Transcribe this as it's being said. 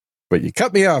but you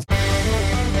cut me off.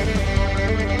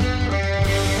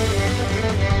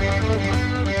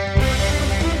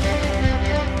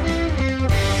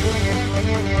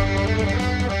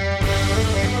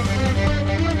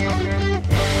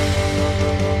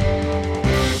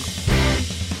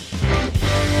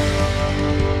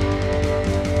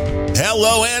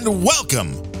 Hello and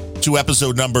welcome to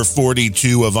episode number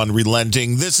 42 of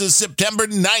Unrelenting. This is September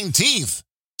 19th,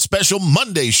 special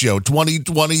Monday show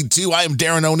 2022. I am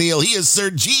Darren O'Neill. He is Sir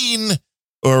Gene,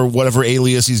 or whatever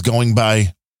alias he's going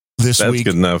by this week. That's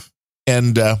good enough.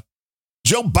 And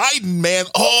Joe Biden, man,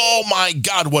 oh my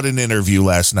God, what an interview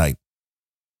last night.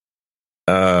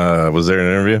 Was there an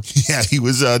interview? Yeah, he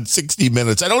was 60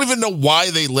 Minutes. I don't even know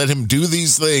why they let him do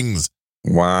these things.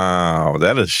 Wow,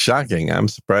 that is shocking. I'm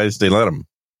surprised they let him.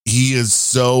 He is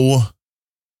so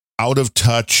out of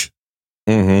touch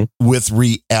with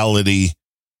reality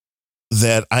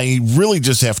that I really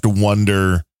just have to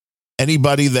wonder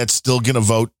anybody that's still going to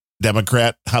vote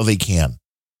Democrat, how they can.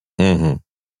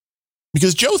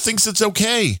 Because Joe thinks it's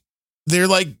okay. They're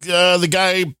like the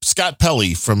guy, Scott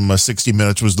Pelley from 60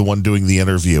 Minutes was the one doing the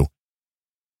interview.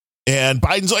 And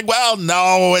Biden's like, well,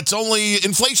 no,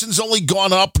 inflation's only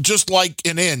gone up just like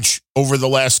an inch over the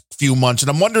last few months. And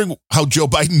I'm wondering how Joe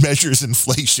Biden measures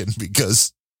inflation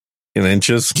because. In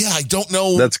inches? Yeah, I don't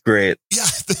know. That's great. Yeah,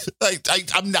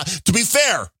 I'm not, to be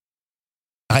fair,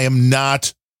 I am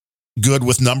not good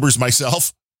with numbers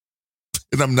myself.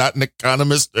 And I'm not an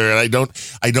economist, or I don't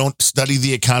study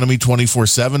the economy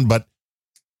 24/7, but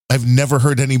I've never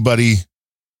heard anybody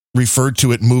refer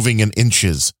to it moving in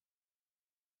inches.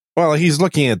 Well, he's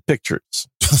looking at pictures.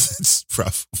 That's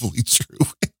probably true.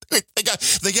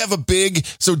 They have a big.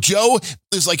 So Joe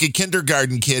is like a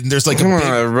kindergarten kid, and there's like Come on,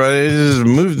 everybody, just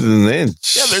moved an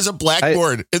inch. Yeah, there's a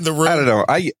blackboard in the room. I don't know.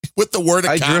 With the word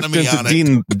economy on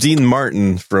it. Dean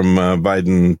Martin from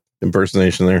Biden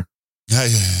impersonation there.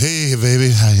 Hey,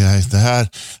 baby,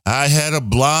 I had a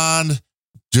blonde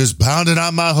just pounding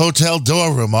on my hotel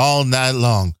door room all night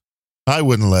long. I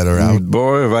wouldn't let her out.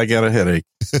 Boy, have I got a headache.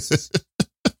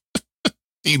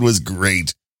 He was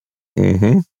great.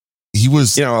 He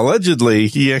was, allegedly,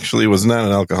 he actually was not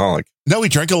an alcoholic. No, he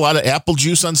drank a lot of apple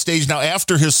juice on stage. Now,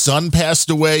 after his son passed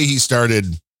away, he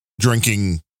started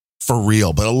drinking for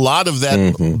real. But a lot of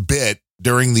that bit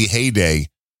during the heyday,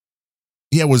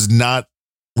 was not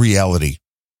reality.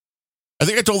 I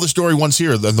think I told the story once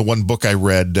here, the one book I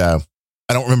read. I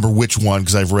don't remember which one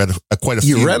because I've read quite a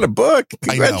few. You read a book?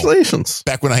 Congratulations.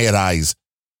 Back when I had eyes.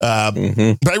 But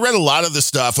I read a lot of the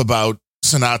stuff about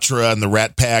Sinatra and the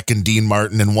Rat Pack and Dean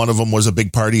Martin, and one of them was a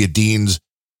big party at Dean's,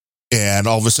 and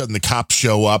all of a sudden the cops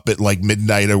show up at like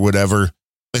midnight or whatever,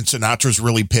 and Sinatra's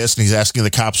really pissed, and he's asking the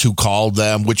cops who called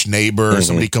them, which neighbor, or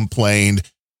somebody complained.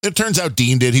 It turns out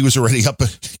Dean did. He was already up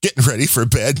getting ready for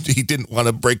bed. He didn't want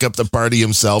to break up the party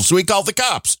himself, so he called the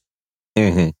cops.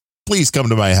 Please come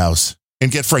to my house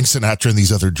and get Frank Sinatra and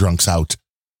these other drunks out.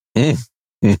 That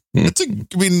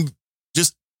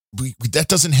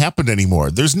doesn't happen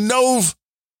anymore. There's no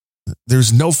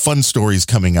fun stories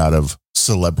coming out of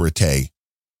celebrity.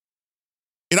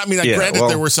 And I mean, granted,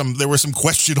 there were some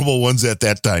questionable ones at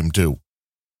that time too.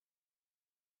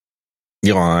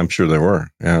 Yeah, I'm sure there were.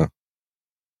 Yeah.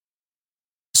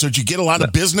 So did you get a lot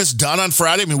of business done on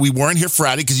Friday? I mean, we weren't here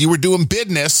Friday because you were doing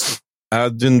business. I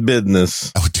was doing business.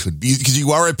 Oh, dude, because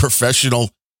you are a professional,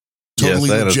 totally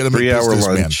legitimate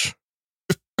businessman. Lunch.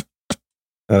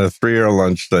 A 3-hour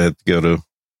lunch that I had to go to.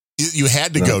 You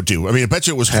had to go to. I mean, I bet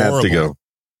you it was horrible. Had to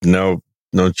go.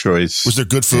 No choice. Was there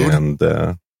good food? And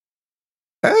it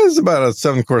was about a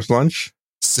 7-course lunch.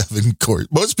 7 course.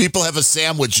 Most people have a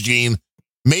sandwich, Gene.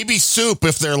 Maybe soup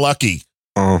if they're lucky.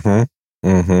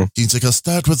 Gene's like, I'll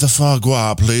start with the foie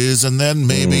gras, please, and then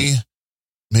maybe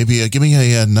give me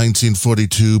a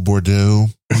 1942 Bordeaux.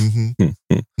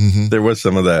 There was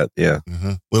some of that, yeah.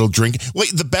 Little drink.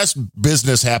 Wait, the best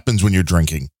business happens when you're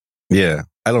drinking. Yeah,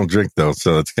 I don't drink though,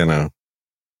 so it's kind of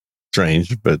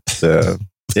strange, but yeah.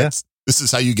 This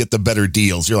is how you get the better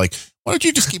deals. You're like, why don't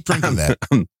you just keep drinking that?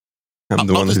 I'm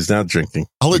the one who's not drinking.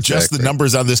 I'll adjust the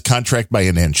numbers on this contract by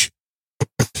an inch.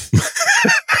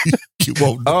 You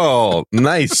won't. Oh,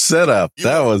 nice setup.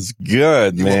 That was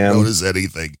good, man. Won't notice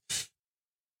anything.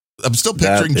 I'm still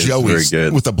picturing Joey's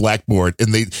with a blackboard,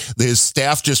 and his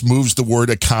staff just moves the word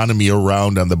economy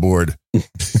around on the board.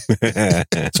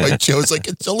 That's why Joe's like,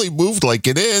 it's only moved like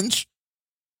an inch.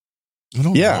 I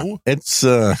don't know. It's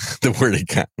the word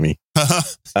economy.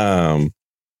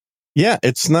 Yeah,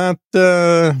 it's not.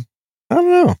 I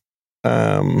don't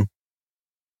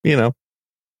know.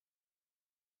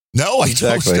 No, I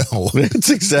Exactly. don't know. That's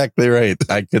exactly right.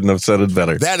 I couldn't have said it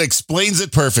better. That explains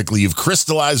it perfectly. You've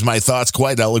crystallized my thoughts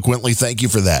quite eloquently. Thank you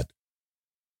for that.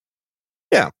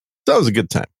 That was a good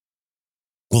time.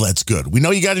 Well, that's good. We know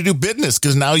you got to do business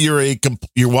because now you're a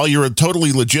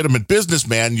totally legitimate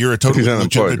businnesman. You're a totally He's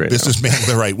unemployed legitimate right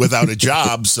businessman, right? Without a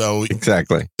job. So,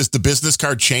 Exactly. does the business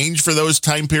card change for those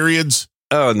time periods?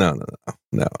 Oh, no.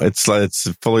 It's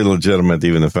fully legitimate,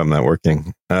 even if I'm not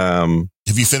working. Have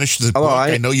you finished the book?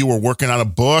 I know you were working on a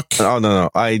book. Oh,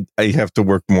 no. I have to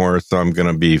work more, so I'm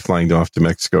going to be flying off to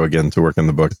Mexico again to work on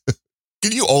the book.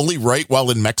 Can you only write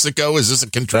while in Mexico? Is this a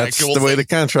contractual That's the way thing? the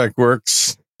contract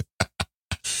works.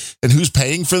 And who's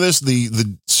paying for this?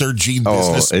 The Sir Gene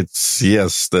business? It's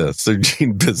the Sir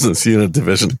Gene Business Unit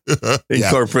Division,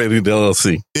 Incorporated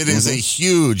LLC.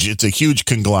 It's a huge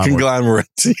conglomerate.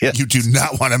 Yes. You do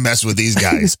not want to mess with these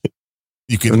guys.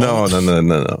 You can No.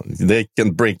 They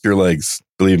can break your legs.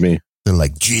 Believe me. They're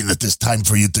like, Gene, it is time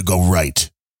for you to go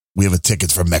right. We have a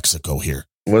ticket for Mexico here.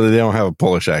 Well, they don't have a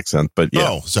Polish accent, but yeah.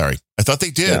 Oh, sorry. I thought they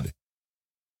did. Yeah.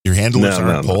 Your handlers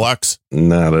aren't Polacks?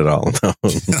 Not at all, no.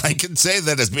 I can say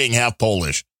that as being half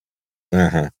Polish.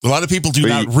 Uh-huh. A lot of people do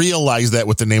not realize that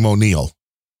with the name O'Neill.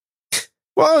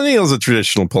 Well, O'Neill's a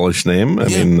traditional Polish name. I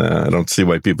mean, I don't see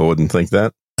why people wouldn't think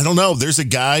that. I don't know. There's a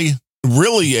guy,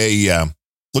 really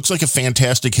looks like a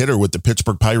fantastic hitter with the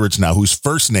Pittsburgh Pirates now, whose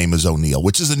first name is O'Neill,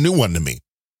 which is a new one to me.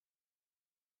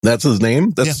 That's his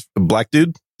name? That's a black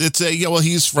dude? It's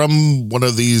he's from one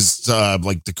of these,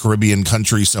 like the Caribbean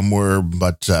country somewhere,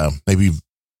 but maybe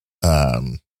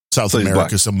South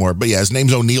America somewhere. But yeah, his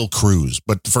name's O'Neill Cruz,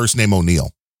 but the first name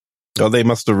O'Neill. Oh, they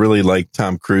must have really liked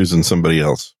Tom Cruise and somebody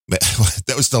else.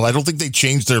 That was I don't think they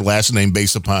changed their last name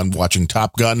based upon watching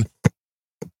Top Gun.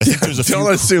 I think there's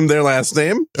Don't assume their last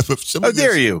name. How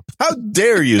dare you? How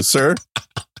dare you, sir?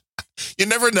 You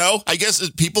never know. I guess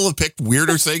people have picked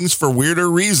weirder things for weirder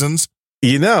reasons.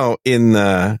 You know,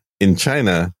 in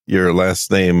China, your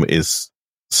last name is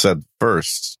said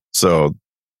first. So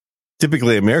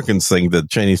typically Americans think that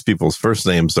Chinese people's first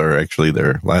names are actually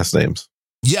their last names.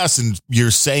 Yes, and you're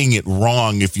saying it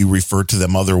wrong if you refer to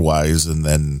them otherwise. And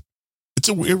then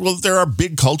there are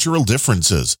big cultural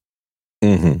differences.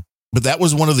 Mm-hmm. But that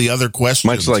was one of the other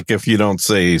questions. Much like if you don't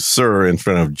say sir in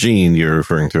front of Gene, you're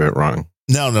referring to it wrong.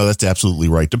 No, that's absolutely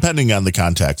right, depending on the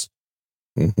context.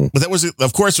 Mm-hmm. But that was,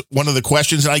 of course, one of the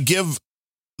questions. And I give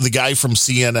the guy from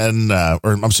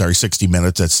CNN, 60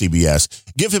 Minutes at CBS,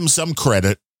 give him some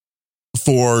credit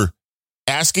for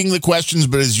asking the questions.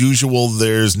 But as usual,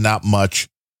 there's not much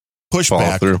pushback.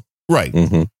 Follow through. Right.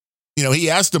 Mm-hmm. He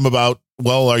asked him about,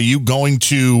 well, are you going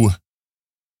to,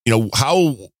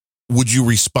 how would you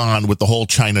respond with the whole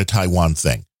China-Taiwan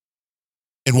thing?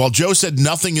 And while Joe said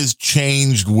nothing has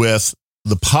changed with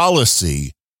the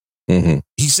policy, mm-hmm.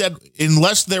 he said,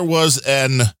 unless there was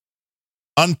an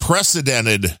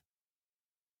unprecedented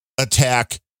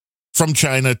attack from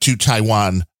China to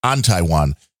Taiwan on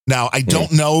Taiwan. Now, I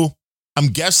don't know. I'm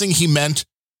guessing he meant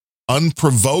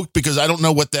unprovoked because I don't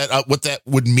know what that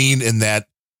would mean in that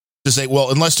to say,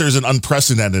 well, unless there's an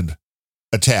unprecedented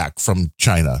attack from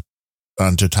China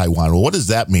onto Taiwan. Well, what does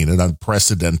that mean? An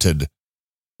unprecedented?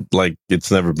 Like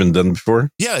it's never been done before?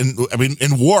 Yeah.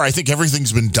 In war, I think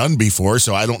everything's been done before.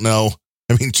 So I don't know.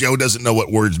 Joe doesn't know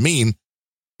what words mean.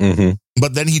 Mm-hmm.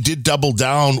 But then he did double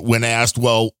down when asked,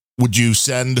 well, would you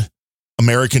send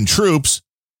American troops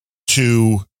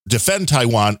to defend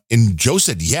Taiwan? And Joe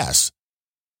said yes.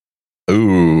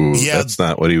 Ooh, that's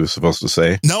not what he was supposed to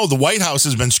say. No, the White House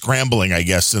has been scrambling, I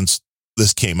guess, since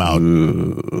this came out.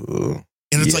 Ooh,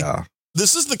 and it's like,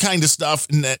 this is the kind of stuff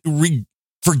that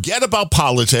forget about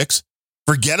politics.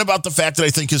 Forget about the fact that I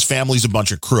think his family's a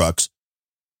bunch of crooks.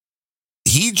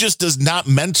 He just does not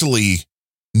mentally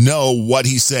know what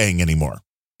he's saying anymore.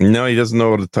 No, he doesn't know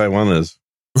what a Taiwan is.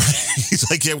 He's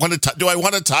like, do I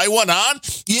want to tie one on?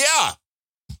 Yeah.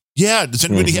 Yeah. Does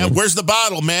anybody have, where's the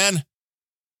bottle, man?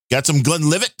 Got some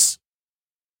Glenlivet's?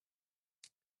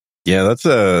 Yeah, that's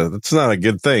not a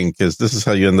good thing because this is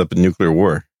how you end up in nuclear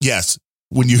war. Yes.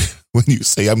 When you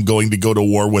say I'm going to go to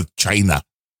war with China.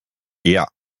 Yeah.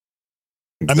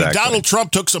 Exactly. Donald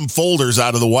Trump took some folders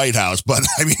out of the White House, but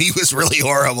he was really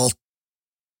horrible.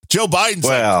 Joe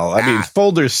Biden's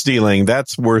folder stealing,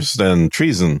 that's worse than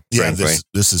treason. Yeah,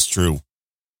 this is true.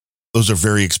 Those are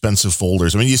very expensive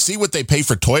folders. You see what they pay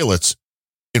for toilets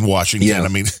in Washington. Yeah.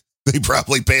 They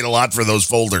probably paid a lot for those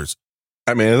folders.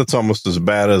 That's almost as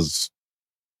bad as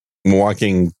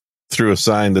walking through a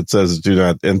sign that says do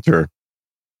not enter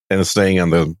and staying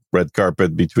on the red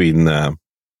carpet between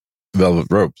velvet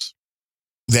ropes.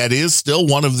 That is still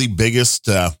one of the biggest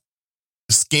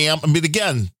scam. I mean,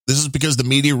 again, this is because the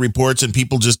media reports and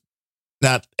people just,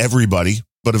 not everybody,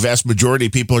 but a vast majority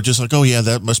of people are just like, oh, yeah,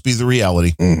 that must be the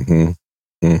reality. Mm-hmm.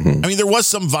 Mm-hmm. I mean, there was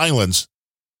some violence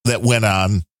that went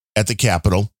on at the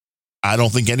Capitol. I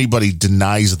don't think anybody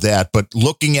denies that. But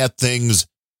looking at things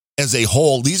as a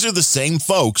whole, these are the same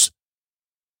folks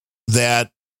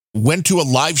that went to a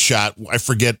live shot. I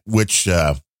forget which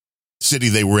city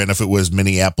they were in, if it was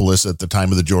Minneapolis at the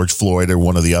time of the George Floyd or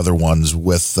one of the other ones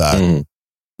with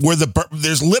where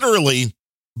there's literally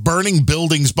burning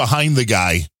buildings behind the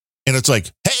guy. And it's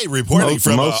like, hey, reporting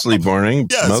from mostly burning.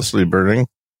 Yes. Mostly burning.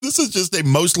 This is just a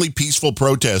mostly peaceful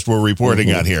protest we're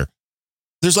reporting on here.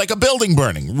 There's like a building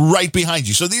burning right behind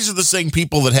you. So these are the same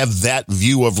people that have that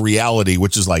view of reality,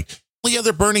 which is like, well, yeah,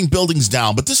 they're burning buildings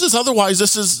down. But this is otherwise,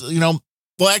 this is,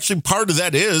 well, actually, part of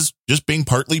that is just being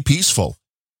partly peaceful.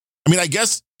 I mean, I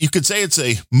guess you could say it's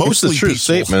a mostly it's a true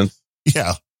peaceful statement.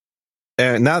 Yeah.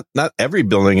 And not every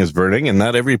building is burning and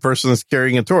not every person is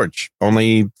carrying a torch.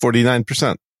 Only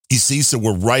 49%. You see, so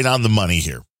we're right on the money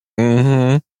here.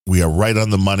 Mm-hmm. We are right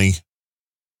on the money.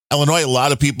 Illinois, a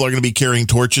lot of people are going to be carrying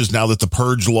torches now that the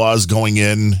purge law is going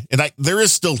in. And there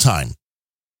is still time.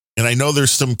 And I know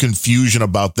there's some confusion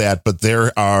about that, but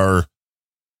there are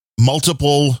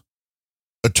multiple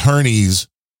attorneys,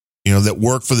 that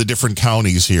work for the different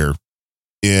counties here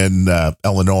in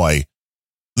Illinois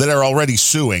that are already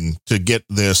suing to get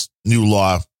this new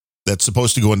law that's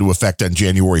supposed to go into effect on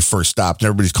January 1st stopped. And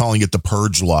everybody's calling it the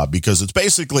purge law because it's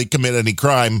basically commit any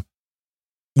crime,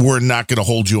 we're not going to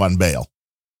hold you on bail.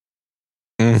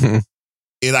 Mm-hmm.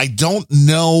 And I don't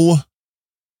know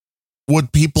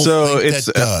what people think it's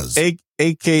that does.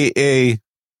 AKA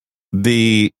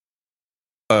the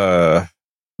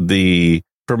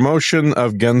Promotion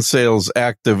of Gun Sales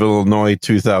Act of Illinois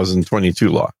 2022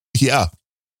 law. Yeah.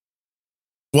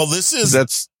 Well,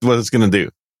 that's what it's going to do.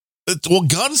 Well,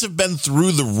 guns have been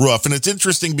through the roof, and it's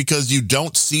interesting because you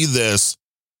don't see this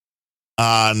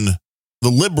on the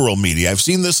liberal media. I've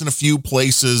seen this in a few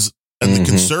places, and the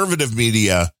conservative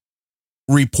media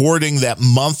reporting that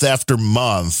month after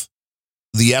month,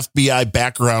 the FBI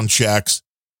background checks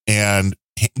and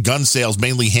gun sales,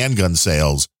 mainly handgun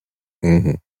sales,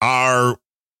 are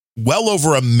well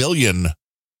over 1 million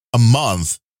a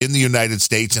month in the United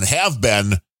States and have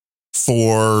been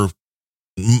for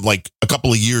like a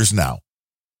couple of years now.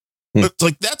 It's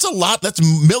like, that's a lot. That's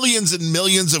millions and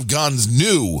millions of guns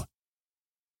new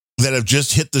that have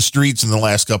just hit the streets in the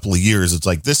last couple of years. It's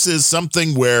like, this is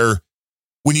something where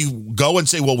when you go and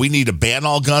say, well, we need to ban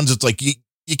all guns, it's like, you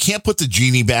can't put the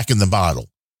genie back in the bottle.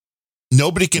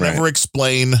 Nobody can ever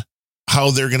explain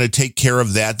how they're going to take care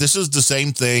of that. This is the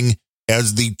same thing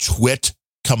as the twit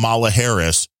Kamala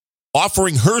Harris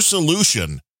offering her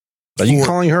solution. Are you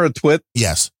calling her a twit?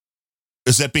 Yes.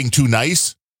 Is that being too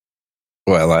nice?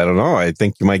 Well, I don't know. I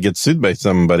think you might get sued by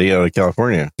somebody out of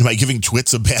California. Am I giving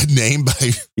twits a bad name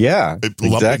by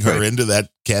lumping her into that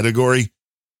category?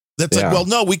 That's like, well,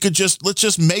 no, let's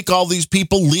just make all these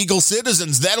people legal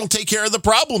citizens. That'll take care of the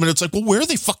problem. And it's like, well, where are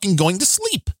they fucking going to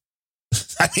sleep?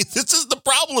 I mean, this is the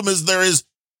problem, is there is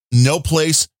no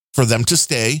place for them to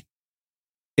stay.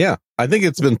 Yeah, I think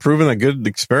it's been proven a good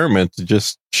experiment to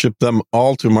just ship them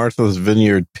all to Martha's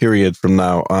Vineyard, period, from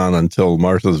now on until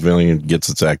Martha's Vineyard gets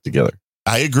its act together.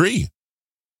 I agree.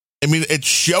 I mean, it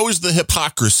shows the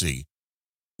hypocrisy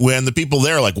when the people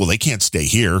there are like, well, they can't stay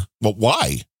here. Well,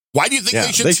 why? Why do you think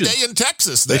they should stay in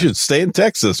Texas then? They should stay in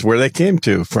Texas, where they came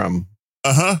from.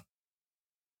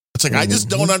 It's like, I just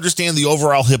don't understand the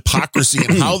overall hypocrisy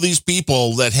and how these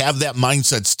people that have that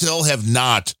mindset still have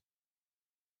not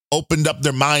opened up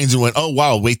their minds and went, oh,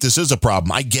 wow, wait, this is a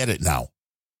problem. I get it now.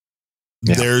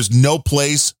 Yeah. There's no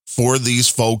place for these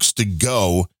folks to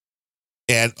go.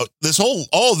 And this whole,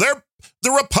 the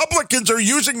Republicans are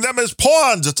using them as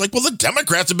pawns. It's like, well, the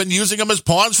Democrats have been using them as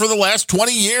pawns for the last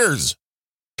 20 years.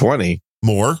 20?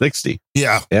 More? 60.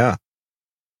 Yeah. Yeah.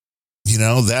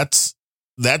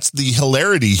 That's the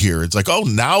hilarity here. It's like, oh,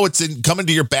 now it's coming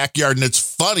to your backyard. And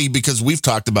it's funny because we've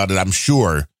talked about it, I'm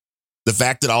sure. The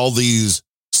fact that all these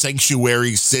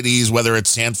sanctuary cities, whether it's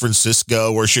San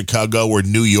Francisco or Chicago or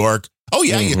New York, oh,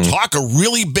 yeah, you talk a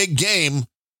really big game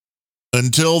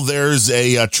until there's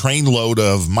a train load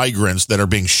of migrants that are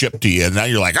being shipped to you. And now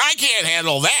you're like, I can't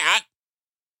handle that.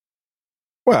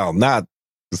 Well, not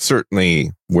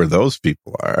certainly where those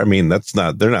people are. I mean,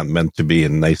 they're not meant to be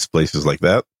in nice places like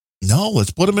that. No, let's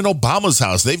put them in Obama's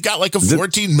house. They've got like a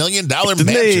 $14 million mansion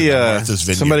in Martha's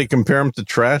Vineyard. Somebody compare them to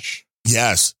trash?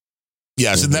 Yes.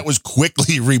 And that was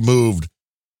quickly removed.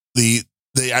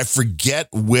 I forget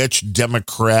which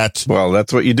Democrat. Well,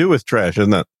 that's what you do with trash,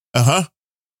 isn't it?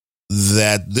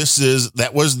 that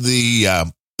that was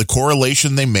the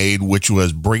correlation they made, which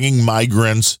was bringing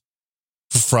migrants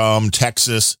from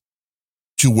Texas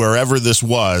to wherever this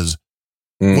was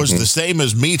the same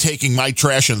as me taking my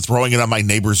trash and throwing it on my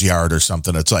neighbor's yard or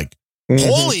something. It's like,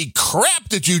 holy crap,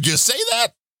 did you just say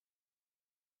that?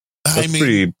 That's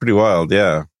pretty wild,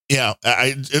 yeah. Yeah,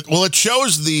 it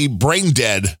shows the brain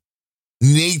dead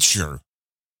nature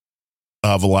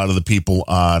of a lot of the people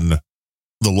on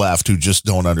the left who just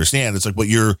don't understand. It's like what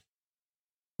you're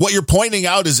pointing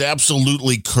out is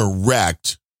absolutely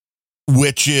correct,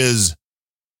 which is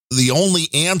the only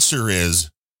answer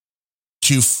is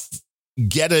to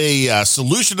get a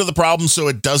solution to the problem so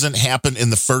it doesn't happen in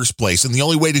the first place. And the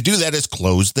only way to do that is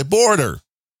close the border,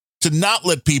 to not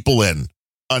let people in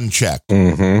unchecked.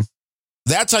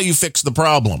 That's how you fix the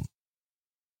problem.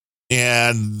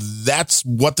 And that's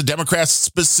what the Democrats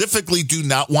specifically do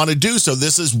not want to do. So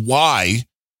this is why,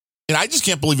 and I just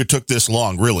can't believe it took this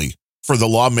long, really, for the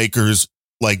lawmakers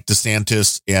like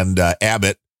DeSantis and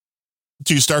Abbott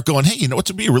to start going, hey, you know what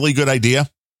would be a really good idea?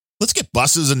 Let's get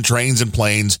buses and trains and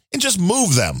planes and just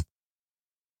move them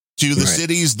to the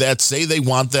cities that say they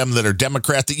want them, that are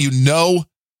Democrat, that you know.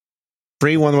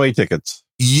 Free one-way tickets.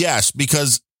 Yes,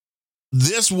 because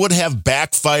this would have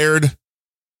backfired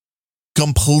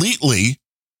completely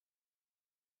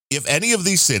if any of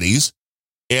these cities,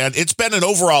 and it's been an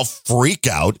overall freak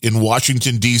out in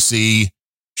Washington, D.C.,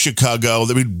 Chicago.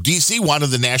 I mean, D.C. wanted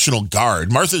the National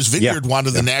Guard. Martha's Vineyard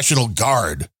wanted the National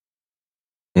Guard.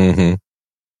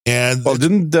 And well,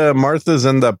 didn't Martha's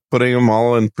end up putting them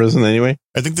all in prison anyway?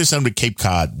 I think they sent them to Cape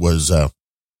Cod.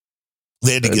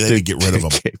 They had to get rid of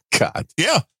them. Cape Cod.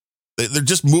 Yeah. They're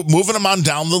just moving them on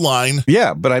down the line.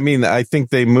 Yeah, but I mean, I think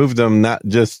they moved them not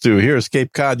just to, here's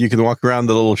Cape Cod, you can walk around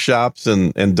the little shops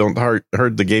and don't hurt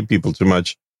the gay people too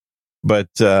much. But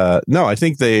no, I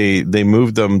think they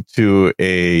moved them to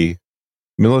a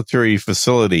military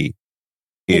facility.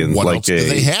 What else do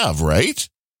they have, right?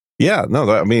 Yeah, no,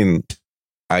 I mean,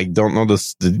 I don't know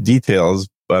the details.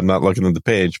 I'm not looking at the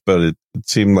page, but it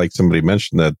seemed like somebody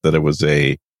mentioned that it was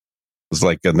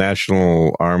like a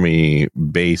National Army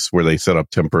base where they set up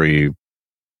temporary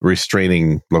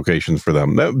restraining locations for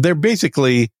them. They're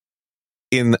basically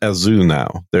in a zoo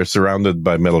now. They're surrounded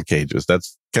by metal cages.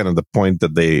 That's kind of the point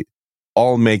that they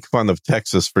all make fun of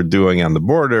Texas for doing on the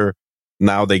border.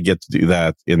 Now they get to do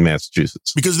that in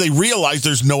Massachusetts. Because they realize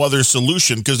there's no other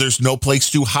solution, because there's no place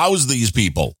to house these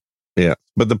people. Yeah.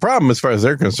 But the problem, as far as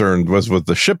they're concerned, was with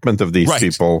the shipment of these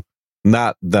people,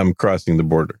 not them crossing the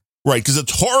border. Right. Because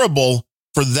it's horrible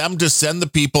for them to send the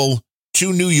people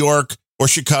to New York or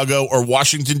Chicago or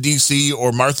Washington, D.C.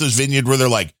 or Martha's Vineyard, where they're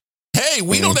like, hey,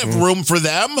 we don't have room for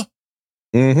them.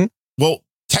 Well,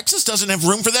 Texas doesn't have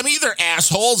room for them either,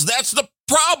 assholes. That's the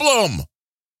problem.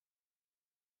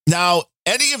 Now,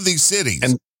 any of these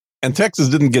cities. And Texas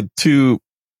didn't get 2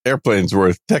 airplanes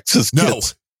worth. Texas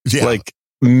gets like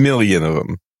a million of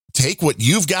them. Take what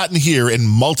you've gotten here and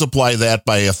multiply that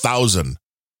by 1,000.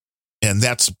 And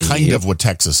that's kind of what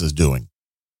Texas is doing.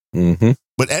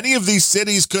 But any of these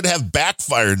cities could have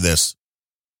backfired this.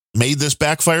 Made this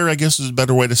backfire, I guess is a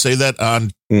better way to say that,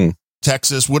 on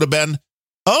Texas would have been,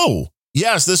 oh,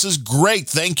 yes, this is great.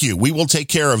 Thank you. We will take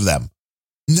care of them.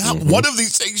 Not one of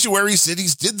these sanctuary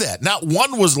cities did that. Not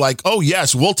one was like, oh,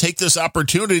 yes, we'll take this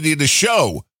opportunity to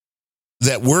show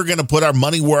that we're going to put our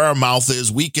money where our mouth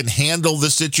is. We can handle the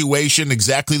situation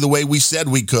exactly the way we said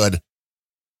we could.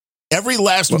 Every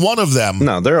last one of them.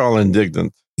 No, they're all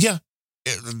indignant. Yeah,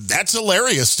 that's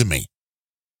hilarious to me.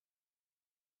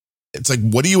 It's like,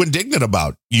 what are you indignant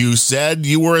about? You said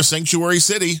you were a sanctuary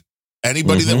city.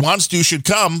 Anybody that wants to should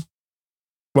come.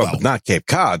 Well, but not Cape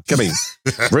Cod. I mean,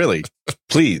 really,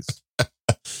 please.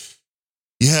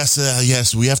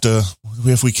 Yes, we have to.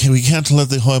 We can't let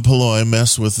the hoi polloi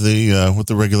mess with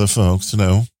the regular folks.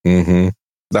 No. The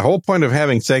whole point of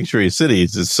having sanctuary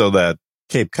cities is so that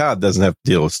Cape Cod doesn't have to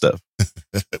deal with stuff.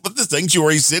 But the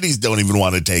sanctuary cities don't even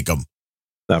want to take them.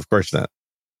 No, of course not.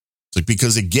 It's like,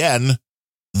 because again,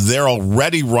 they're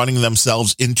already running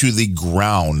themselves into the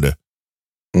ground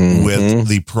with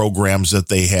the programs that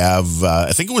they have.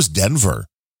 I think it was Denver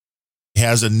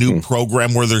has a new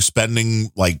program where they're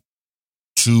spending like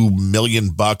 $2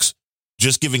 million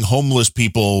just giving homeless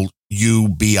people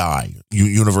UBI,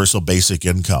 universal basic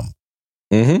income.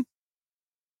 And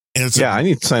it's I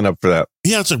need to sign up for that.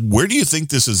 Yeah, it's like, where do you think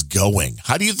this is going?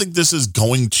 How do you think this is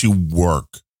going to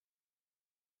work?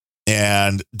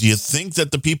 And do you think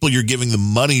that the people you're giving the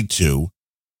money to,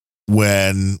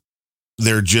 when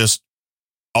they're just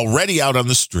already out on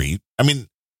the street? I mean,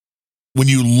 when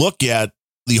you look at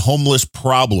the homeless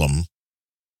problem,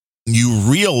 you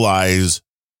realize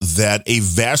that a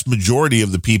vast majority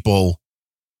of the people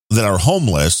that are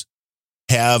homeless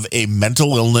have a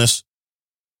mental illness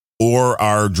or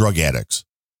are drug addicts.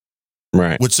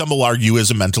 Right. Which some will argue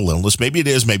is a mental illness. Maybe it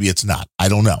is, maybe it's not. I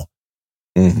don't know.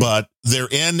 Mhm. But they're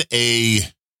in a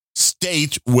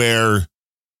state where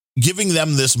giving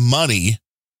them this money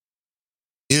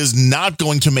is not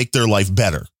going to make their life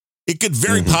better. It could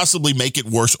very possibly make it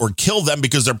worse or kill them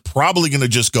because they're probably going to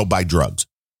just go buy drugs.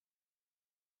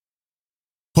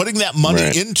 Putting that money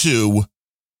into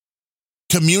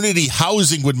community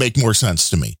housing would make more sense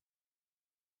to me.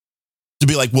 To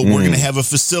be like, well, we're going to have a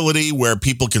facility where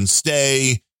people can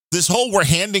stay. This whole we're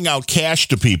handing out cash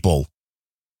to people,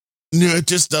 no, it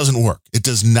just doesn't work. It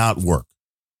does not work.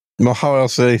 Well, how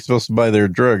else are they supposed to buy their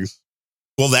drugs?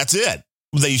 Well, that's it.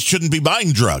 They shouldn't be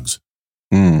buying drugs.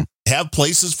 Have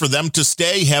places for them to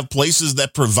stay. Have places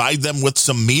that provide them with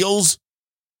some meals.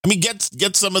 I mean,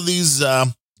 get some of these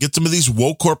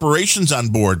woke corporations on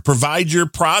board. Provide your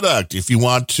product if you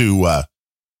want to,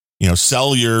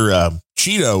 sell your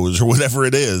Cheetos or whatever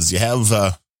it is. You have,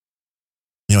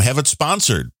 have it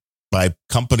sponsored by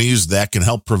companies that can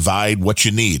help provide what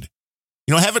you need.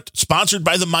 Have it sponsored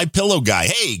by the MyPillow guy.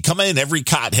 Hey, come in. Every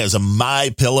cot has a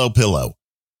MyPillow pillow.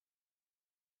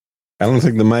 I don't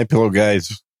think the MyPillow guy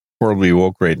is horribly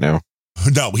woke right now.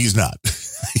 No, he's not.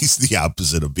 He's the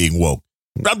opposite of being woke.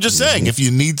 But I'm just saying, if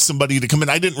you need somebody to come in,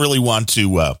 I didn't really want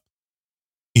to,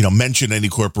 mention any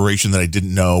corporation that I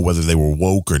didn't know whether they were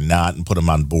woke or not and put them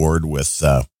on board with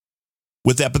that.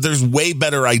 But there's way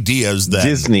better ideas than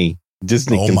Disney.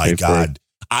 Oh my God.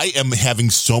 I am having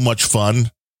so much fun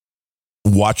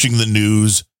watching the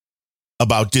news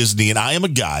about Disney. And I am a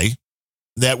guy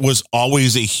that was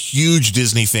always a huge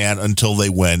Disney fan until they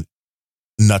went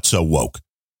not so woke.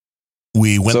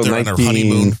 We went there on our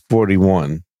honeymoon.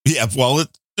 1941. Yeah, well, it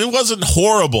wasn't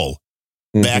horrible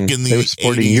back in the They were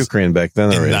supporting 80s, Ukraine back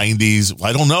then already. 90s.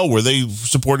 I don't know. Were they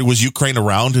supporting? Was Ukraine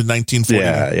around in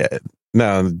 1940? Yeah.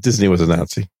 No, Disney was a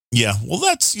Nazi. Yeah, well,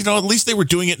 that's, at least they were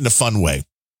doing it in a fun way.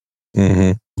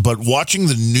 Mm-hmm. But watching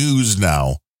the news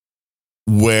now,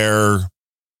 where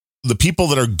the people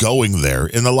that are going there,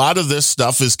 and a lot of this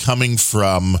stuff is coming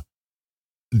from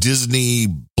Disney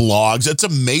blogs. It's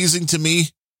amazing to me.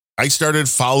 I started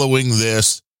following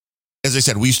this. As I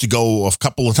said, we used to go a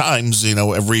couple of times,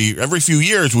 every few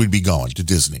years we'd be going to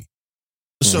Disney.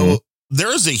 So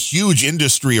there is a huge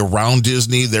industry around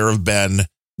Disney. There have been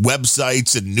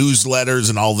websites and newsletters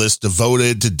and all this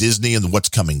devoted to Disney and what's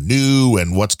coming new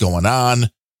and what's going on.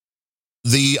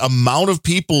 The amount of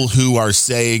people who are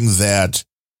saying that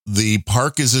the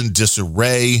park is in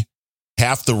disarray,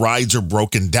 half the rides are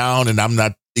broken down, and I'm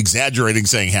not exaggerating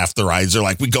saying half the rides are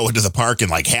like we go into the park and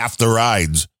like half the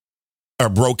rides are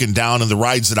broken down, and the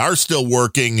rides that are still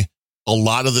working, a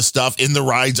lot of the stuff in the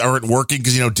rides aren't working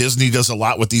because, Disney does a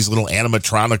lot with these little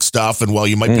animatronic stuff. And while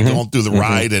you might be going through the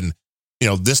ride and,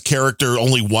 this character,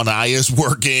 only one eye is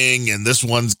working and this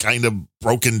one's kind of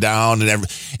broken down and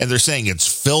they're saying it's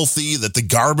filthy, that the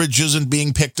garbage isn't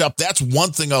being picked up. That's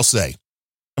one thing I'll say.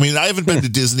 I mean, I haven't been to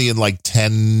Disney in like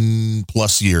 10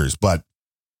 plus years, but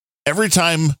every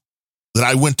time that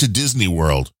I went to Disney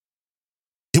World,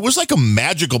 it was like a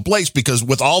magical place because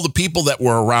with all the people that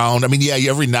were around, I mean, yeah,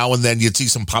 every now and then you'd see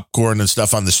some popcorn and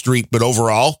stuff on the street, but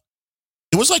overall,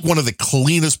 it was like one of the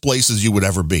cleanest places you would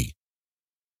ever be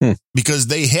because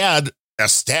they had a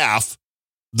staff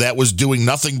that was doing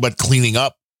nothing but cleaning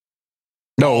up.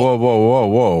 No,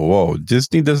 whoa.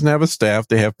 Disney doesn't have a staff.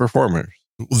 They have performers.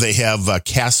 They have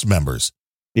cast members.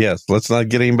 Yes, let's not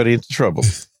get anybody into trouble.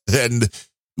 And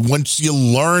once you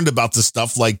learned about the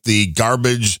stuff like the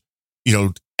garbage,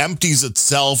 empties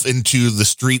itself into the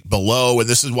street below. And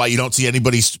this is why you don't see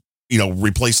anybody,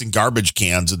 replacing garbage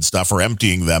cans and stuff or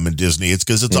emptying them in Disney. It's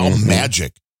because it's all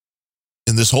magic.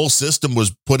 And this whole system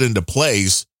was put into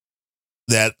place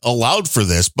that allowed for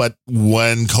this. But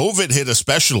when COVID hit,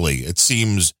 especially, it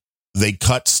seems they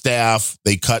cut staff,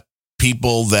 they cut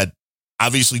people that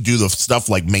obviously do the stuff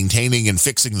like maintaining and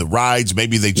fixing the rides.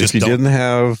 Maybe they just didn't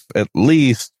have at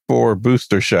least 4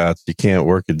 booster shots, you can't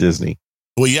work at Disney.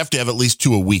 Well, you have to have at least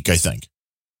 2 a week, I think.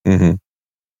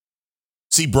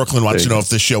 See, Brooklyn wants to know if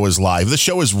this show is live. The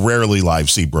show is rarely live,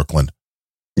 see, Brooklyn.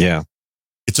 Yeah.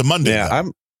 It's a Monday. Yeah,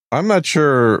 I'm not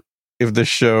sure if the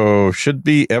show should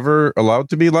be ever allowed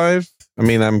to be live. I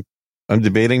mean, I'm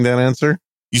debating that answer.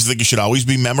 You think it should always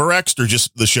be Memorexed or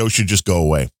just the show should just go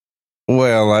away?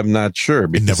 Well, I'm not sure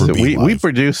because we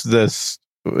produce this,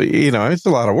 it's a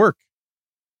lot of work.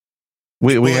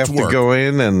 We have to go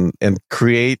in and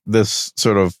create this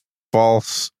sort of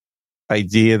false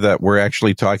idea that we're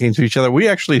actually talking to each other. We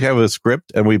actually have a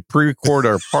script and we pre-record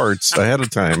our parts ahead of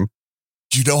time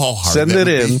Do you know how hard send it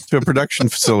in to a production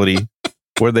facility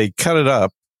where they cut it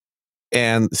up.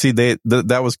 And see,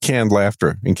 that was canned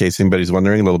laughter, in case anybody's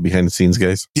wondering, a little behind the scenes,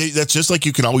 guys. Yeah, that's just like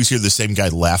you can always hear the same guy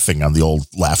laughing on the old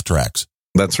laugh tracks.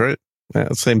 That's right. Yeah,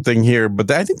 same thing here. But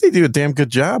I think they do a damn good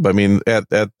job. I mean, at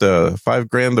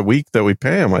 $5,000 a week that we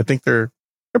pay them, I think they're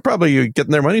probably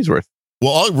getting their money's worth.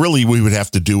 Well, all really we would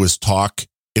have to do is talk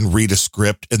and read a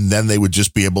script, and then they would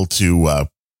just be able to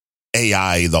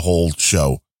AI the whole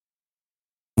show.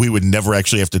 We would never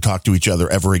actually have to talk to each other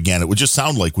ever again. It would just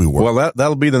sound like we were. Well,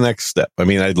 that'll be the next step. I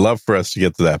mean, I'd love for us to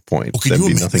get to that point. Well,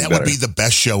 that would be the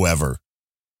best show ever.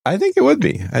 I think it would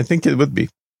be.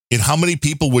 And how many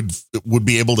people would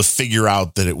be able to figure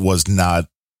out that it was not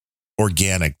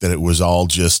organic, that it was all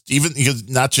just, even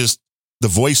not just the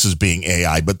voices being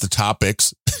AI, but the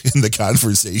topics in the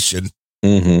conversation.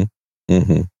 Mm-hmm.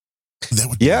 Mm-hmm. That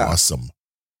would be awesome.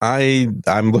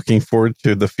 I'm looking forward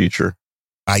to the future.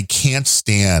 I can't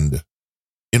stand,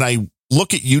 and I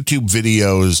look at YouTube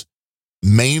videos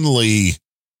mainly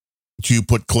to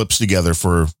put clips together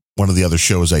for one of the other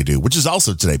shows I do, which is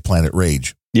also today, Planet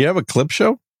Rage. You have a clip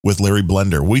show? With Larry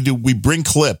Blender. We bring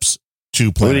clips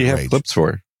to Planet Rage. What do you have clips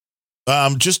for?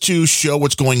 Just to show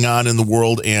what's going on in the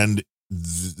world, and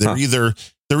they're either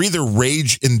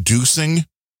rage inducing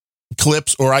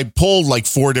clips, or I pulled like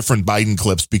 4 different Biden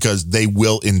clips because they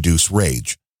will induce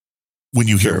rage when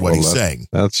you hear what he's saying.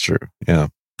 That's true. Yeah.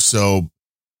 So,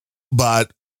 but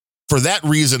for that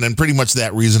reason, and pretty much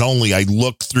that reason only, I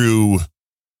look through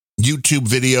YouTube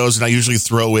videos, and I usually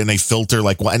throw in a filter,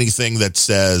 like anything that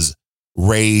says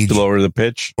rage, to lower the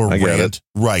pitch or rant.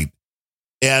 Right.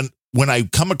 And when I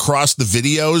come across the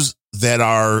videos that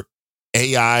are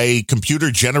AI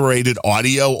computer generated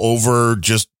audio over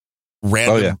just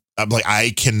random, I'm like,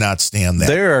 I cannot stand that.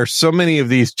 There are so many of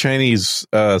these Chinese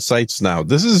sites now.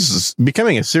 This is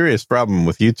becoming a serious problem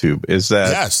with YouTube, is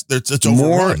that it's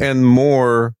more overrun. and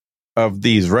more of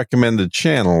these recommended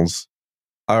channels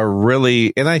are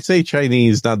really, and I say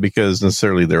Chinese not because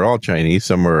necessarily they're all Chinese.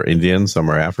 Some are Indian,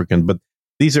 some are African, but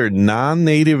these are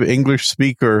non-native English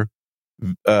speaker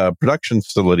production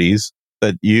facilities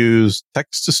that use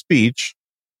text to speech,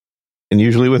 and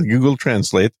usually with Google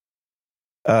Translate.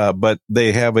 But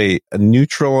they have a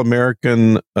neutral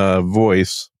American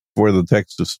voice for the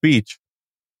text to speech.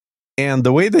 And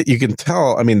the way that you can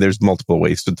tell, I mean, there's multiple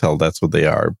ways to tell that's what they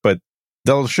are, but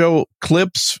they'll show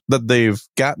clips that they've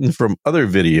gotten from other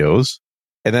videos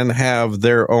and then have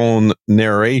their own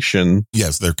narration.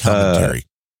 Yes, their commentary.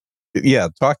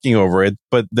 Talking over it,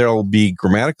 but there'll be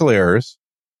grammatical errors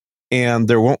and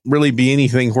there won't really be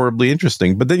anything horribly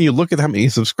interesting. But then you look at how many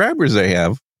subscribers they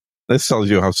have. This tells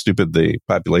you how stupid the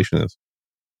population is.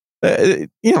 A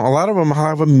lot of them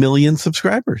have 1 million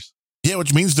subscribers. Yeah,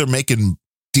 which means they're making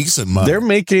decent money. They're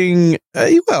making,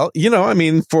 for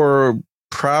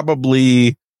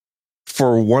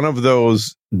one of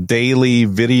those daily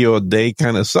video a day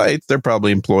kind of sites, they're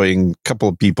probably employing a couple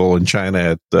of people in China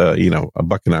at,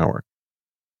 $1 an hour.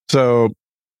 So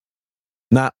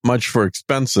not much for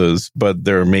expenses, but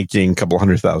they're making a couple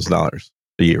 $100,000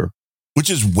 a year. Which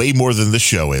is way more than this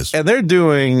show is. And they're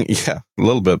doing, a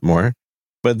little bit more,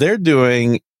 but they're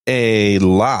doing a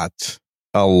lot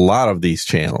of these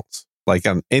channels, like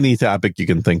on any topic you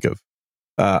can think of.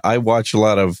 I watch a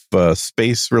lot of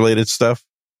space related stuff,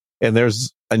 and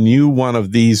there's a new one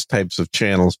of these types of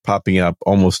channels popping up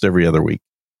almost every other week.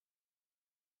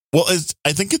 Well,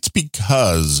 I think it's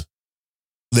because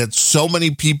that so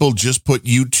many people just put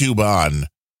YouTube on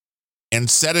and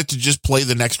set it to just play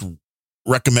the next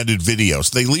recommended video.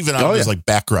 So they leave it on as like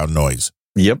background noise.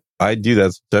 Yep, I do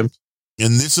that sometimes.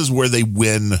 And this is where they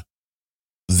win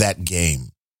that game,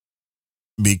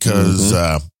 because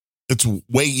it's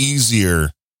way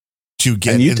easier to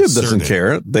get. And YouTube inserted. doesn't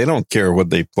care. They don't care what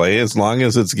they play as long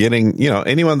as it's getting,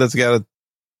 anyone that's got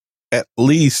at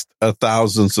least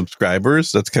 1,000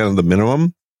 subscribers, that's kind of the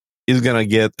minimum, is going to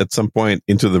get at some point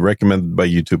into the recommended by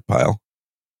YouTube pile.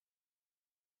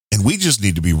 And we just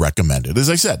need to be recommended. As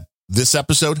I said, this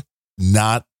episode,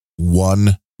 not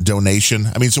one donation.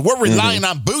 I mean, so we're relying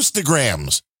on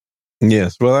Boostagrams.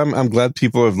 Yes. Well, I'm glad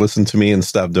people have listened to me and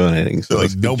stopped donating. So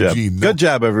good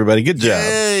job, everybody. Good job.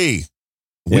 Yay.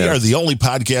 We are the only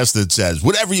podcast that says,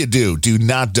 whatever you do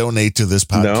not donate to this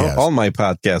podcast. No, all my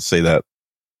podcasts say that.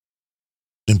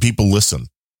 And people listen.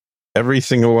 Every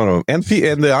single one of them.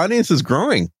 And the audience is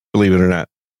growing, believe it or not.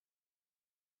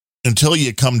 Until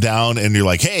you come down and you're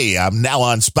like, hey, I'm now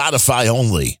on Spotify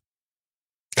only.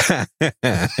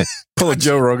 Pull a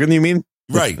Joe Rogan, you mean?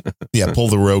 Right. Yeah, pull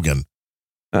the Rogan.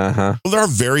 Uh-huh. Well, there are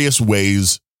various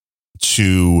ways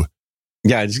to...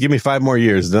 Yeah, just give me 5 more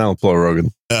years, then I'll pull a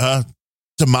Rogan.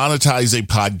 To to monetize a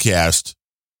podcast,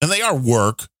 and they are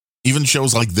work, even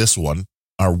shows like this one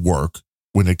are work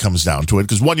when it comes down to it.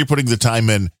 Because one, you're putting the time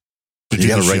in to You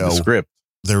got to write the script.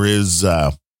 There is,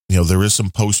 there is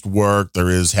some post work. There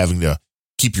is having to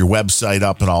keep your website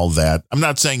up and all that. I'm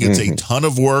not saying it's a ton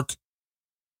of work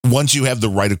once you have the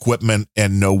right equipment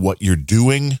and know what you're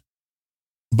doing,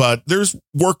 but there's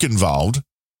work involved.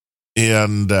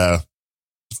 And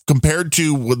compared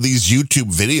to with these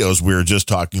YouTube videos we were just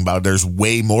talking about, there's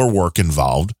way more work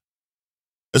involved.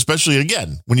 Especially,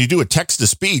 again, when you do a text to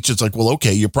speech, it's like, well,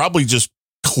 okay, you're probably just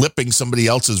clipping somebody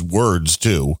else's words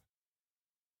too.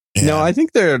 And no, I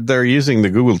think they're using the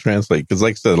Google Translate because,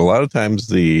 like I said, a lot of times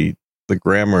the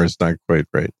grammar is not quite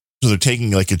right. So they're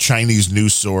taking like a Chinese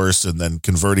news source and then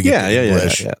converting it to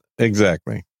English. Yeah,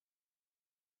 exactly.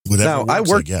 Whatever now, works, I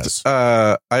worked. I guess.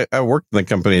 I worked in a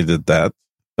company that did that.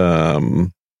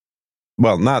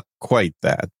 Well, not quite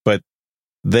that, but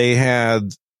they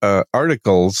had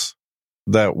articles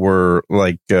that were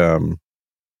like,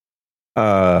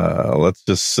 let's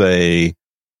just say,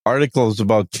 articles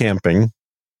about camping.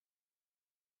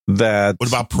 That what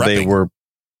about prepping? They were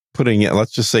putting it.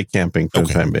 Let's just say camping for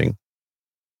the time being,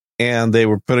 and they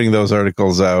were putting those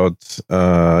articles out.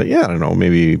 I don't know,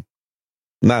 maybe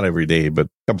not every day, but a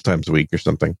couple times a week or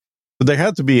something. But there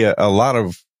had to be a lot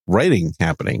of writing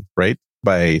happening, right,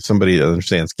 by somebody that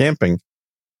understands camping.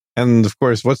 And of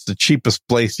course, what's the cheapest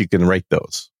place you can write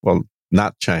those? Well,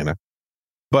 not China,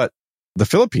 but the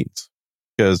Philippines,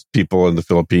 because people in the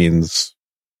Philippines,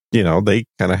 they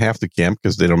kind of have to camp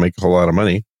because they don't make a whole lot of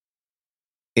money.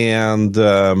 And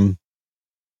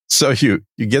so you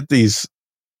get these,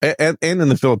 and in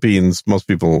the Philippines, most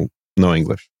people know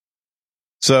English.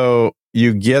 So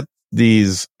you get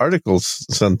these articles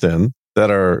sent in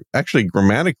that are actually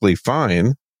grammatically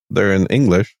fine. They're in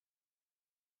English.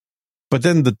 But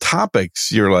then the topics,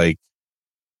 you're like,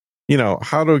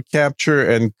 how to capture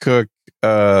and cook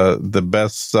the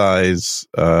best size,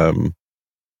 what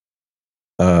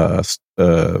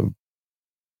do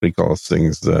you call those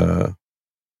things?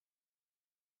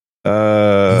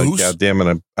 Moose? God damn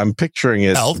it. I'm picturing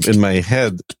it Elk? in my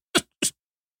head.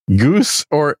 Goose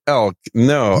or elk?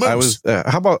 No, Moose. I was,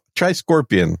 how about try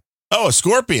scorpion? Oh, a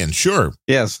scorpion. Sure.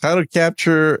 Yes. How to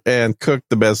capture and cook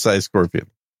the best size scorpion.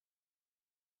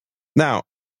 Now,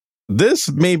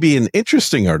 this may be an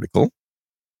interesting article,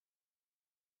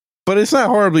 but it's not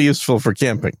horribly useful for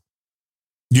camping.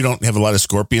 You don't have a lot of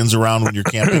scorpions around when you're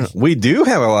camping? We do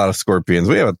have a lot of scorpions.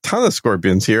 We have a ton of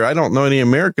scorpions here. I don't know any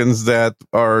Americans that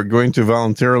are going to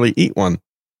voluntarily eat one.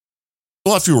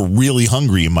 Well, if you were really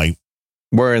hungry, you might.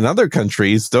 Where in other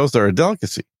countries, those are a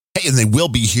delicacy. Hey, and they will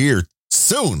be here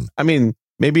soon. I mean,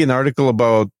 maybe an article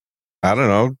about, I don't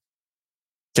know,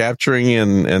 capturing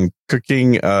and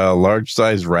cooking a large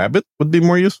size rabbit would be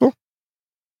more useful.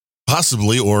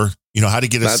 Possibly, or how to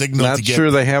get a signal. Not to get,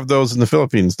 sure they have those in the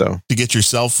Philippines, though. To get your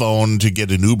cell phone to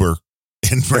get an Uber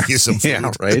and bring you some food.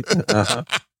 Yeah, right. Uh-huh.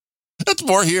 That's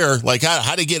more here. Like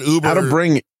how to get Uber. How to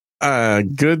bring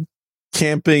good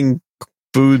camping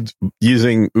food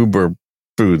using Uber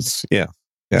foods. Yeah.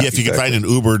 Yeah, if you can find an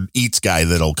Uber Eats guy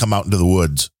that'll come out into the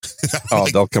woods. Oh,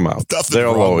 they'll come out.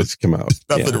 They'll always come out.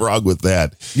 Nothing wrong with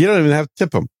that. You don't even have to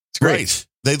tip them. It's great. Right.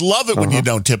 They love it when you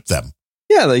don't tip them.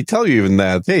 Yeah, they tell you even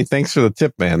that. Hey, thanks for the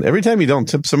tip, man. Every time you don't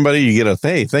tip somebody, you get a,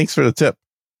 hey, thanks for the tip.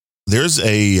 There's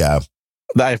a...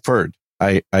 I've heard.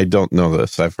 I don't know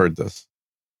this. I've heard this.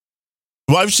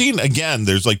 Well, I've seen, again,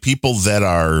 there's like people that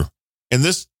are... And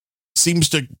this seems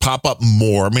to pop up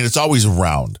more. I mean, it's always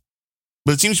around.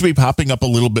 But it seems to be popping up a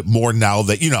little bit more now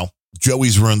that,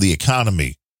 Joey's ruined the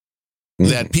economy.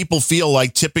 That people feel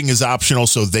like tipping is optional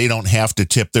so they don't have to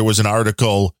tip. There was an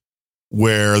article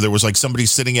where there was like somebody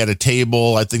sitting at a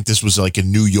table. I think this was like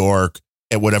in New York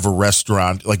at whatever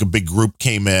restaurant, like a big group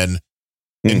came in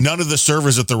and none of the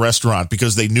servers at the restaurant,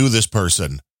 because they knew this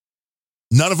person,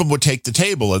 none of them would take the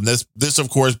table. And this of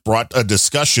course brought a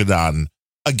discussion on,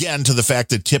 again, to the fact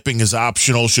that tipping is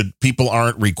optional. People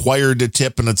aren't required to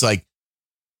tip. And it's like,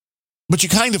 but you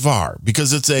kind of are,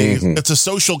 because it's a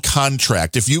social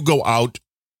contract. If you go out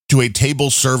to a table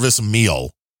service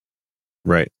meal,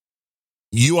 right,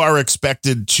 you are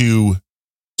expected to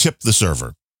tip the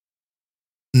server.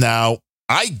 Now,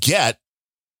 I get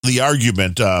the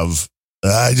argument of,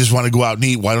 I just want to go out and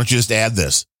eat. Why don't you just add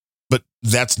this? But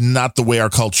that's not the way our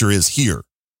culture is here.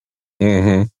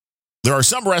 Mm-hmm. There are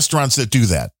some restaurants that do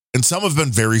that, and some have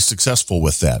been very successful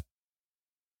with that.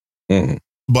 Mm-hmm.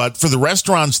 But for the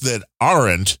restaurants that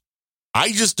aren't,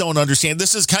 I just don't understand.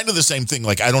 This is kind of the same thing.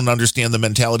 Like, I don't understand the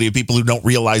mentality of people who don't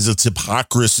realize it's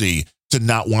hypocrisy to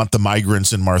not want the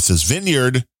migrants in Martha's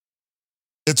Vineyard.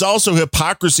 It's also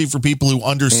hypocrisy for people who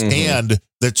understand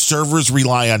that servers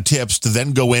rely on tips to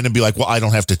then go in and be like, well, I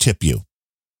don't have to tip you.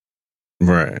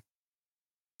 Right.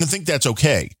 I think that's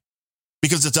okay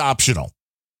because it's optional.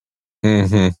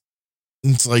 Mm-hmm.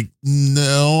 It's like,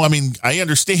 no, I mean, I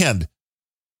understand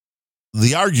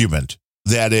the argument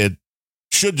that it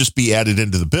should just be added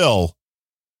into the bill,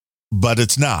 but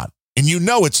it's not. And you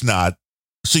know it's not.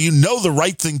 So you know the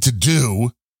right thing to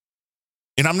do.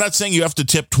 And I'm not saying you have to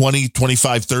tip 20,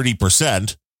 25,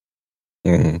 30%,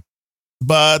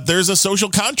 but there's a social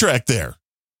contract there.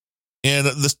 And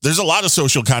there's a lot of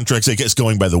social contracts that gets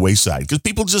going by the wayside because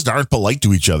people just aren't polite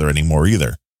to each other anymore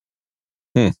either.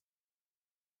 But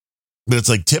it's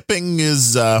like tipping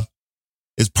is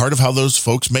part of how those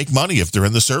folks make money if they're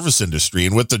in the service industry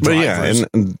and with the drivers.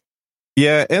 And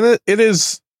it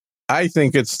is, I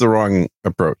think it's the wrong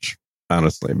approach,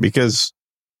 honestly, because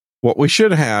what we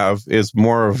should have is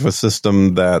more of a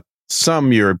system that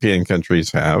some European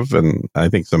countries have, and I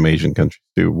think some Asian countries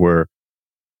too, where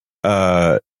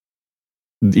there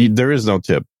is no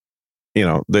tip. You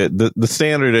know, the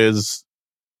standard is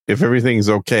if everything's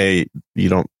okay, you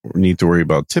don't need to worry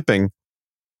about tipping.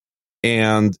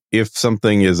 And if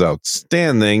something is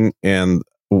outstanding and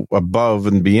above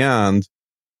and beyond,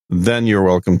 then you're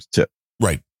welcome to tip.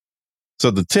 Right.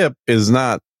 So the tip is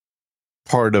not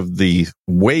part of the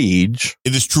wage.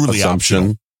 It is truly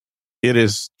optional. It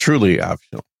is truly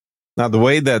optional. Now, the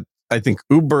way that I think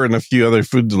Uber and a few other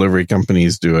food delivery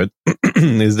companies do it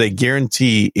is they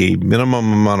guarantee a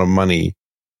minimum amount of money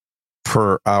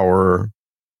per hour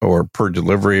or per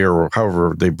delivery or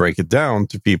however they break it down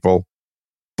to people.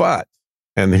 But,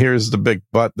 and here's the big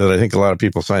but that I think a lot of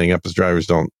people signing up as drivers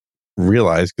don't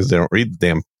realize because they don't read the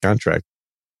damn contract,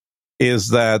 is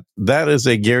that is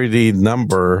a guaranteed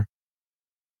number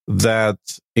that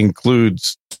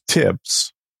includes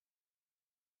tips.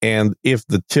 And if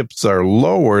the tips are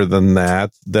lower than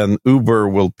that, then Uber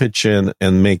will pitch in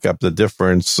and make up the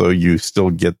difference so you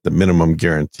still get the minimum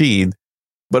guaranteed.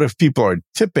 But if people are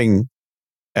tipping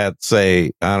at,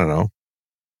 say, I don't know,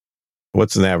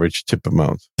 what's an average tip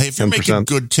amount? Hey, if you're 10%? making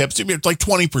good tips, it's like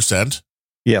 20%.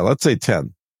 Yeah, let's say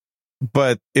 10.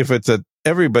 But if it's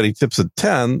everybody tips at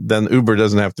 10, then Uber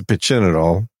doesn't have to pitch in at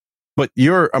all. But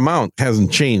your amount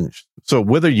hasn't changed. So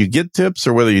whether you get tips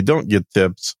or whether you don't get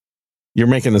tips, you're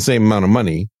making the same amount of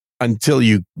money until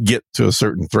you get to a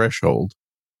certain threshold.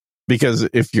 Because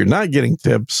if you're not getting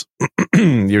tips,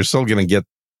 you're still going to get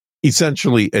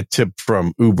essentially a tip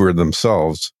from Uber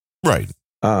themselves. Right.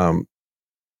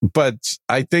 But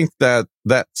I think that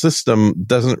system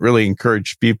doesn't really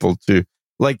encourage people to,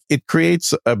 like, it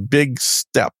creates a big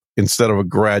step instead of a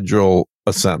gradual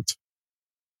ascent.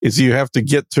 Is you have to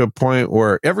get to a point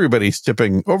where everybody's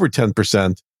tipping over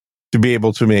 10% to be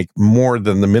able to make more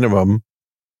than the minimum,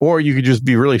 or you could just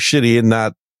be really shitty and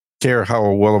not care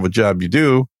how well of a job you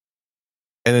do,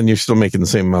 and then you're still making the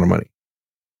same amount of money.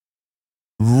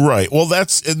 Right. Well,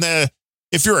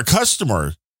 if you're a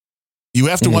customer, you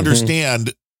have to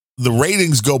understand the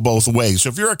ratings go both ways. So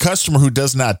if you're a customer who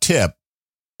does not tip,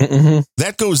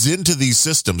 that goes into these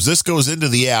systems. This goes into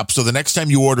the app. So the next time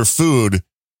you order food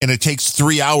and it takes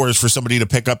 3 hours for somebody to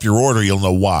pick up your order, you'll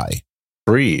know why.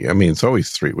 3? I mean, it's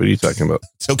always 3. What are you talking about?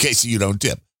 It's okay, so you don't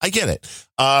tip. I get it.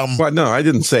 Well, no, I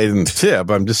didn't say I didn't tip.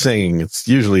 I'm just saying it's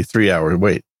usually 3 hour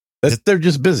wait. They're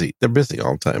just busy. They're busy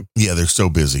all the time. Yeah, they're so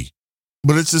busy.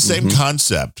 But it's the same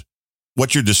concept,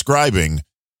 what you're describing,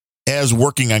 as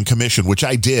working on commission, which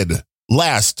I did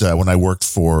last when I worked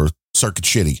for Circuit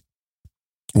City,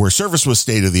 where service was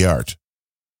state of the art.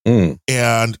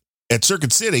 And at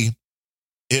Circuit City,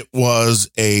 it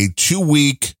was a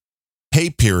 2-week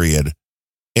pay period,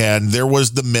 and there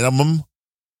was the minimum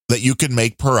that you could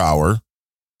make per hour.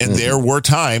 And there were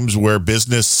times where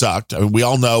business sucked. I mean, we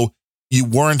all know you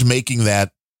weren't making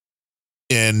that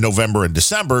in November and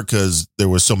December because there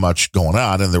was so much going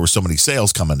on and there were so many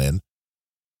sales coming in.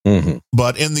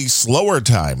 But in the slower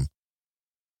time,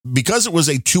 because it was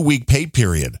a 2-week pay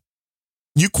period,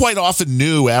 you quite often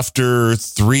knew after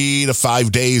 3 to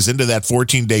 5 days into that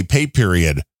 14-day pay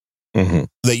period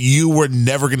that you were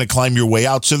never going to climb your way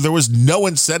out. So there was no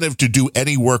incentive to do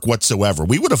any work whatsoever.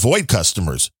 We would avoid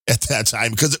customers at that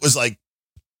time because it was like,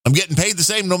 I'm getting paid the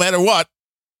same no matter what.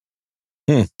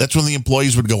 That's when the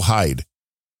employees would go hide,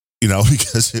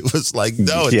 because it was like,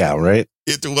 no. Right.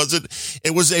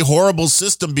 It was a horrible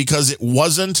system because it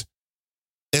wasn't,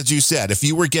 as you said, if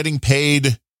you were getting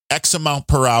paid X amount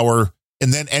per hour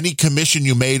and then any commission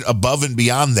you made above and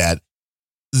beyond that,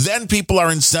 then people are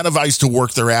incentivized to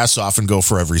work their ass off and go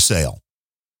for every sale.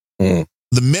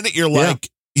 The minute you're like,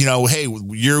 hey,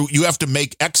 you have to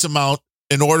make X amount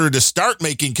in order to start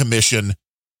making commission,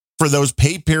 for those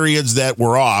pay periods that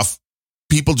were off,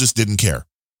 people just didn't care.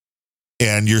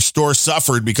 And your store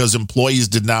suffered because employees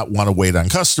did not want to wait on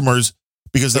customers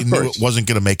because they knew it wasn't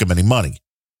going to make them any money.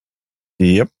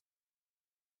 Yep.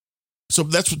 So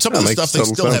that's what some of the stuff they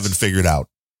still haven't figured out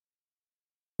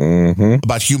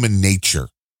about human nature.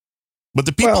 But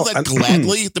the people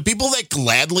that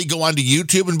gladly go onto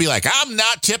YouTube and be like, I'm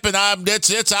not tipping,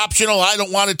 it's optional, I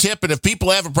don't want to tip, and if people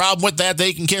have a problem with that,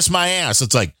 they can kiss my ass.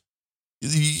 It's like,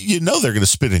 you know they're going to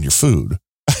spit in your food.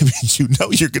 I mean, you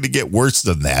know you're going to get worse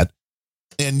than that.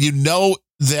 And you know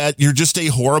that you're just a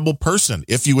horrible person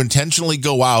if you intentionally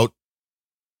go out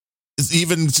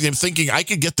even thinking I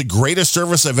could get the greatest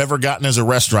service I've ever gotten as a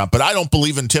restaurant, but I don't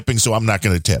believe in tipping, so I'm not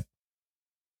going to tip.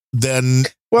 Then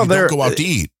don't go out to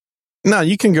eat. No,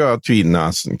 you can go out to eat in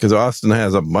Austin because Austin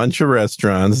has a bunch of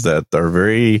restaurants that are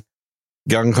very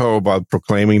gung-ho about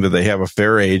proclaiming that they have a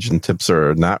fair age and tips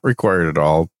are not required at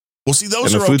all. Well, see,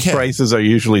 those and are the food okay. prices are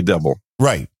usually double.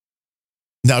 Right.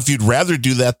 Now, if you'd rather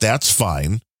do that, that's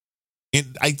fine.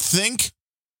 And I think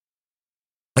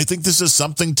this is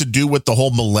something to do with the whole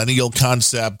millennial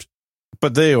concept.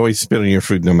 But they always spit on your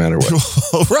food no matter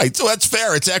what. Right. So that's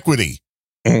fair. It's equity.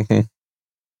 Mm-hmm.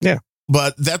 Yeah.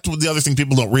 But that's the other thing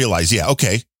people don't realize. Yeah,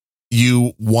 okay.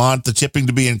 You want the tipping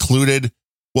to be included.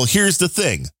 Well, here's the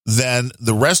thing. Then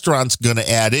the restaurant's going to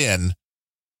add in,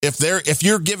 if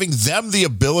you're giving them the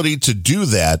ability to do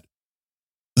that,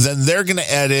 then they're going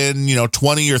to add in,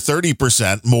 20 or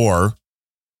 30% more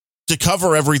to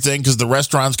cover everything because the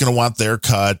restaurant's going to want their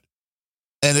cut.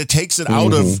 And it takes it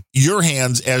out of your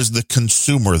hands as the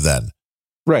consumer then.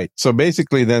 Right. So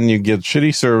basically then you get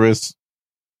shitty service.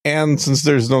 And since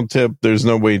there's no tip, there's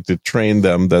no way to train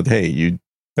them that, hey, you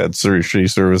had shitty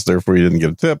service, therefore you didn't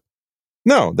get a tip.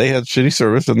 No, they had shitty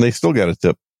service and they still got a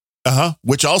tip.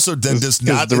 Which also then does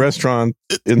not. The restaurant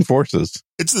enforces.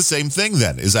 It's the same thing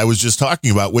then, as I was just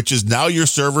talking about, which is now your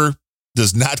server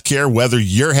does not care whether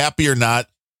you're happy or not.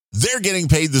 They're getting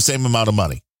paid the same amount of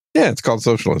money. Yeah, it's called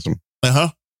socialism.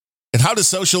 And how does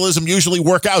socialism usually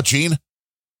work out, Gene?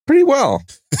 Pretty well.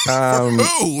 For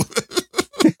who?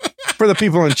 For the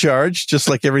people in charge, just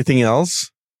like everything else.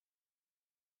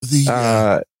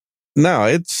 No,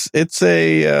 it's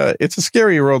a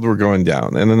scary road we're going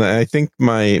down, and then I think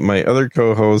my other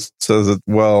co-host says it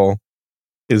well.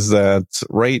 Is that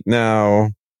right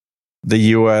now the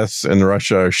U.S. and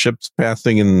Russia are ships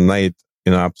passing in the night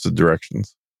in opposite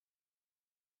directions?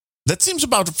 That seems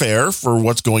about fair for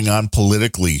what's going on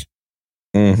politically.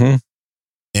 Mm-hmm.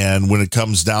 And when it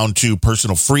comes down to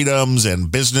personal freedoms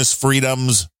and business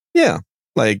freedoms. Yeah,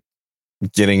 like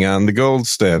getting on the gold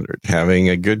standard, having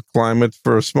a good climate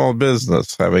for a small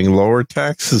business, having lower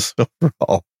taxes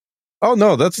overall. Oh,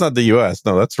 no, that's not the U.S.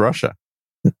 No, that's Russia.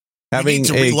 Having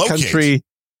a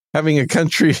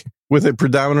country with a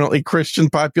predominantly Christian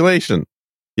population.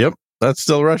 Yep, that's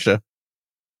still Russia.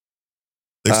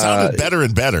 They're sounding better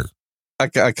and better.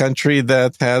 A country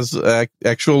that has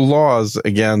actual laws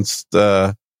against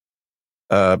pedophilia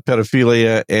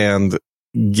and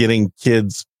getting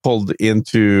kids pulled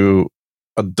into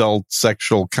adult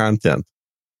sexual content.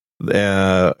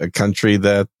 A country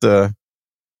that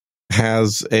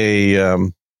has a...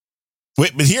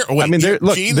 Wait, I mean,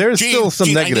 there's still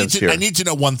some negatives here. I need to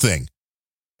know one thing.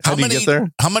 How do you get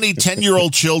there? How many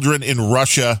 10-year-old children in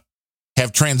Russia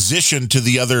have transitioned to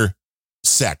the other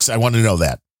sex? I want to know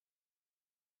that.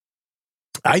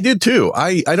 I did too.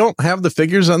 I don't have the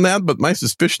figures on that, but my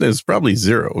suspicion is probably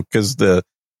zero because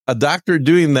a doctor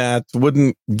doing that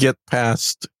wouldn't get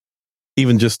past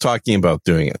even just talking about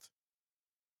doing it.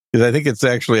 Because I think it's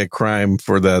actually a crime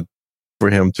for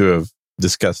him to have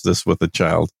discussed this with a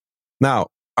child. Now,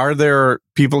 are there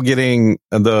people getting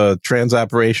the trans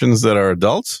operations that are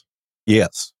adults?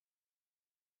 Yes.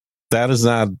 That is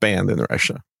not banned in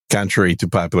Russia, contrary to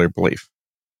popular belief.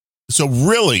 So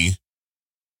really,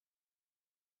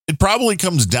 it probably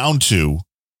comes down to,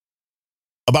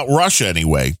 about Russia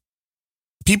anyway,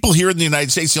 people here in the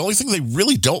United States, the only thing they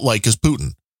really don't like is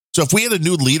Putin. So if we had a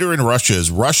new leader in Russia,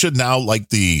 is Russia now like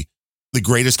the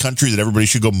greatest country that everybody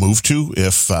should go move to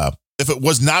if it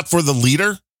was not for the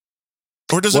leader?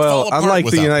 Or does it fall apart? Unlike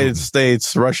the United Putin?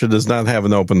 States, Russia does not have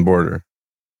an open border.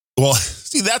 Well,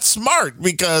 see, that's smart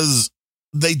because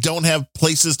they don't have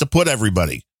places to put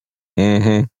everybody.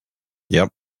 Mm-hmm. Yep.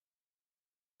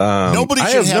 Nobody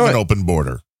should have an open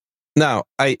border. Now,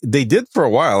 they did for a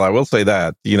while. I will say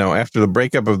that, after the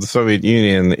breakup of the Soviet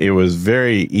Union, it was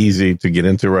very easy to get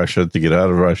into Russia, to get out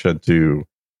of Russia, to,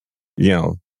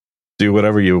 do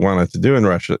whatever you wanted to do in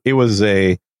Russia. It was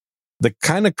the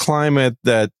kind of climate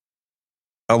that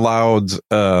allowed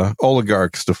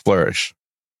oligarchs to flourish.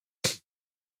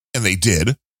 And they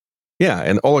did. Yeah,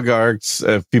 and oligarchs,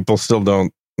 if people still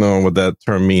don't know what that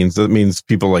term means, that means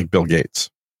people like Bill Gates.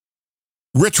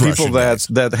 Rich people Russian guys.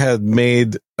 that had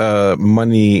made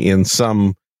money in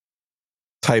some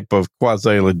type of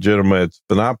quasi-legitimate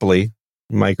monopoly,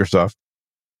 Microsoft,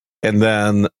 and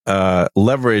then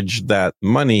leverage that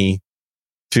money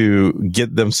to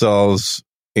get themselves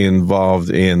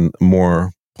involved in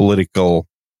more political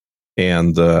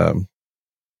and,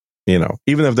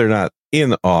 even if they're not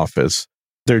in office,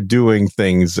 they're doing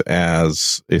things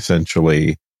as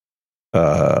essentially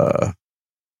NGOs.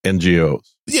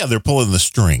 Yeah, they're pulling the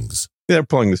strings. They're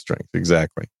pulling the strings,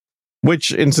 exactly.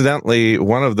 Which, incidentally,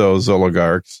 one of those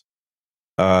oligarchs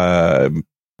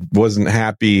wasn't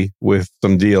happy with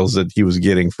some deals that he was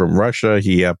getting from Russia.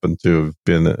 He happened to have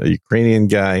been a Ukrainian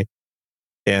guy,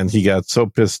 and he got so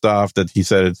pissed off that he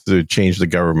decided to change the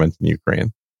government in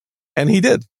Ukraine. And he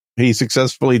did. He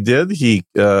successfully did. He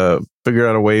figured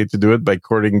out a way to do it by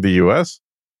courting the U.S.,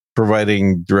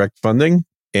 providing direct funding,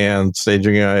 and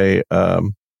staging a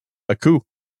coup,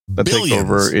 a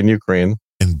takeover in Ukraine.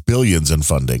 And billions in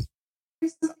funding.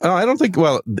 I don't think,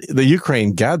 the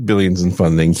Ukraine got billions in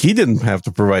funding. He didn't have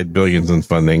to provide billions in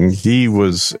funding. He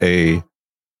was a...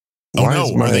 Oh,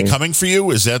 no. Are they coming for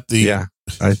you? Is that the... Yeah,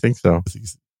 I think so.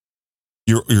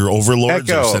 Your overlords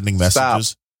are sending messages?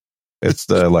 Stop. It's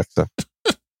the Alexa.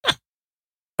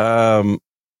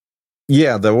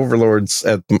 Yeah, the overlords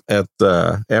at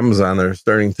Amazon are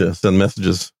starting to send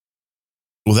messages.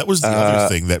 Well, that was the other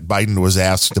thing that Biden was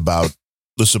asked about,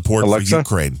 the support Alexa? for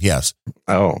Ukraine. Yes.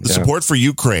 Oh, the support for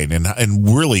Ukraine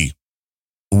and really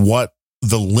what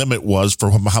the limit was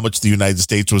for how much the United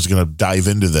States was going to dive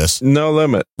into this. No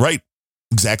limit. Right.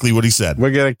 Exactly what he said.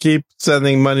 We're going to keep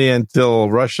sending money until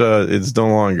Russia is no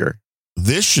longer.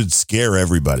 This should scare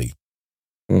everybody.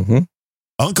 Mm-hmm.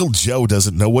 Uncle Joe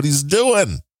doesn't know what he's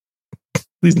doing.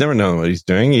 He's never known what he's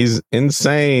doing. He's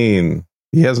insane.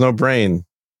 He has no brain.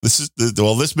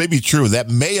 This may be true. That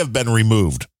may have been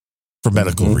removed for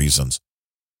medical reasons.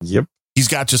 Yep. He's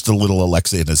got just a little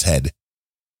Alexa in his head.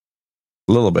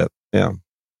 A little bit. Yeah.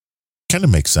 Kind of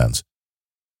makes sense.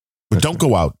 But don't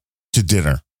go out to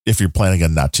dinner if you're planning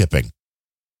on not tipping.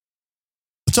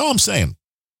 That's all I'm saying.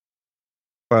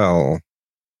 Well,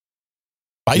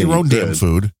 buy your own damn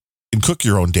food and cook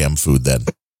your own damn food then.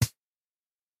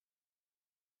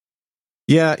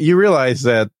 Yeah, you realize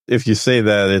that if you say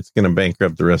that, it's going to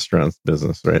bankrupt the restaurant's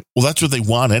business, right? Well, that's what they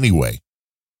want anyway.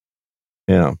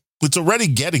 Yeah. It's already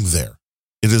getting there.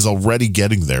 It is already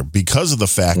getting there because of the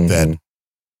fact that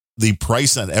the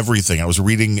price on everything. I was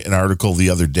reading an article the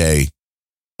other day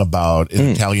about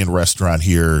an Italian restaurant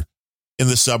here in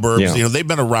the suburbs. Yeah. They've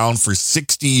been around for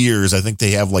 60 years. I think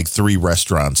they have like 3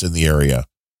 restaurants in the area.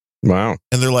 Wow.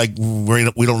 And they're like, we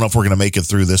don't know if we're going to make it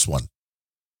through this one.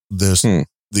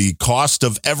 The cost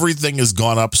of everything has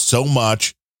gone up so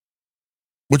much,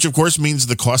 which of course means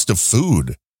the cost of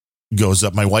food goes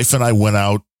up. My wife and I went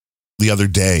out the other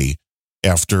day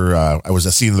after I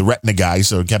was seeing the retina guy,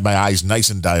 so I kept my eyes nice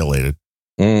and dilated.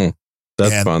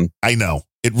 That's fun. I know.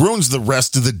 It ruins the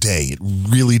rest of the day. It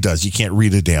really does. You can't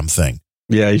read a damn thing.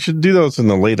 Yeah, you should do those in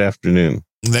the late afternoon.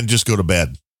 And then just go to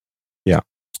bed. Yeah.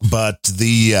 But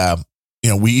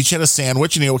we each had a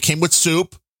sandwich, and it came with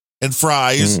soup and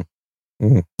fries.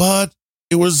 But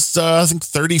it was, I think,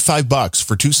 $35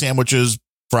 for 2 sandwiches,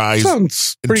 fries, and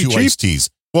 2 iced teas.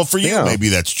 Well, for you, maybe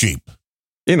that's cheap.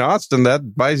 In Austin,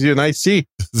 that buys you an iced tea.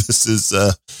 This is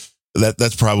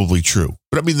that's probably true.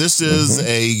 But I mean, this is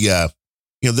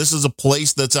this is a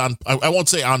place that's on, I won't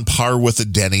say on par with the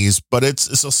Denny's, but it's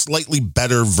a slightly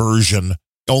better version,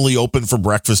 only open for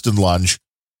breakfast and lunch.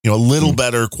 A little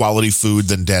better quality food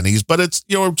than Denny's, but it's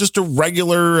just a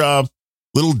regular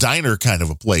little diner kind of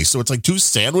a place. So it's like 2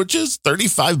 sandwiches,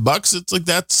 $35. It's like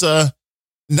that's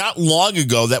not long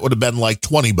ago that would have been like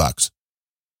 $20.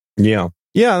 Yeah,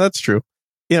 that's true.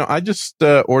 I just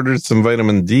ordered some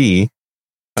vitamin D.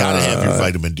 Gotta have your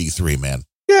vitamin D3, man.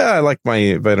 Yeah, I like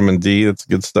my vitamin D. That's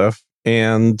good stuff.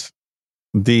 And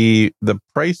the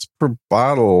price per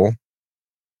bottle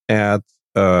at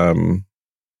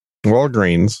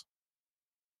Walgreens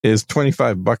is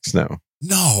 $25 now.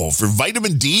 No, for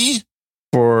vitamin D?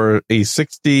 For a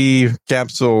 60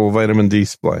 capsule vitamin D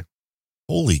supply.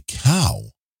 Holy cow.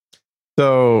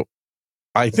 So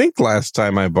I think last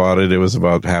time I bought it, it was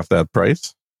about half that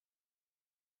price.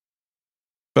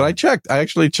 But I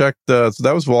actually checked. So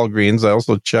that was Walgreens. I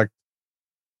also checked.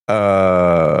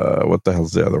 What the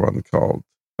hell's the other one called?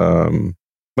 But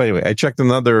anyway, I checked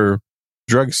another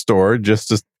drugstore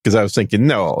just because I was thinking,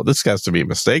 no, this has to be a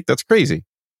mistake. That's crazy.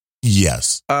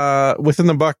 Yes. Within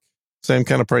the buck, same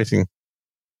kind of pricing.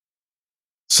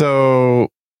 So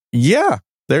yeah,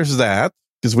 there's that,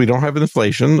 because we don't have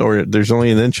inflation, or there's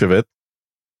only an inch of it.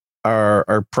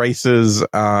 Our prices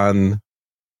on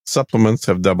supplements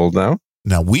have doubled now.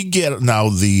 Now we get I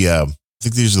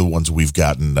think these are the ones we've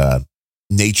gotten.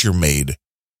 Nature Made,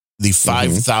 the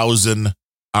 5,000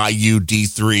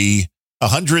 IUD3,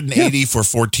 180 for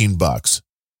 $14.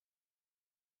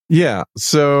 Yeah,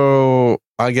 so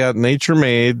I got Nature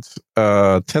Made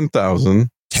 10,000.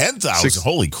 10,000,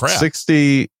 holy crap.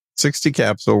 60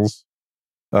 capsules,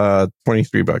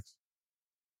 $23.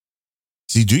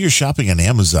 See, do your shopping on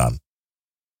Amazon.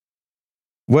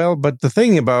 Well, but the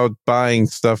thing about buying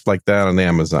stuff like that on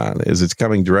Amazon is it's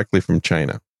coming directly from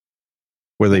China,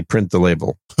 where they print the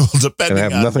label.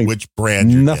 Depending on which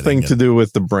brand you're nothing to do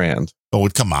with the brand. Oh,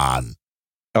 come on.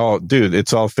 Oh, dude,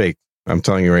 it's all fake. I'm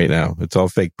telling you right now. It's all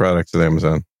fake products at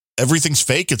Amazon. Everything's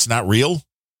fake? It's not real?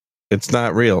 It's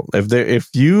not real. If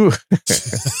you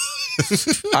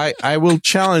I will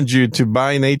challenge you to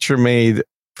buy Nature Made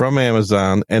from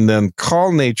Amazon and then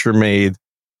call Nature Made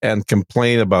and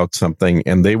complain about something,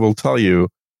 and they will tell you,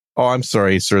 "Oh, I'm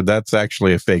sorry, sir, that's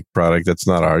actually a fake product. That's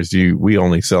not ours. We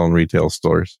only sell in retail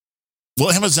stores."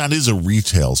 Well, Amazon is a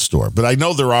retail store, but I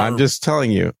know there are. I'm just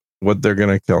telling you what they're going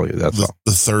to tell you. That's all.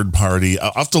 The third party.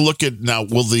 I'll have to look at now.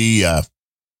 Will the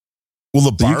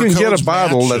barcodes you can get a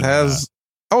bottle that has?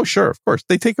 Oh, sure, of course.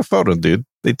 They take a photo, dude.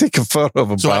 They take a photo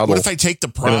of a bottle. What if I take the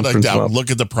product out and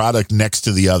look at the product next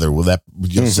to the other? Will that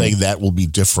you're saying that will be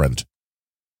different?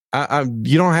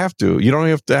 You don't have to. You don't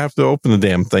have to open the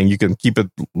damn thing. You can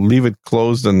leave it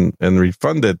closed and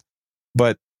refund it.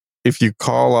 But if you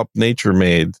call up Nature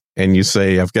Made and you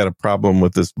say, "I've got a problem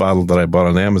with this bottle that I bought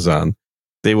on Amazon,"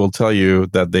 they will tell you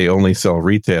that they only sell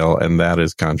retail, and that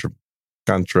is contra.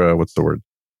 What's the word?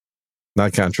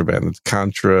 Not contraband. It's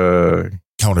counterfeit.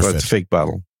 It's a fake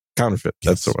bottle. Counterfeit. Yes.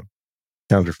 That's the one.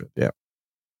 Counterfeit. Yeah.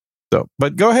 So,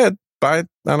 but go ahead, buy it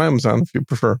on Amazon if you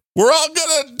prefer. We're all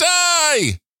gonna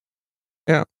die.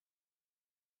 Yeah.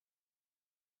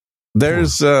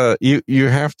 There's you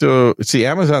have to see,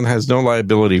 Amazon has no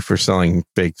liability for selling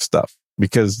fake stuff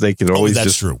because they can always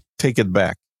take it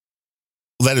back.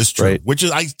 Well, that is true. Right? Which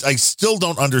is I still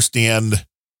don't understand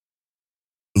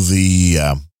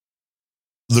the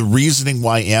reasoning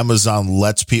why Amazon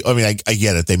lets people. I mean, I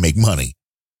get it; they make money.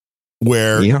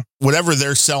 Where whatever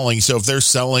they're selling. So if they're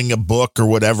selling a book or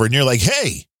whatever, and you're like,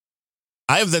 "Hey,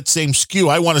 I have that same SKU.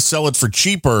 I want to sell it for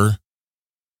cheaper."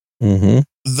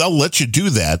 They'll let you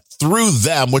do that through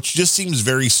them, which just seems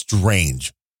very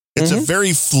strange. It's a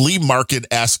very flea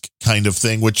market-esque kind of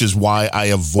thing, which is why I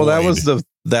avoid. Well,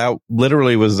 that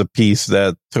literally was the piece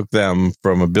that took them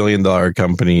from $1 billion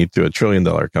company to $1 trillion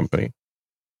company.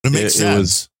 It makes sense. It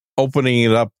was opening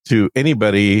it up to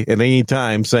anybody at any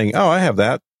time, saying, "Oh, I have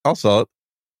that. I'll sell it."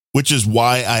 Which is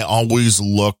why I always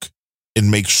look and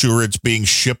make sure it's being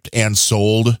shipped and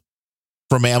sold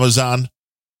from Amazon.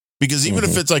 Because even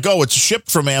if it's like, oh, it's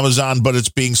shipped from Amazon, but it's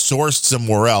being sourced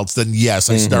somewhere else, then yes,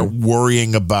 I start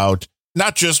worrying about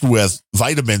not just with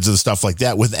vitamins and stuff like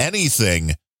that, with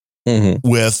anything,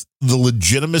 with the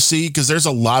legitimacy. Because there's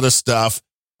a lot of stuff.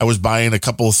 I was buying a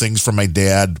couple of things from my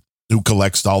dad who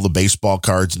collects all the baseball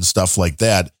cards and stuff like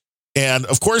that. And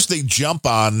of course, they jump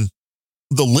on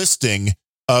the listing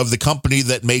of the company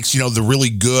that makes, the really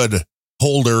good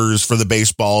holders for the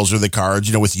baseballs or the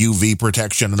cards, with UV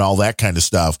protection and all that kind of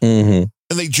stuff. And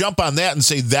they jump on that and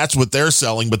say that's what they're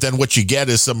selling. But then what you get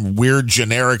is some weird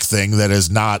generic thing that is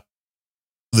not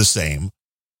the same.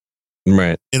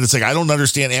 Right. And it's like, I don't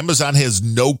understand. Amazon has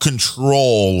no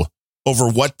control over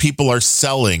what people are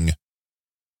selling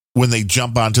when they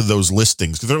jump onto those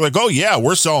listings. Because they're like, oh, yeah,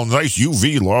 we're selling nice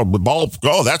UV bulb.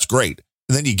 Oh, that's great.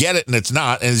 And then you get it and it's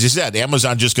not. And as you said,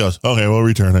 Amazon just goes, okay, we'll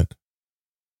return it.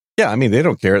 Yeah, I mean, they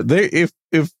don't care.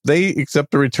 If they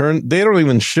accept the return, they don't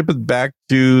even ship it back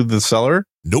to the seller.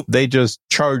 Nope. They just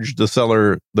charge the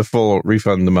seller the full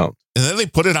refund amount. And then they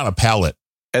put it on a pallet.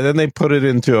 And then they put it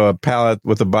into a pallet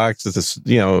with a box that's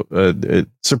a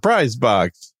surprise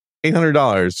box.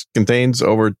 $800 contains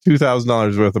over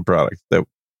 $2,000 worth of products.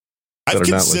 I've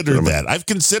considered that. I've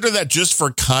considered that just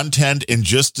for content and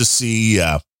just to see.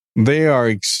 They are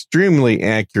extremely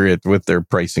accurate with their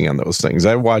pricing on those things.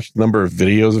 I've watched a number of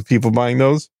videos of people buying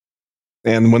those.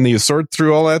 And when you sort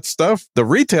through all that stuff, the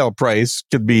retail price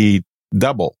could be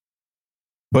double.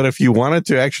 But if you wanted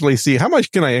to actually see how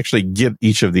much can I actually get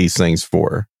each of these things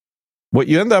for, what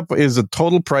you end up is a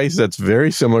total price that's very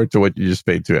similar to what you just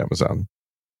paid to Amazon.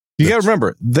 You got to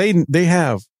remember, they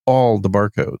have all the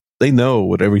barcodes. They know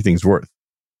what everything's worth.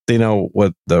 They know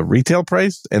what the retail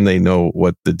price, and they know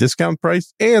what the discount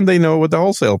price, and they know what the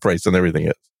wholesale price and everything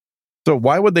is. So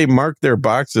why would they mark their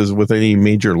boxes with any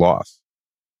major loss?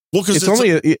 Well, because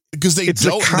it's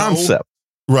don't a concept.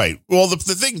 know. Right. Well, the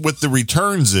thing with the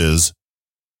returns is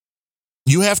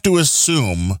you have to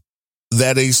assume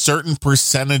that a certain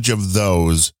percentage of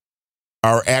those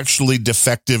are actually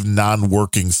defective,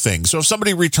 non-working things. So if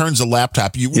somebody returns a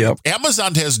laptop,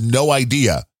 Amazon has no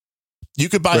idea. You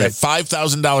could buy a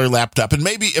 $5,000 laptop, and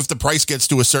maybe if the price gets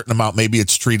to a certain amount, maybe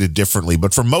it's treated differently.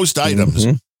 But for most items,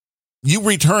 you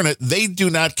return it. They do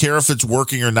not care if it's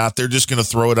working or not. They're just going to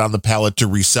throw it on the pallet to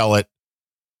resell it.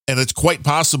 And it's quite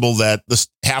possible that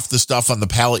half the stuff on the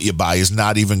pallet you buy is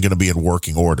not even going to be in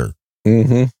working order.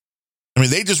 Mm-hmm. I mean,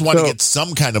 they just want to get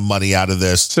some kind of money out of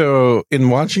this. So in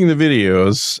watching the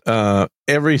videos,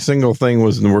 every single thing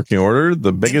was in working order.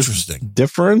 The biggest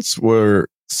difference were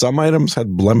some items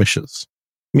had blemishes,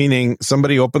 meaning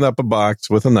somebody opened up a box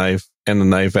with a knife and the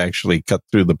knife actually cut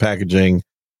through the packaging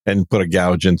and put a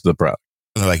gouge into the product.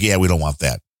 And they're like, yeah, we don't want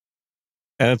that.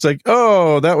 And it's like,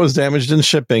 oh, that was damaged in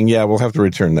shipping. Yeah, we'll have to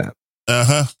return that.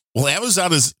 Uh-huh. Well,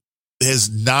 Amazon has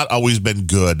not always been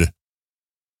good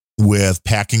with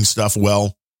packing stuff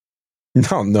well.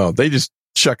 No, they just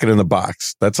chuck it in the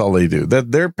box. That's all they do.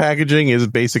 Their packaging is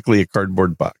basically a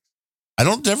cardboard box. I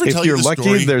don't ever tell you the lucky,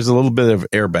 story. There's a little bit of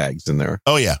airbags in there.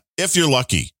 Oh, yeah. If you're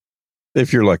lucky.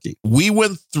 If you're lucky. We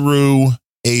went through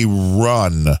a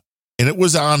run, and it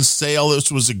was on sale.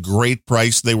 This was a great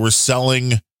price. They were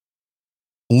selling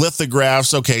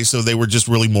lithographs. Okay, so they were just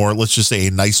really more, let's just say,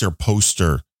 a nicer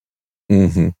poster.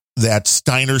 Mm-hmm. That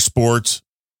Steiner Sports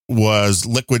was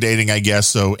liquidating, I guess.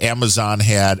 So Amazon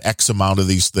had X amount of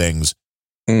these things.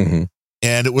 Mm-hmm.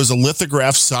 And it was a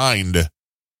lithograph signed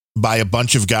by a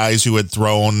bunch of guys who had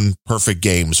thrown perfect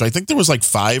games. So I think there was like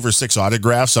 5 or 6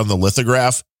 autographs on the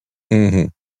lithograph. Mm-hmm.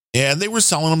 And they were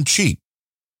selling them cheap.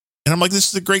 And I'm like, this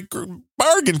is a great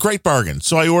bargain.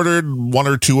 So I ordered 1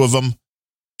 or 2 of them.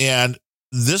 And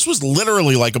this was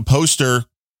literally like a poster,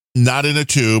 not in a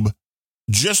tube,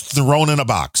 just thrown in a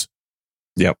box.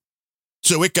 Yep.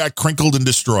 So it got crinkled and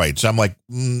destroyed. So I'm like,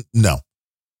 no.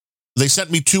 They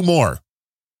sent me 2 more,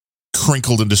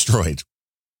 crinkled and destroyed.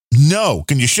 No.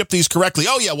 Can you ship these correctly?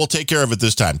 Oh, yeah, we'll take care of it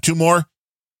this time. 2 more,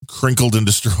 crinkled and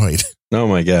destroyed. Oh,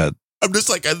 my God. I'm just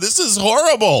like, this is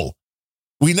horrible.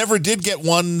 We never did get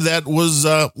one that was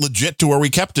legit to where we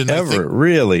kept it. Ever?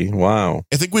 Really? Wow.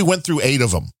 I think we went through 8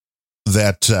 of them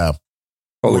that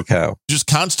holy cow, just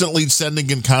constantly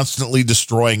sending and constantly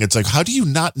destroying. It's like, how do you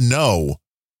not know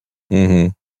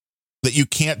that you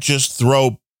can't just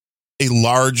throw a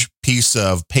large piece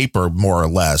of paper, more or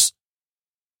less,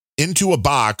 into a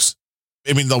box?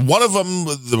 I mean, the one of them,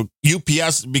 the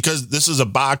UPS, because this is a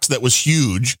box that was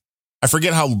huge. I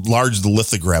forget how large the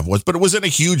lithograph was, but it was in a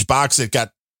huge box that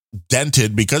got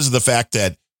dented because of the fact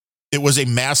that it was a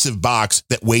massive box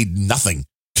that weighed nothing,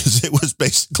 because it was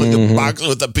basically a box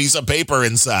with a piece of paper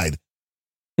inside.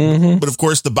 But of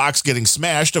course, the box getting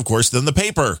smashed, of course, then the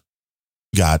paper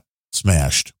got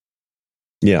smashed.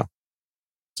 Yeah.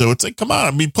 So it's like, come on.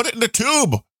 I mean, put it in a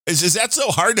tube. Is that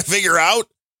so hard to figure out?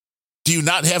 Do you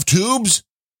not have tubes?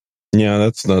 Yeah,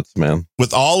 that's nuts, man.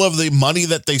 With all of the money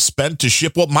that they spent to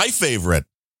ship. Well, my favorite,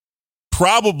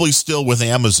 probably still with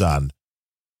Amazon,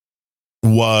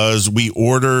 was we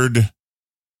ordered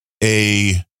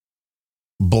a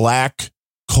black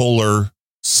Kohler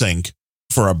sink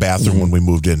for our bathroom when we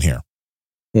moved in here.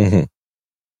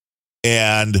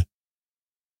 And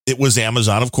it was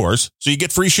Amazon, of course. So you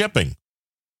get free shipping.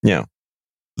 Yeah.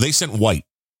 They sent white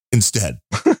instead.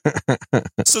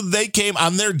 So they came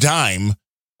on their dime.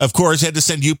 Of course, had to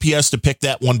send UPS to pick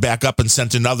that one back up and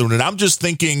sent another one. And I'm just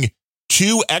thinking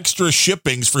 2 extra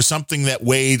shippings for something that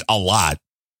weighed a lot.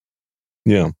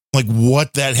 Yeah. Like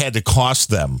what that had to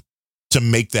cost them to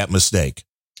make that mistake.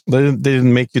 They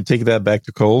didn't make you take that back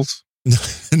to Kohl's?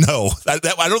 No,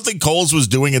 I don't think Kohl's was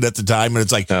doing it at the time. And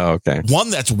it's like, oh, okay. One,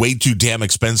 that's way too damn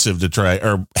expensive to try,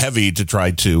 or heavy to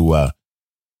try to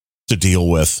deal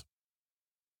with.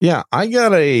 Yeah, I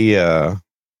got a,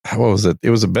 what was it?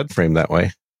 It was a bed frame that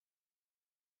way.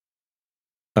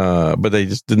 But they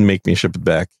just didn't make me ship it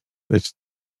back. They just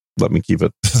let me keep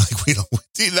it. Like we don't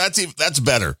see, that's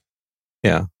better.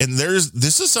 Yeah. And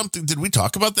this is something, did we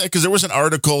talk about that? Because there was an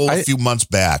article a few months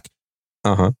back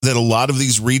that a lot of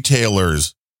these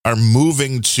retailers are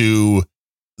moving to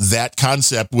that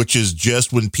concept, which is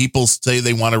just when people say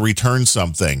they want to return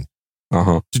something,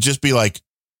 to just be like,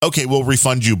 okay, we'll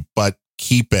refund you, but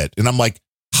keep it. And I'm like,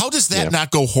 how does that not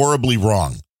go horribly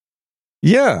wrong?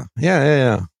 Yeah.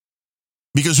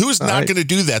 Because who's not going to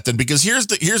do that then? Because here's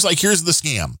the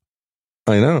scam.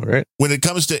 I know, right? When it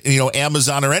comes to,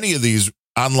 Amazon or any of these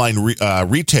online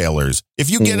retailers,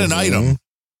 if you get an item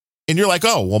and you're like,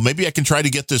 oh, well, maybe I can try to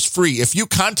get this free. If you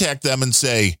contact them and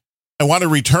say, I want to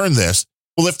return this.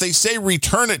 Well, if they say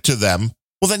return it to them,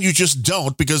 well, then you just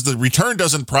don't, because the return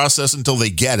doesn't process until they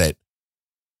get it.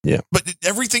 Yeah. But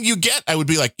everything you get, I would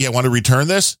be like, yeah, I want to return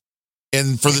this.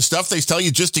 And for the stuff they tell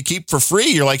you just to keep for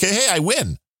free, you're like, hey, I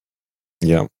win.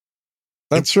 Yeah,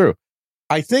 that's true.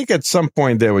 I think at some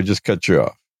point they would just cut you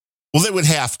off. Well, they would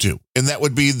have to. And that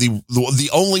would be the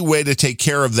only way to take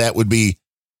care of that would be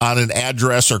on an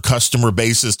address or customer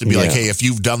basis to be like, hey, if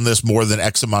you've done this more than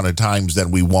X amount of times,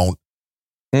 then we won't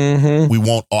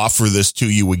offer this to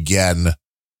you again.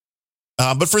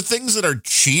 But for things that are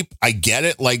cheap, I get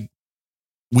it. Like,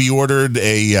 we ordered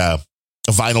a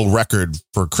vinyl record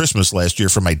for Christmas last year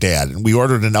for my dad, and we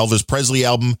ordered an Elvis Presley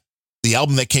album. The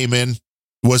album that came in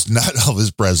was not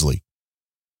Elvis Presley.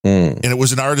 And it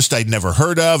was an artist I'd never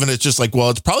heard of. And it's just like,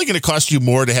 well, it's probably going to cost you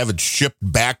more to have it shipped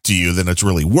back to you than it's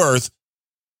really worth.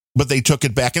 But they took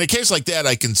it back. In a case like that,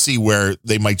 I can see where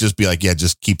they might just be like, yeah,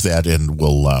 just keep that and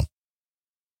we'll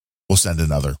send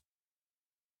another.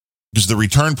 Because the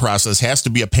return process has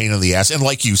to be a pain in the ass. And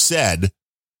like you said,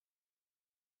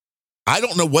 I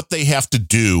don't know what they have to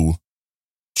do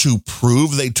to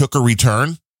prove they took a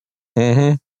return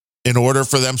in order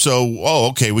for them. So,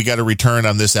 okay, we got a return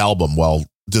on this album. Well,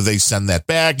 do they send that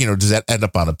back? Does that end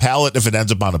up on a pallet? If it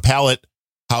ends up on a pallet,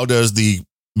 how does the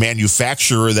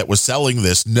manufacturer that was selling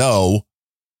this know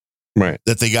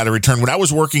that they got a return? When I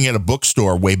was working at a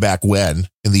bookstore way back when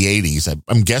in the 80s,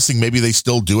 I'm guessing maybe they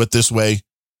still do it this way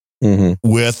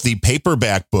with the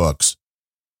paperback books.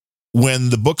 When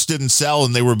the books didn't sell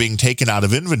and they were being taken out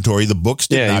of inventory, the books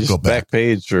did not go back. Back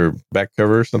page or back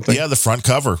cover or something? Yeah, the front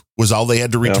cover was all they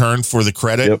had to return for the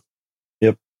credit. Yep.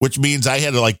 Which means I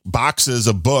had like boxes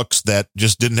of books that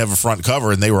just didn't have a front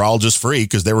cover, and they were all just free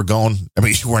because they were going. I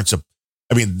mean,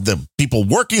 the people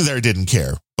working there didn't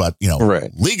care, but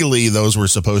legally those were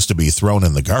supposed to be thrown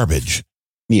in the garbage.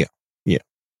 Yeah.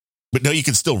 But no, you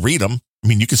can still read them. I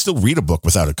mean, you can still read a book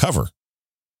without a cover,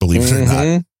 believe it or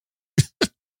not.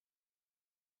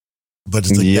 But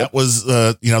it's like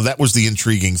that was the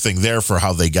intriguing thing there for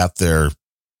how they got their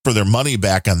money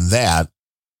back on that.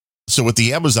 So with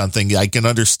the Amazon thing, I can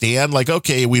understand, like,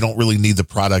 okay, we don't really need the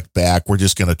product back. We're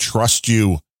just going to trust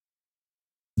you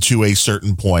to a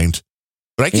certain point.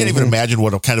 But I can't even imagine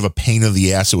what kind of a pain in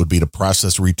the ass it would be to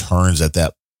process returns at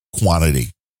that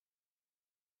quantity.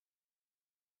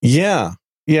 Yeah.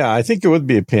 Yeah, I think it would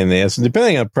be a pain in the ass. And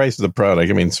depending on the price of the product,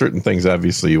 I mean, certain things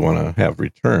obviously you want to have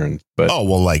returned. But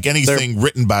like anything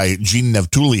written by Gene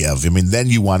Nevtuliev, I mean, then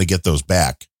you want to get those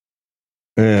back.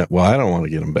 Well, I don't want to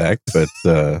get them back, but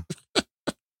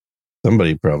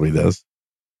somebody probably does.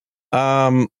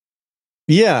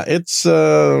 Yeah, it's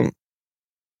an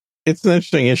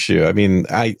interesting issue. I mean,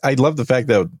 I love the fact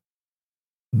that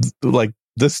like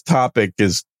this topic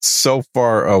is so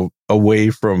far away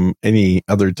from any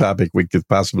other topic we could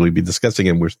possibly be discussing,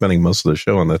 and we're spending most of the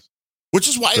show on this. Which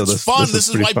is why it's fun. This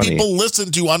is why people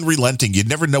listen to Unrelenting. You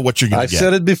never know what you're going to get. I've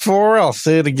said it before. I'll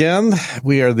say it again.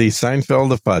 We are the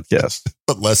Seinfeld of podcast.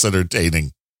 But less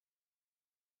entertaining.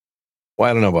 Well,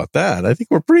 I don't know about that. I think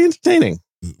we're pretty entertaining.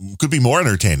 Could be more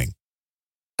entertaining.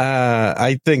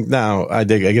 I think now, I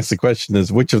guess the question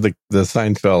is, which of the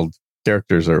Seinfeld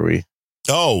characters are we?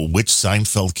 Oh, which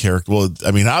Seinfeld character? Well,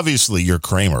 I mean, obviously you're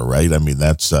Kramer, right? I mean,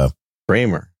 that's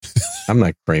Kramer. I'm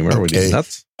not Kramer. Okay. What are you,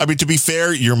 nuts? I mean, to be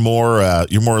fair, you're more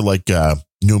like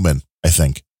Newman, I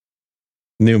think.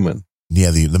 Newman. Yeah,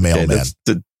 the mailman.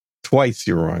 Okay, twice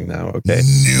you're wrong now. Okay.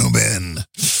 Newman.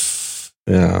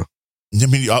 Yeah. I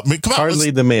mean, come on.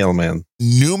 Hardly the mailman.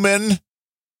 Newman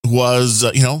was,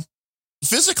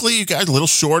 physically you got a little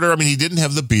shorter. I mean, he didn't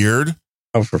have the beard.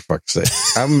 Oh, for fuck's sake.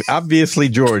 I'm obviously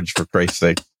George, for Christ's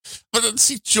sake. But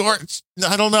see, George,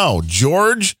 I don't know.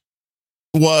 George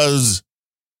was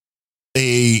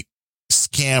a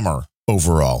scammer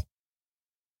overall.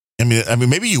 I mean,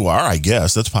 maybe you are, I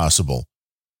guess. That's possible.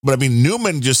 But I mean,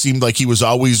 Newman just seemed like he was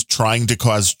always trying to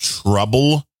cause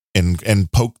trouble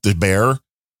and poke the bear.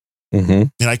 Mm-hmm.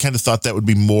 And I kind of thought that would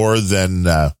be more than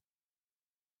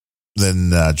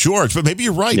George, but maybe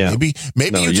you're right. Yeah.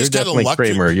 Maybe you're just kind of lucky.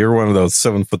 Kramer. You're one of those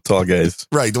 7 foot tall guys,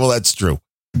 right? Well, that's true.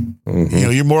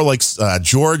 Mm-hmm. You're more like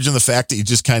George in the fact that you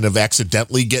just kind of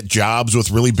accidentally get jobs with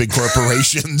really big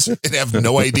corporations and have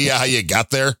no idea how you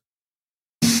got there.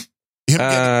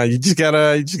 You just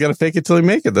gotta fake it till you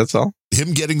make it. That's all.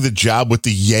 Him getting the job with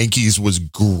the Yankees was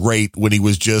great when he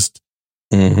was just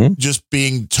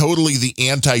being totally the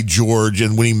anti-George,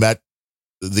 and when he met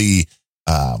the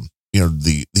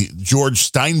George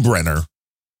Steinbrenner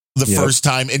the first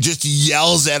time and just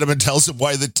yells at him and tells him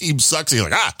why the team sucks. He's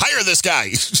like, hire this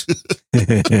guy.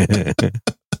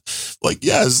 Like,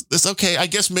 yes, that's okay. I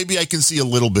guess maybe I can see a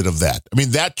little bit of that. I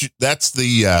mean, that's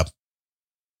a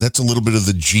little bit of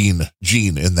the gene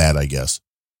in that, I guess.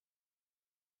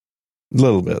 A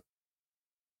little bit.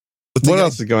 But what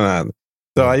else is going on?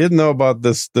 So I didn't know about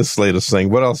this latest thing.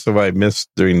 What else have I missed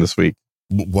during this week?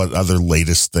 What other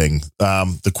latest thing?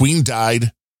 The Queen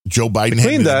died. Joe Biden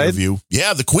had an interview.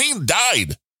 Yeah, the Queen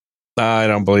died. I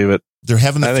don't believe it. They're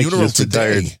having a funeral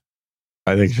today. Retired.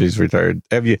 I think she's retired.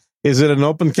 Is it an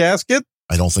open casket?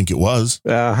 I don't think it was.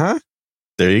 Uh-huh.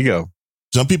 There you go.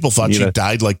 Some people thought she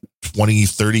died like 20,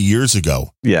 30 years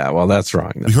ago. Yeah, well, that's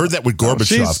wrong. We heard that with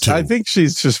Gorbachev, too. I think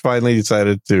she's just finally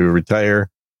decided to retire,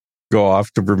 go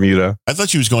off to Bermuda. I thought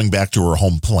she was going back to her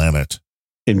home planet.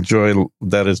 Enjoy,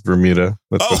 that is Bermuda.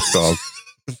 That's what it's called.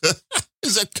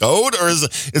 Is that code, or is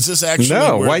this actually?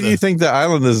 No, why do you think the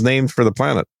island is named for the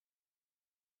planet?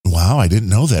 Wow, I didn't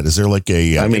know that. Is there like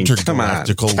a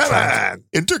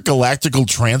intergalactical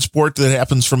transport that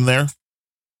happens from there?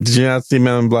 Did you not see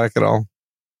Men in Black at all?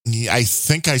 I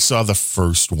think I saw the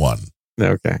first one.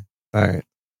 Okay. All right.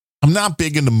 I'm not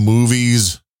big into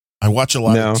movies. I watch a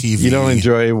lot of TV. You don't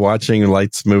enjoy watching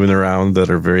lights moving around that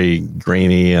are very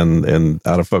grainy and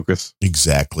out of focus.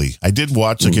 Exactly. I did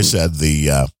watch, like I said,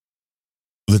 the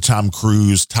Tom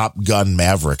Cruise Top Gun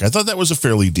Maverick. I thought that was a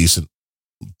fairly decently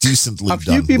done. A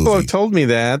few people movie. have told me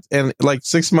that, and like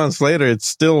 6 months later, it's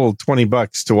still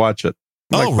 $20 to watch it.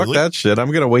 I'm like, fuck that shit. I'm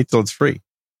going to wait till it's free.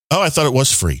 Oh, I thought it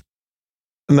was free.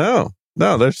 No,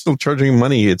 they're still charging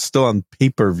money. It's still on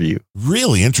pay-per-view.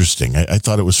 Really interesting. I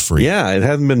thought it was free. Yeah, it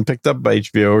hasn't been picked up by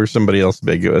HBO or somebody else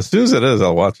big. As soon as it is,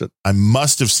 I'll watch it. I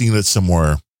must have seen it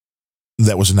somewhere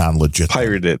that was non-legit.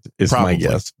 Pirated is Probably, my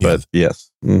guess, but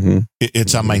yes. Mm-hmm.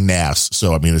 It's on my NAS,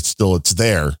 so I mean, it's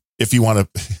there. If you want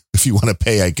to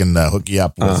pay, I can hook you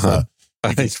up with.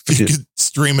 You can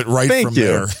stream it right from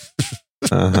there.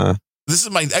 Uh-huh. This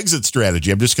is my exit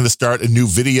strategy. I'm just going to start a new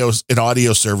an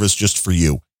audio service just for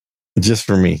you. Just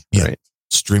for me, right?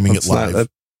 Streaming it live.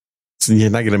 You're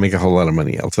not going to make a whole lot of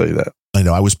money, I'll tell you that. I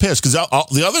know. I was pissed because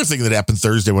the other thing that happened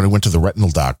Thursday when I went to the retinal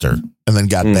doctor and then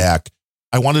got back,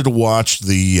 I wanted to watch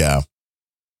the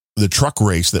truck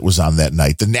race that was on that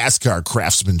night, the NASCAR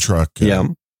Craftsman truck. Yeah.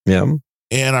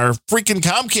 And our freaking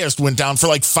Comcast went down for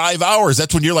like 5 hours.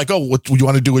 That's when you're like, oh, what you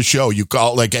want to do a show? You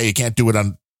call like, hey, you can't do it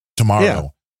on tomorrow. Yeah.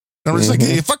 And I was like,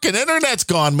 the fucking internet's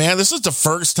gone, man. This is the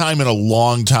first time in a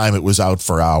long time it was out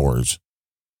for hours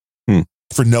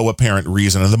for no apparent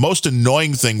reason. And the most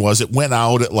annoying thing was it went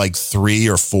out at like 3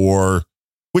 or 4,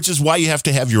 which is why you have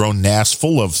to have your own NAS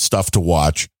full of stuff to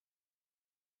watch.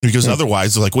 Because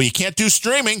otherwise they're like, well, you can't do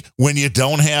streaming when you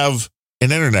don't have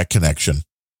an internet connection.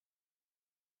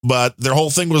 But their whole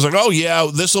thing was like, oh, yeah,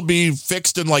 this will be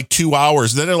fixed in like 2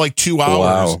 hours. Then in like 2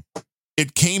 hours,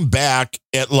 it came back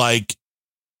at like,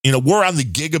 we're on the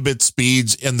gigabit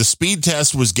speeds and the speed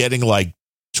test was getting like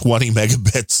 20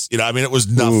 megabits. I mean, it was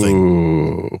nothing.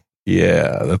 Ooh,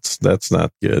 yeah, that's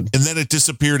not good. And then it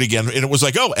disappeared again. And it was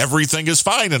like, oh, everything is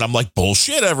fine. And I'm like,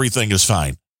 bullshit, everything is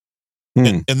fine.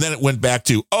 And then it went back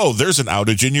to, oh, there's an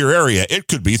outage in your area. It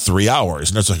could be 3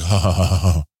 hours. And it's like,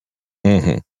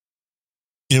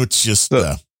 it's just...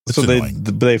 so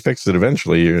they fixed it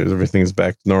eventually. Everything's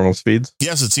back to normal speeds?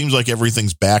 Yes, it seems like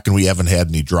everything's back and we haven't had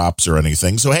any drops or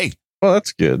anything. So, hey. Well,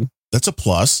 that's good. That's a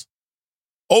plus.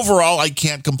 Overall, I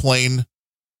can't complain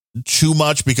too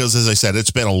much because, as I said,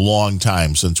 it's been a long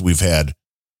time since we've had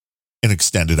an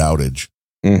extended outage.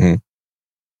 Mm-hmm.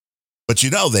 But,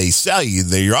 they sell you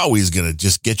that you're always going to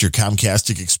just get your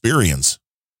Comcastic experience.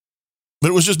 But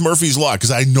it was just Murphy's Law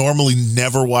because I normally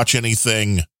never watch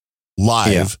anything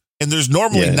live. Yeah. And there's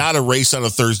normally not a race on a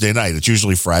Thursday night. It's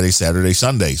usually Friday, Saturday,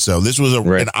 Sunday. So this was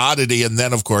an oddity. And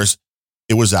then, of course,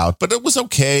 it was out. But it was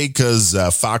okay because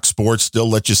Fox Sports still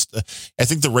let you. I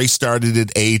think the race started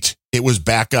at 8. It was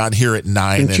back on here at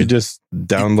 9. Didn't you just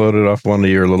download it off one of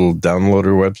your little downloader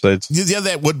websites? Yeah,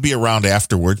 that would be around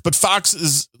afterwards. But Fox,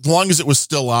 as long as it was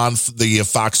still on the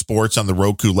Fox Sports on the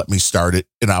Roku, let me start it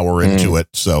an hour into it.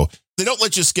 So they don't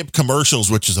let you skip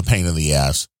commercials, which is a pain in the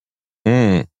ass.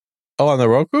 Oh, on the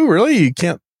Roku? Really? You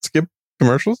can't skip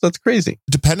commercials? That's crazy.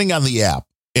 Depending on the app.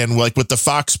 And like with the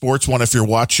Fox Sports one, if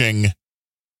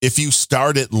you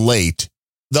start it late,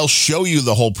 they'll show you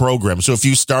the whole program. So if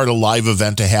you start a live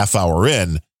event a half hour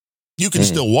in, you can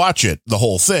still watch it, the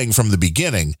whole thing from the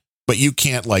beginning, but you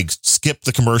can't like skip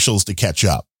the commercials to catch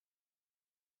up.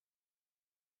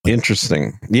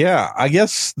 Interesting. Yeah, I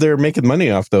guess they're making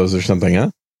money off those or something, huh?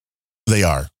 They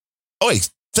are. Oh, hey,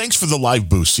 thanks for the live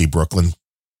boost, C. Brooklyn.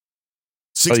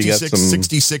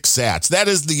 66 sats. That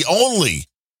is the only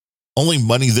only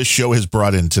money this show has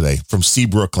brought in today from C.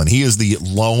 Brooklyn. He is the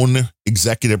lone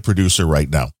executive producer right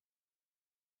now.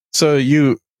 So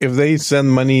if they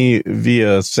send money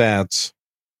via Sats,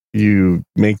 you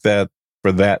make that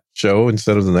for that show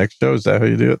instead of the next show? Is that how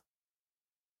you do it?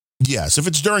 Yes, if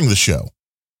it's during the show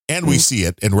and we see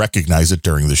it and recognize it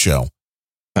during the show.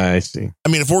 I see. I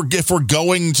mean, if we're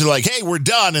going to like, hey, we're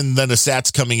done, and then a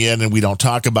Sat's coming in and we don't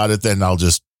talk about it, then I'll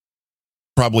just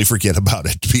probably forget about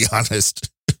it, to be honest.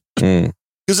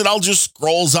 Because it all just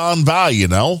scrolls on by,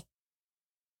 It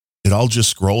all just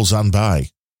scrolls on by.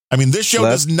 I mean, this show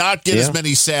does not get as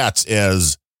many Sats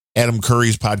as Adam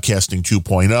Curry's Podcasting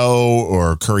 2.0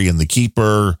 or Curry and the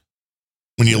Keeper.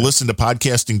 When you listen to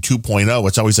Podcasting 2.0,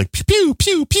 it's always like pew,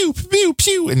 pew, pew, pew, pew,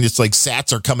 pew. And it's like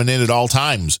Sats are coming in at all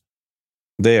times.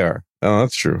 They are. Oh,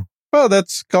 that's true. Well,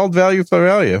 that's called value for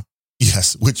value.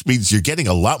 Yes, which means you're getting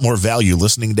a lot more value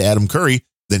listening to Adam Curry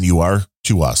than you are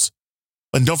to us.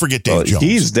 And don't forget Dave Jones.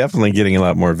 He's definitely getting a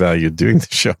lot more value doing the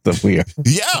show than we are.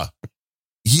 Yeah.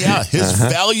 Yeah. His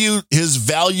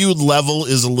value level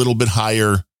is a little bit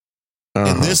higher.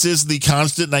 And this is the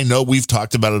constant. And I know we've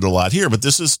talked about it a lot here, but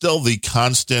this is still the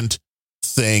constant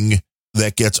thing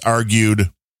that gets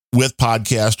argued with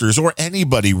podcasters or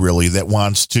anybody really that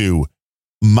wants to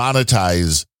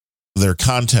monetize their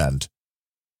content,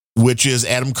 which is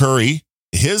Adam Curry.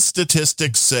 His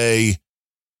statistics say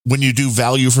when you do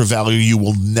value for value, you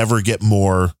will never get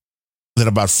more than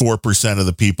about 4% of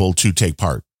the people to take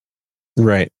part.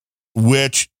 Right.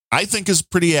 Which I think is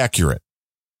pretty accurate.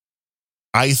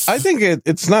 I think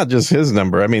it's not just his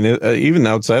number. I mean, even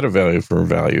outside of value for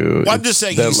value. Well, I'm just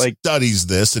saying he studies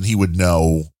this and he would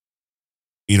know,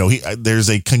 there's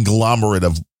a conglomerate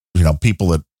of, people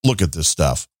that look at this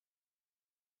stuff.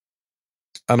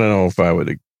 I don't know if I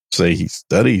would say he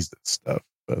studies this stuff,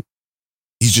 but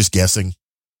he's just guessing.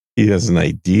 He has an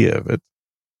idea of it.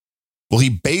 Well, he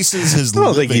bases his. I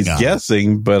don't think he's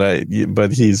guessing, but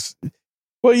he's.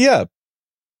 Well, yeah,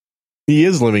 he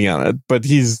is living on it, but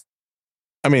he's.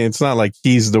 I mean, it's not like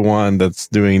he's the one that's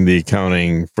doing the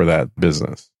accounting for that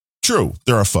business. True,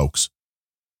 there are folks.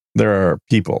 There are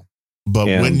people, but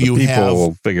when you people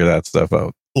will figure that stuff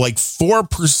out, like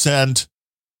 4%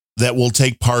 that will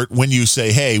take part when you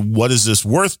say, "Hey, what is this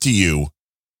worth to you?"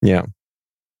 Yeah.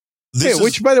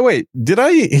 Which, by the way, did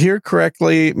I hear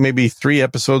correctly? Maybe 3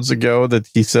 episodes ago that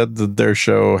he said that their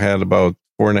show had about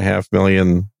 4.5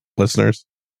 million listeners.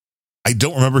 I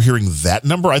don't remember hearing that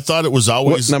number. I thought it was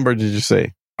always. What number did you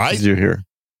say? Did you hear?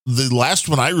 The last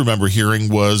one I remember hearing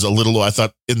was a little, I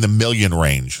thought, in the million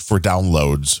range for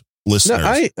downloads,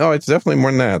 listeners. No, it's definitely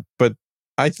more than that. But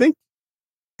I think,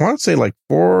 I want to say like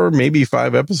 4, maybe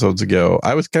 5 episodes ago,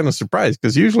 I was kind of surprised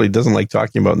because usually he doesn't like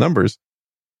talking about numbers.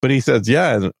 But he says,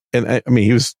 yeah. And I mean,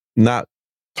 he was not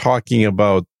talking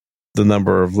about the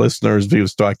number of listeners. He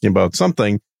was talking about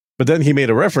something. But then he made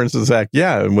a reference to the fact,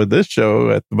 and with this show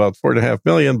at about 4.5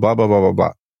 million, blah, blah, blah, blah,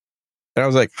 blah. And I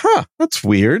was like, that's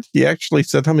weird. He actually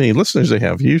said how many listeners they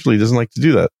have. He usually doesn't like to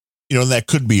do that. And that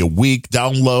could be a week,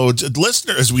 downloads.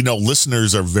 Listeners, as we know,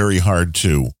 listeners are very hard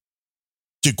to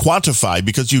quantify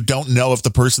because you don't know if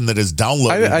the person that has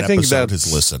downloaded an episode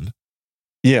has listened.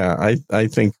 Yeah, I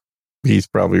think he's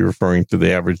probably referring to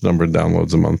the average number of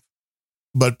downloads a month.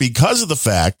 But because of the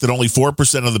fact that only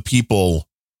 4% of the people,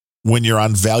 when you're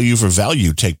on value for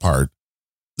value, take part,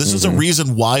 this is a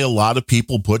reason why a lot of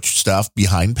people put stuff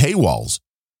behind paywalls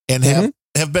and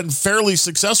have been fairly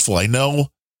successful. I know.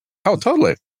 Oh,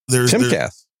 totally. There's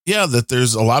that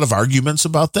there's a lot of arguments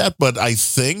about that, but I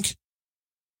think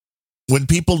when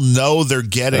people know they're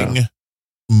getting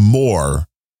more,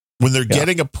 when they're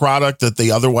getting a product that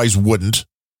they otherwise wouldn't.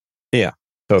 Yeah,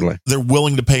 totally. They're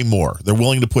willing to pay more. They're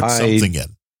willing to put something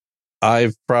in.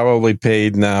 I've probably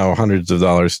paid now hundreds of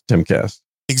dollars to Timcast.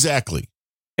 Exactly.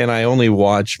 And I only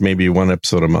watch maybe 1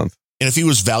 episode a month. And if he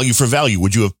was value for value,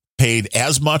 would you have paid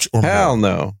as much or more? Hell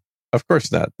no. Of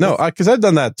course not. No, because I've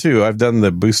done that too. I've done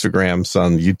the boostergrams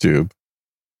on YouTube.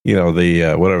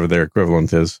 The whatever their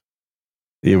equivalent is.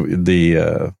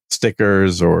 The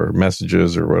stickers or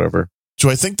messages or whatever. So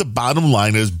I think the bottom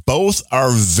line is both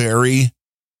are very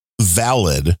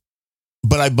valid,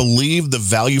 but I believe the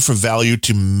value for value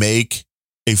to make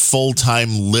a full-time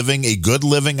living, a good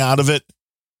living out of it,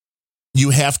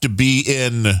 you have to be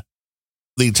in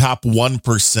the top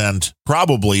 1%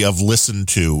 probably of listened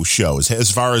to shows as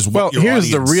far as what your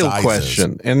here's the real size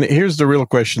question. Is. And here's the real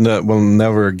question that we'll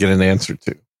never get an answer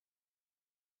to.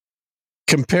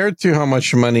 Compared to how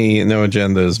much money No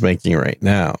Agenda is making right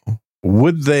now,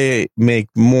 would they make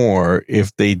more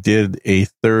if they did a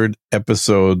 3rd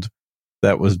episode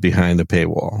that was behind a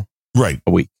paywall? Right.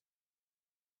 A week.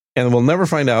 And we'll never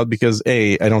find out because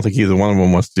I don't think either one of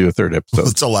them wants to do a third episode.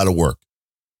 It's a lot of work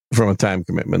from a time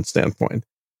commitment standpoint.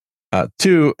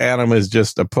 2, Adam is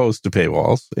just opposed to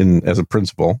paywalls as a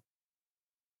principle.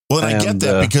 Well, and I get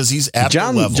that because he's at the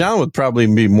level. John would probably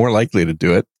be more likely to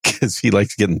do it because he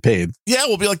likes getting paid. Yeah,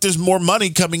 we'll be like, there's more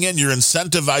money coming in. You're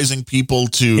incentivizing people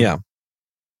to. Yeah.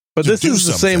 But this is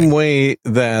the same way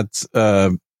that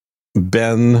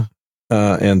Ben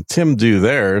and Tim do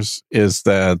theirs, is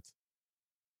that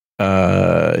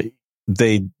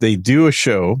they do a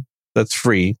show that's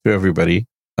free to everybody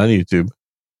on YouTube.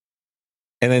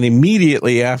 And then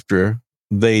immediately after,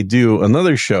 they do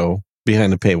another show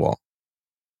behind the paywall.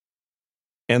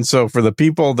 And so for the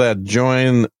people that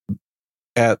join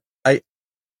I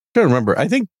don't remember, I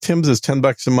think Tim's is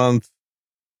 $10 a month.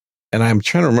 And I'm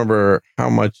trying to remember how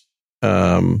much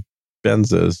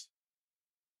Ben's is.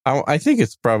 I think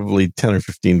it's probably $10 or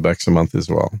 $15 a month as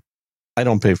well. I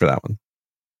don't pay for that one.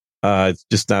 It's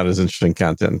just not as interesting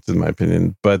content, in my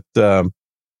opinion. But the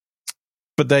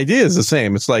idea is the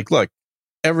same. It's like, look,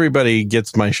 everybody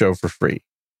gets my show for free.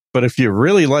 But if you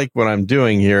really like what I'm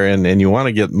doing here and you want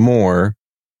to get more,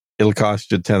 it'll cost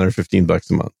you $10 or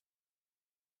 $15 a month.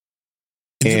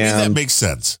 And to me, that makes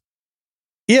sense.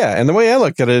 Yeah, and the way I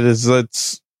look at it is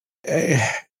it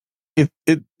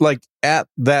like at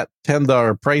that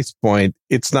 $10 price point,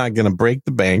 it's not going to break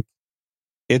the bank.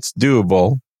 It's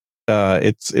doable.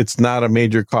 It's not a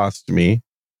major cost to me.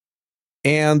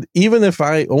 And even if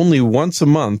I only once a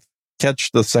month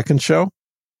catch the second show,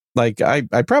 like I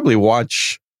probably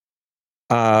watch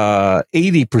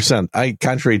 80%.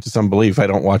 Contrary to some belief, I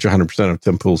don't watch 100% of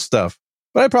Tim Pool's stuff,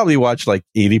 but I probably watch like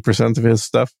 80% of his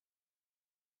stuff.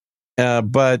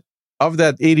 But of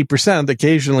that 80%,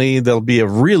 occasionally there'll be a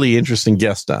really interesting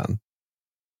guest on,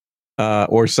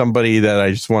 or somebody that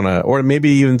I just want to, or maybe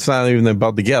even it's not even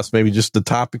about the guest. Maybe just the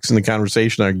topics in the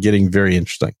conversation are getting very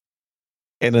interesting.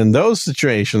 And in those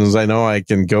situations, I know I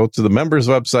can go to the members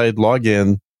website, log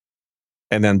in,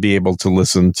 and then be able to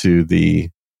listen to the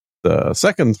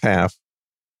second half,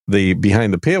 the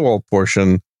behind the paywall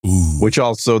portion. Ooh. Which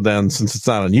also then, since it's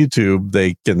not on YouTube,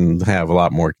 they can have a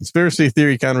lot more conspiracy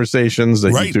theory conversations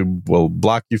that YouTube will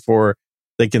block you for.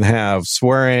 They can have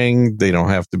swearing. They don't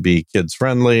have to be kids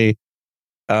friendly.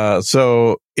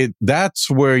 So that's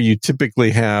where you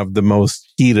typically have the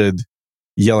most heated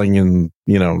yelling and,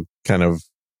 kind of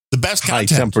the best high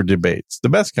temper debates, the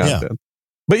best content. Yeah.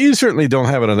 But you certainly don't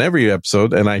have it on every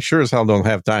episode. And I sure as hell don't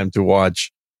have time to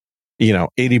watch,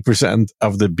 80%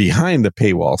 of the behind the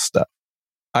paywall stuff.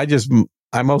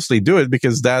 I mostly do it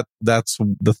because that's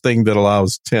the thing that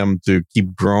allows Tim to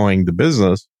keep growing the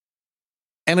business.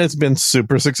 And it's been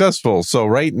super successful. So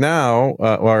right now,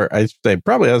 or I should say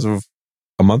probably as of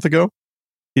a month ago,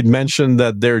 he'd mentioned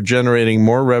that they're generating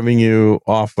more revenue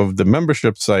off of the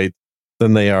membership site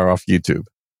than they are off YouTube.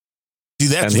 See,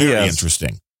 that's very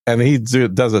interesting. And he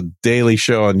does a daily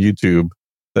show on YouTube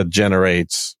that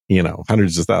generates,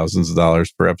 hundreds of thousands of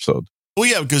dollars per episode. Well,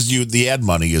 yeah, because the ad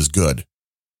money is good.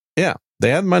 Yeah,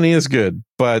 the ad money is good,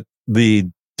 but the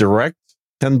direct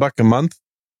 $10 a month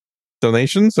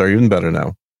donations are even better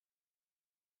now.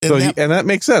 And that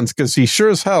makes sense because he sure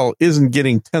as hell isn't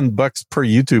getting $10 per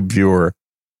YouTube viewer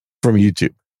from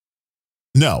YouTube.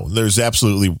 No, there's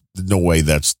absolutely no way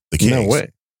that's the case. No way.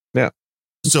 Yeah.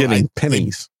 So getting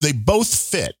pennies. They both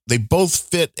fit. They both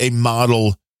fit a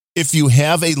model. If you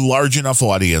have a large enough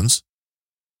audience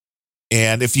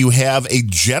and if you have a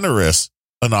generous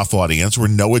enough audience where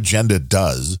No Agenda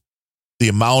does, the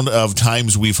amount of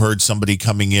times we've heard somebody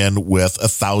coming in with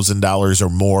 $1,000 or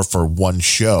more for one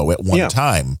show at one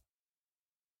time,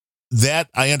 that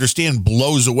I understand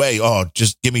blows away. Oh,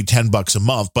 just give me $10 a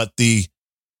month. But the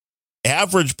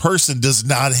average person does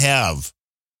not have.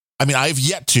 I mean, I've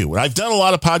yet to, and I've done a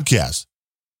lot of podcasts.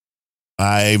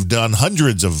 I've done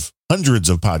hundreds of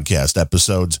podcast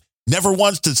episodes. Never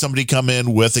once did somebody come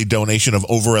in with a donation of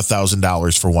over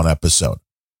 $1,000 for one episode.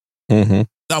 Mm-hmm.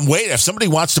 I'm waiting. If somebody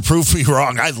wants to prove me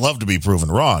wrong, I'd love to be proven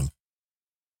wrong.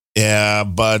 Yeah,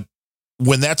 but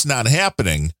when that's not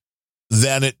happening,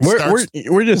 then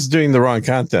we're just doing the wrong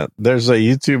content. There's a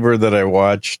YouTuber that I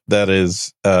watched that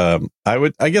is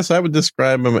I guess I would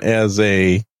describe him as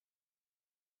a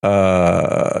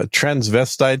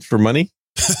transvestite for money.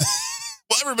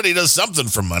 Well, everybody does something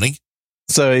for money.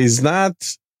 So he's not.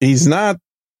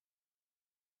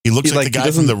 He looks like the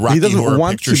guy from the Rocky Horror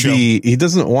Picture Show. He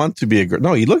doesn't want to be a girl.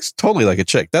 No, he looks totally like a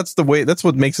chick. That's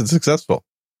what makes it successful.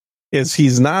 Is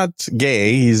he's not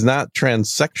gay. He's not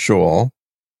transsexual,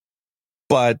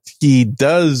 but he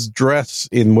does dress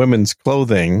in women's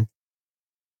clothing.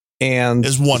 And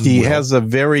he has a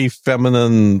very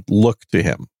feminine look to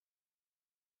him.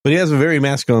 But he has a very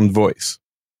masculine voice.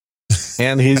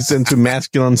 And he's into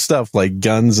masculine stuff like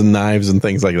guns and knives and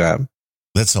things like that.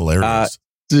 That's hilarious.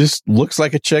 Just looks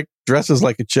like a chick, dresses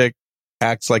like a chick,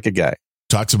 acts like a guy.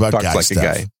 Talks about guy like stuff. A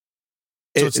guy.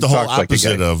 So it's the whole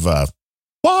opposite of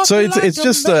so it's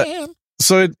just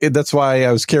that's why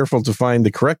I was careful to find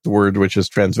the correct word, which is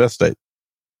transvestite.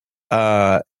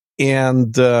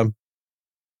 And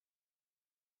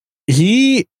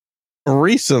he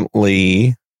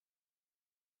recently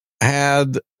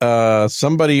had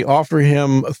somebody offer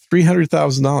him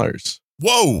 $300,000.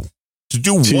 Whoa! To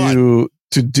do what?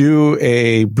 To do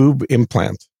a boob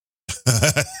implant.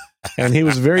 And he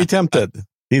was very tempted.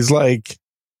 He's like,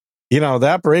 the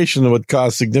operation would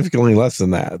cost significantly less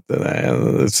than that.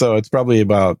 So it's probably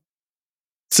about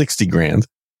 $60,000.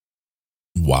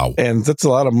 Wow. And that's a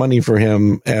lot of money for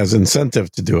him as incentive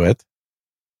to do it.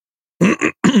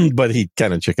 But he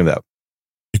kind of chickened out.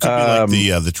 It could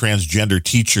be like the transgender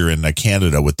teacher in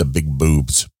Canada with the big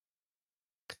boobs.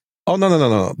 Oh,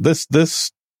 no. This,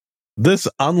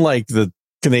 unlike the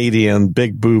Canadian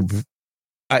big boob,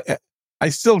 I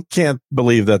still can't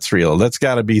believe that's real. That's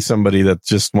got to be somebody that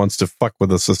just wants to fuck with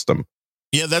the system.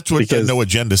 Yeah, that's what No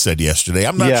Agenda said yesterday.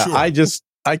 I'm not sure.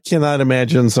 I cannot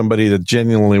imagine somebody that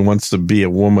genuinely wants to be a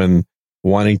woman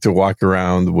wanting to walk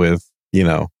around with,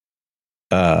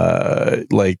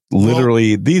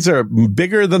 literally, these are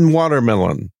bigger than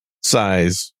watermelon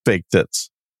size fake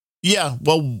tits. Yeah,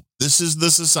 well, this is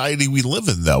the society we live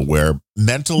in, though, where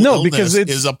mental illness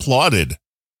is applauded.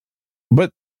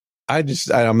 But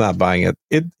I'm not buying it.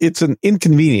 It's an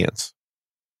inconvenience.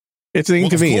 It's an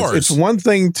inconvenience. It's one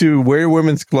thing to wear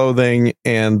women's clothing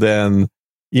and then,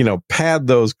 pad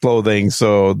those clothing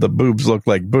so the boobs look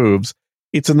like boobs.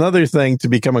 It's another thing to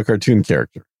become a cartoon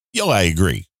character. Yo, I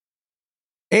agree.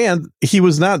 And he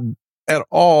was not at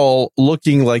all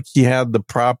looking like he had the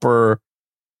proper,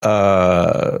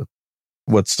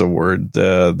 what's the word?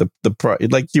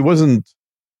 Like he wasn't.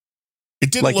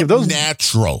 It didn't look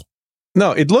natural.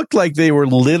 No, it looked like they were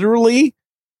literally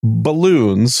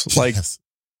balloons, like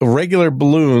regular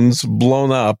balloons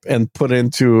blown up and put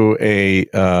into a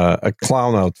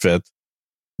clown outfit,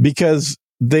 because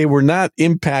they were not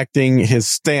impacting his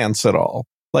stance at all.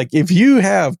 Like if you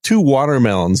have two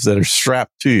watermelons that are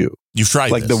strapped to you, you've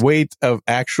tried like the weight of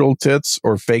actual tits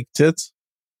or fake tits,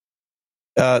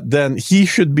 then he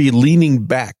should be leaning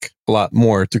back a lot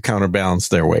more to counterbalance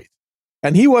their weight.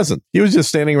 And he wasn't. He was just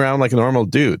standing around like a normal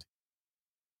dude.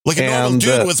 Like a normal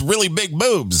dude with really big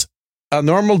boobs. A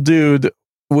normal dude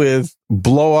with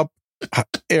blow-up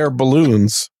air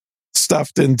balloons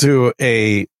stuffed into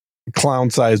a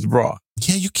clown-sized bra.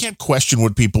 Yeah, you can't question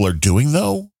what people are doing,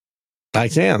 though. I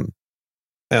can.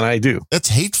 And I do. That's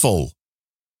hateful.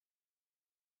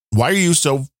 Why are you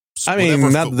so... not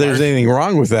that there's anything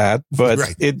wrong with that, but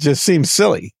It just seems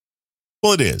silly.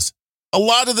 Well, it is. A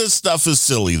lot of this stuff is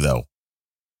silly, though.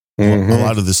 Mm-hmm. A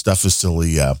lot of this stuff is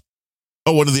silly. That's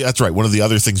right. One of the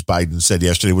other things Biden said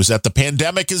yesterday was that the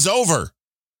pandemic is over.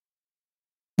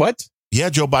 What? Yeah,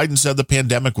 Joe Biden said the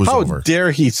pandemic was over. How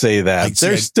dare he say that?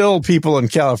 There's still people in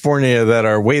California that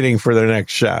are waiting for their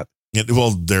next shot.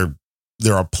 Well, there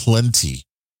are plenty.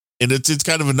 And it's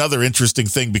kind of another interesting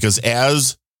thing, because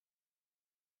as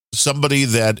somebody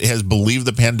that has believed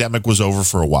the pandemic was over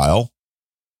for a while,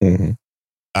 mm-hmm.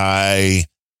 I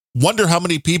wonder how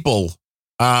many people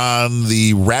on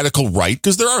the radical right,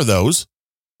 because there are those,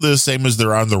 the same as there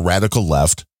are on the radical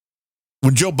left,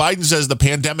 when Joe Biden says the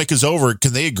pandemic is over,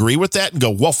 can they agree with that and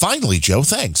go, well, finally, Joe,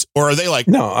 thanks? Or are they like,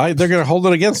 no, they're going to hold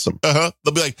it against them.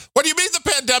 They'll be like, what do you mean the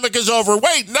pandemic is over?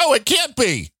 Wait, no, it can't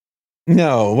be.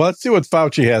 No, well, let's see what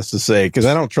Fauci has to say, because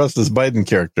I don't trust this Biden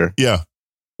character. Yeah,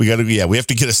 we have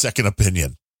to get a second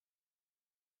opinion.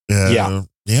 Yeah.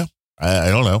 I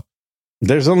don't know.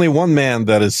 There's only one man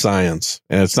that is science,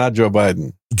 and it's not Joe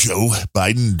Biden. Joe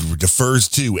Biden defers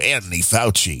to Anthony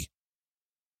Fauci.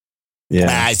 Yeah,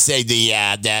 I say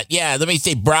let me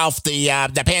say, Ralph, the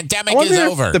pandemic is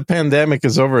over. The pandemic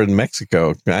is over in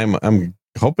Mexico. I'm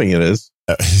hoping it is.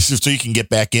 So you can get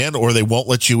back in, or they won't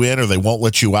let you in, or they won't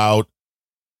let you out.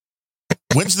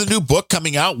 When's the new book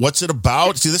coming out? What's it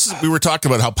about? See, we were talking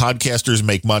about how podcasters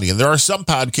make money, and there are some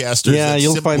podcasters. Yeah,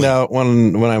 you'll find out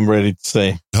when I'm ready to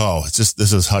say. Oh, this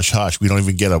is hush hush. We don't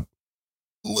even get a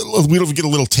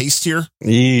little taste here.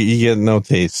 You get no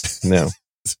taste. No.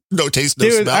 No taste, no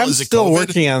smell.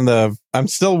 I'm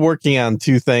still working on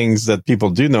two things that people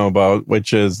do know about,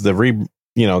 which is the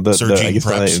I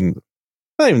guess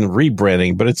not even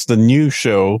rebranding, but it's the new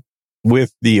show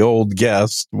with the old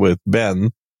guest with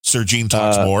Ben. SirGene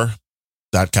Talks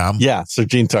More.com. Yeah,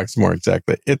 SirGene Talks More,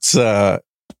 exactly. It's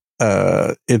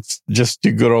it's just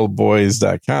to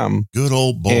goodoldboys.com. Good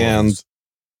old boys. And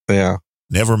yeah.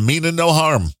 Never meaning no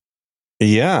harm.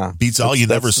 Yeah. Beats all you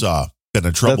never saw. Been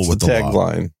in trouble with the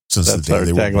tagline. Law since that's the day our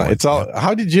they were tagline. born. It's all. Yeah.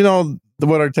 How did you know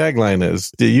what our tagline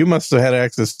is? You must have had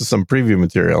access to some preview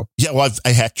material. Yeah, well, I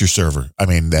hacked your server. I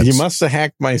mean, you must have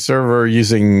hacked my server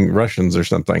using Russians or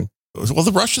something. Well,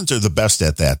 the Russians are the best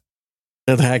at that.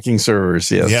 At hacking servers,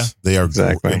 yes. Yeah, they are.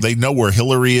 Exactly. They know where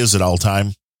Hillary is at all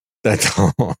time. That's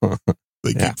all.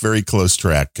 They keep very close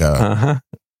track. But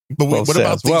what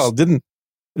about these?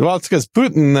 Well, it's because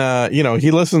Putin,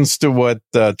 he listens to what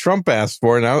Trump asked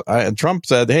for. And Trump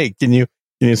said, hey, can you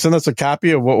send us a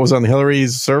copy of what was on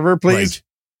Hillary's server, please? Right.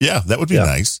 Yeah, that would be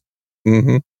nice.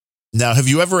 Mm-hmm. Now, have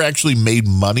you ever actually made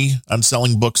money on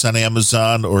selling books on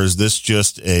Amazon, or is this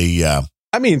just a...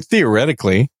 I mean,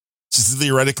 theoretically.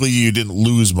 Theoretically, you didn't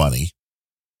lose money.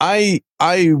 I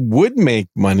would make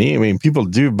money. I mean, people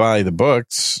do buy the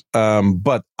books,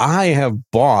 but I have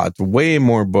bought way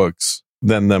more books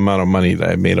than the amount of money that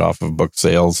I made off of book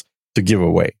sales to give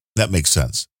away. That makes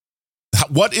sense.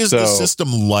 What is the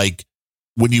system like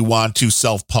when you want to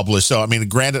self-publish? So, I mean,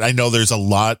 granted, I know there's a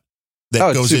lot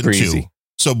that goes into. Easy.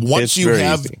 So once you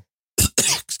have,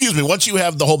 excuse me, once you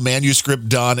have the whole manuscript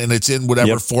done and it's in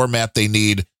whatever format they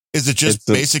need, is it just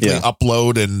basically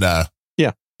upload and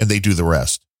and they do the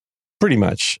rest? Pretty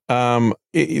much.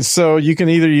 So you can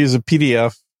either use a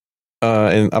PDF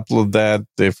and upload that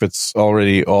if it's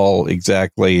already all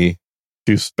exactly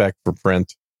to spec for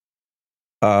print.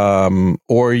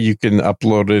 Or you can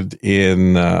upload it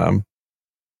in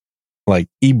like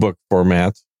ebook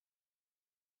format,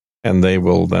 and they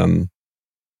will then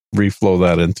reflow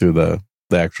that into the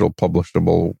actual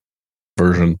publishable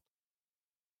version.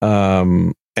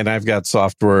 And I've got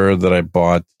software that I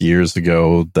bought years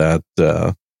ago that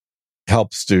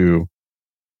helps to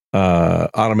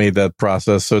automate that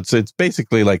process. So it's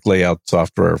basically like layout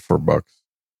software for books.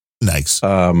 Nice.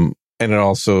 And it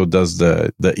also does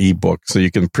the ebook. So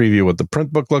you can preview what the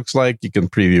print book looks like. You can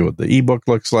preview what the ebook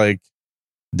looks like,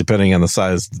 depending on the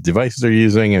size of the device they're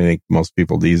using. I think most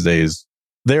people these days,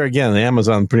 there again,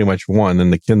 Amazon pretty much won,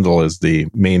 and the Kindle is the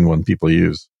main one people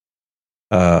use.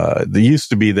 There used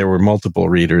to be, there were multiple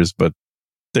readers, but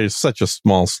there's such a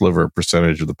small sliver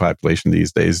percentage of the population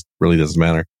these days, it really doesn't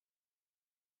matter.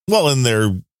 Well, and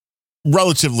they're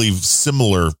relatively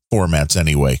similar formats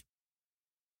anyway.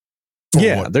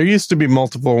 Yeah, there used to be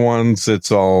multiple ones.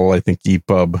 It's all, I think,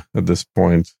 EPUB at this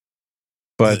point.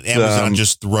 But Amazon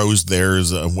just throws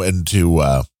theirs into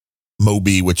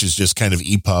Mobi, which is just kind of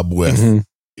EPUB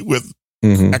with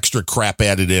extra crap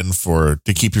added in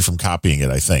to keep you from copying it,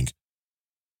 I think.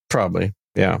 Probably,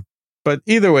 yeah. But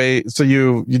either way, so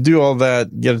you do all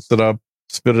that, get it set up,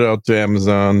 spit it out to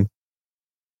Amazon,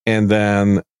 and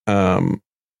then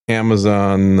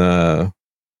Amazon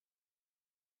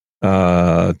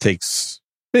takes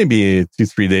maybe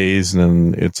 2-3 days,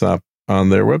 and then it's up on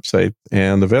their website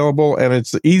and available. And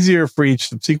it's easier for each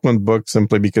subsequent book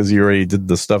simply because you already did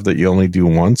the stuff that you only do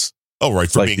once. Oh,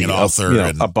 right, for like being an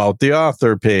author. About the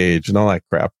author page and all that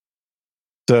crap.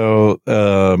 So,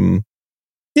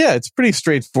 yeah, it's pretty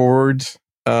straightforward.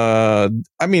 I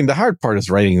mean, the hard part is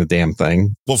writing the damn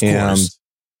thing. Well, of course.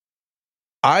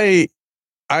 I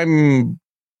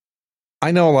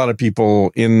know a lot of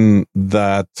people in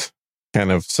that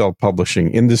kind of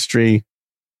self-publishing industry.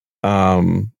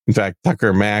 In fact,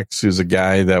 Tucker Max, who's a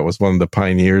guy that was one of the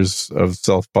pioneers of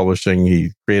self-publishing,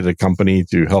 he created a company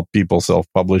to help people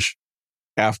self-publish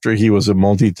after he was a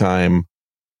multi-time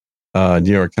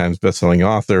New York Times bestselling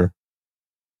author.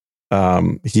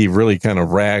 He really kind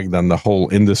of ragged on the whole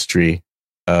industry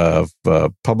of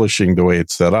publishing the way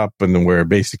it's set up, and where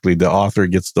basically the author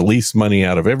gets the least money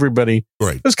out of everybody.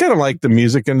 Right. It's kind of like the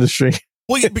music industry.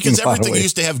 Well, because everything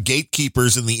used to have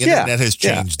gatekeepers, and the internet has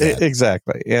changed that.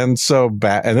 Exactly. And so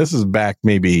and this is back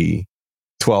maybe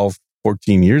 12,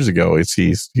 14 years ago.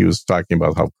 He was talking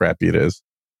about how crappy it is.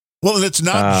 Well, and it's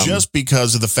not just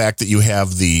because of the fact that you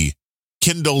have the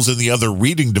Kindles and the other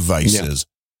reading devices.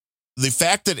 Yeah. The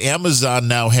fact that Amazon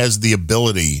now has the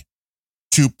ability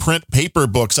to print paper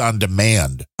books on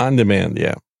demand. On demand,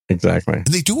 yeah, exactly. And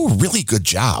they do a really good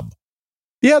job.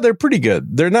 Yeah, they're pretty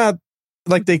good. They're not,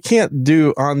 like, they can't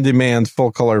do on demand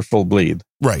full color, full bleed.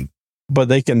 Right. But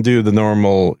they can do the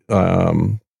normal,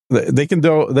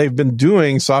 they've been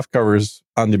doing soft covers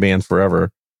on demand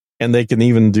forever. And they can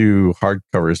even do hard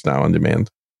covers now on demand.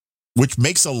 Which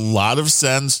makes a lot of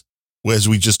sense. As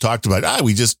we just talked about,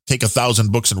 we just take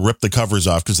 1,000 books and rip the covers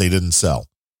off because they didn't sell.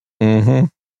 Mm-hmm.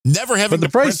 Never having the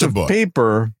price of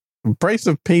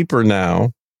paper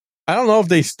now. I don't know if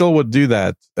they still would do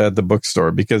that at the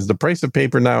bookstore, because the price of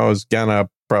paper now has gone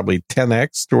up probably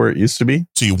 10x to where it used to be.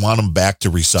 So you want them back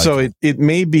to recycle. So it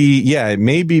may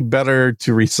be better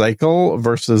to recycle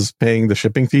versus paying the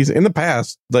shipping fees. In the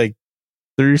past, like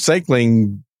the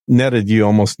recycling netted you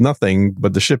almost nothing,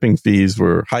 but the shipping fees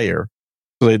were higher.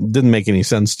 So it didn't make any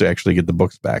sense to actually get the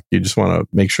books back. You just want to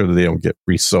make sure that they don't get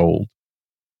resold.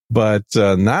 But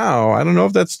now, I don't know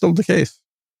if that's still the case.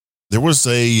 There was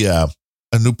a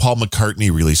new Paul McCartney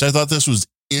release. I thought this was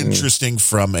interesting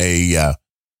from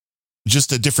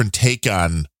just a different take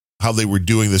on how they were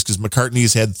doing this, because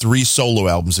McCartney's had 3 solo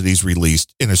albums that he's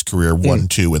released in his career, 1,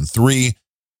 2, and 3.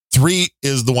 3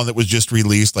 is the one that was just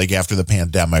released like after the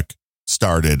pandemic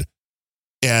started.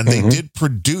 And they did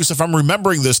produce, if I'm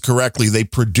remembering this correctly, they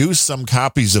produced some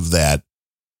copies of that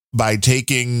by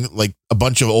taking like a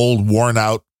bunch of old, worn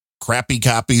out, crappy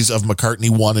copies of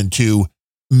McCartney 1 and 2,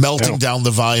 melting down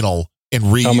the vinyl and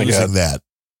reusing that.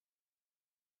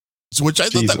 So, which I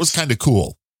thought that was kind of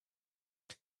cool.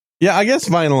 Yeah, I guess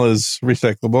vinyl is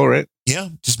recyclable, right? Yeah,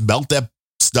 just melt that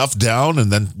stuff down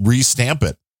and then re-stamp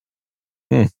it.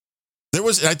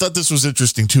 I thought this was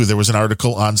interesting too. There was an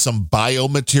article on some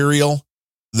biomaterial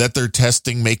that they're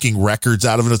testing, making records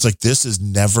out of it. It's like, this is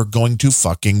never going to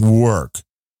fucking work.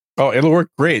 Oh, it'll work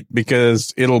great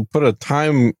because it'll put a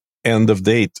time end of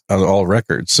date on all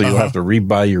records. So you'll have to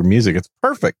rebuy your music. It's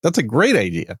perfect. That's a great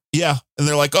idea. Yeah. And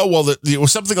they're like, oh, well,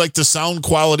 something like the sound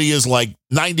quality is like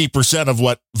 90% of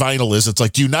what vinyl is. It's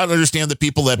like, do you not understand the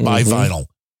people that buy vinyl?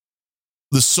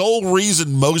 The sole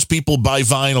reason most people buy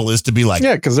vinyl is to be like,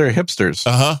 yeah, because they're hipsters.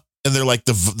 And they're like,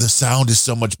 the sound is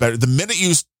so much better. The minute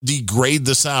you degrade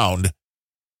the sound,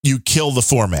 you kill the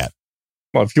format.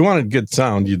 Well, if you wanted good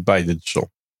sound, you'd buy digital.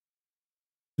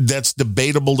 That's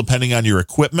debatable depending on your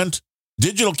equipment.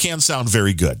 Digital can sound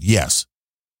very good. Yes.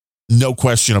 No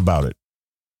question about it.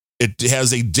 It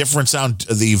has a different sound.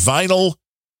 The vinyl,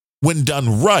 when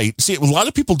done right, see, a lot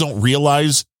of people don't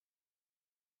realize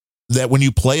that when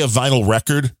you play a vinyl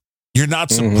record, you're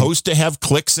not supposed to have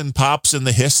clicks and pops and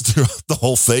the hiss throughout the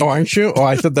whole thing. Oh, aren't you? Oh,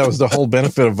 I thought that was the whole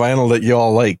benefit of vinyl that you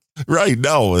all like. Right.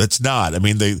 No, it's not. I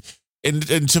mean,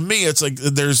 and to me, it's like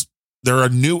there are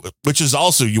new, which is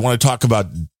also, you want to talk about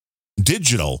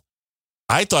digital.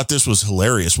 I thought this was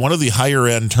hilarious. One of the higher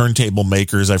end turntable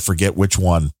makers, I forget which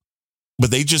one,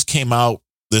 but they just came out,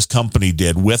 this company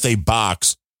did, with a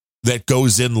box that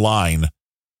goes in line.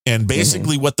 And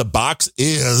basically what the box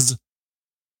is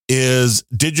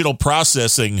digital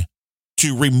processing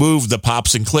to remove the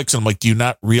pops and clicks. And I'm like, do you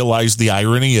not realize the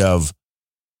irony of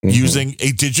using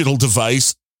a digital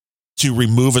device to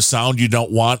remove a sound you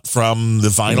don't want from the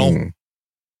vinyl?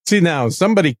 See, now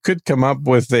somebody could come up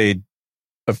with a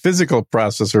physical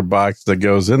processor box that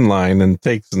goes in line and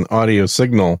takes an audio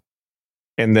signal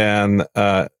and then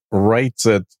writes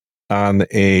it on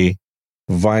a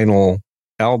vinyl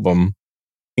album,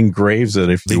 engraves it,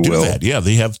 if you will. That. Yeah,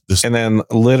 they have this. And then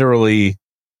literally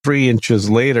 3 inches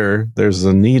later, there's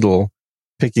a needle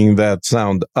picking that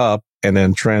sound up and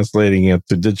then translating it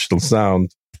to digital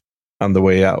sound on the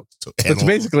way out. So it's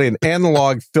basically an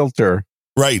analog filter.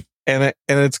 Right. And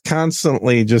it's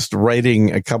constantly just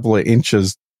writing a couple of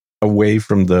inches away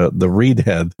from the read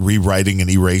head. Rewriting and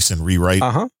erase and rewrite.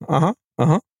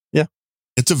 Yeah.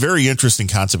 It's a very interesting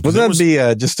concept. Would that be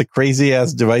just a crazy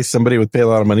ass device somebody would pay a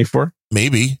lot of money for?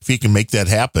 Maybe, if he can make that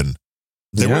happen.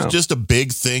 There was just a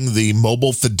big thing, the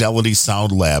Mobile Fidelity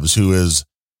Sound Labs, who is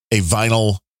a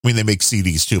vinyl, I mean, they make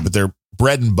CDs too, but their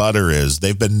bread and butter is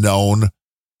they've been known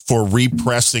for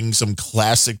repressing some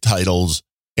classic titles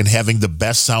and having the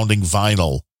best sounding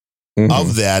vinyl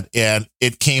of that. And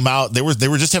it came out, they were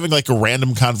just having like a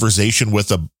random conversation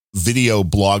with a video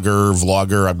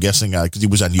vlogger, I'm guessing, because he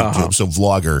was on YouTube, so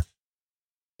vlogger.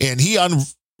 And he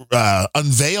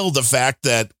unveiled the fact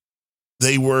that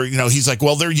they were, he's like,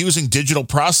 well, they're using digital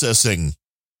processing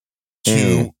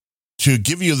to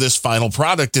give you this final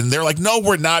product. And they're like, no,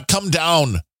 we're not. Come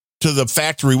down to the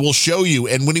factory. We'll show you.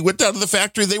 And when he went down to the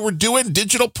factory, they were doing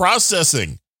digital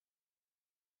processing.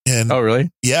 And oh,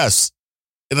 really? Yes.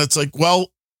 And it's like,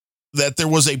 well, that there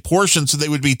was a portion. So they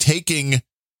would be taking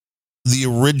the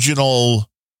original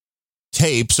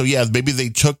tape. So yeah, maybe they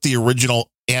took the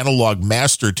original analog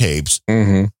master tapes,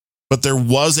 but there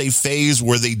was a phase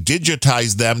where they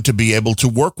digitized them to be able to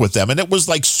work with them. And it was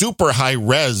like super high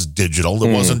res digital.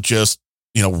 It wasn't just,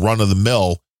 run of the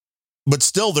mill, but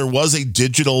still there was a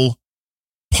digital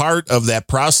part of that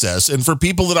process. And for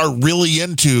people that are really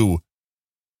into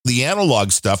the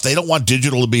analog stuff, they don't want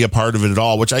digital to be a part of it at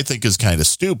all, which I think is kind of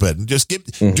stupid. Just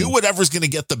do whatever's going to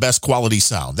get the best quality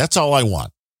sound. That's all I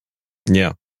want.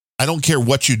 Yeah. I don't care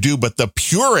what you do, but the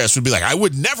purist would be like, I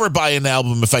would never buy an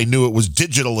album if I knew it was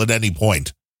digital at any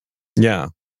point. Yeah.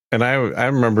 And I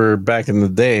remember back in the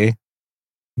day,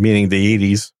 meaning the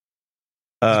 80s,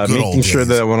 making sure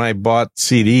that when I bought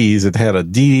CDs, it had a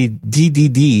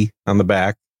DDD on the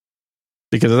back,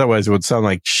 because otherwise it would sound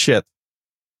like shit.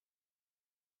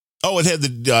 Oh, it had the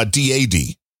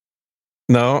DAD.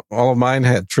 No, all of mine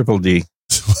had triple D.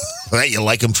 You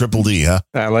like them triple D, huh?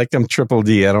 I like them triple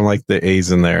D. I don't like the A's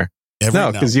in there.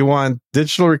 No, because you want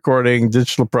digital recording,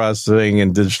 digital processing,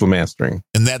 and digital mastering.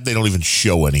 And that they don't even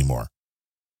show anymore.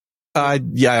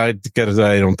 Because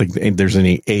I don't think there's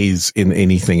any A's in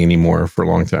anything anymore for a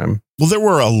long time. Well, there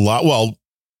were a lot. Well,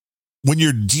 when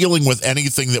you're dealing with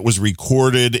anything that was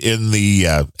recorded in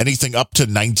the anything up to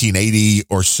 1980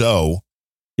 or so,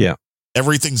 yeah,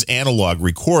 everything's analog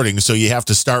recording, so you have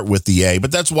to start with the A.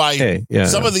 But that's why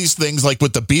some of these things, like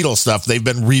with the Beatles stuff, they've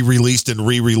been re-released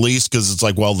because it's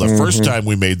like, well, the first time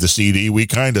we made the CD, we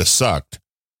kind of sucked.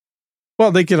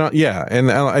 Well, they can,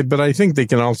 but I think they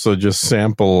can also just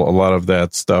sample a lot of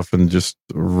that stuff and just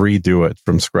redo it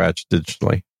from scratch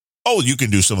digitally. Oh, you can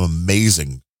do some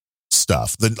amazing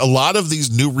stuff. A lot of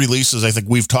these new releases, I think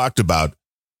we've talked about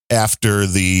after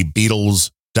the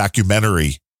Beatles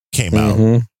documentary came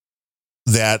out,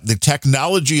 that the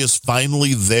technology is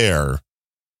finally there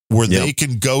where they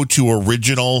can go to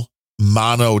original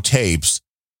mono tapes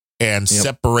and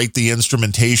separate the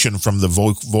instrumentation from the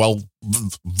vocals.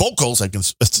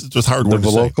 It's hard word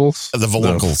to say. The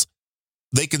vocals.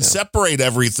 They can separate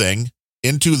everything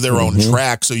into their own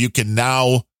track, so you can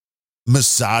now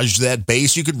massage that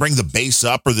bass. You can bring the bass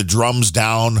up or the drums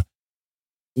down,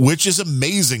 which is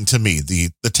amazing to me.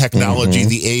 The technology,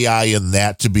 the AI in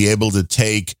that, to be able to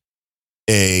take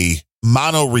a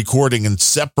mono recording and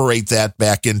separate that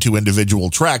back into individual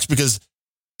tracks. Because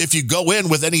if you go in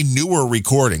with any newer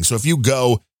recording, so if you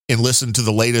go and listen to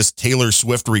the latest Taylor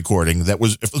Swift recording,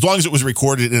 as long as it was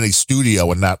recorded in a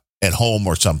studio and not at home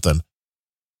or something,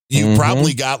 you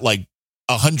probably got like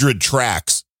 100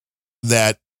 tracks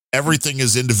that everything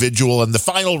is individual, and the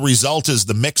final result is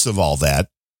the mix of all that.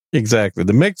 Exactly.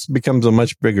 The mix becomes a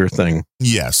much bigger thing.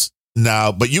 Yes.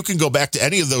 Now, but you can go back to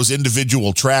any of those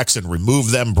individual tracks and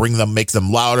remove them, bring them, make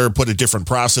them louder, put a different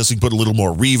processing, put a little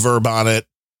more reverb on it.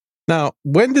 Now,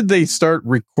 when did they start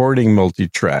recording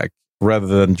multi-track rather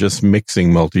than just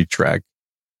mixing multi-track?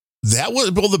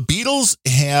 The Beatles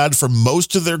had, for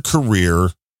most of their career,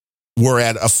 were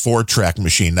at a 4-track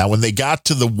machine. Now, when they got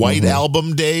to the White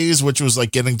Album days, which was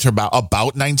like getting to about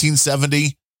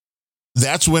 1970,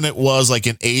 that's when it was like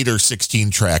an 8 or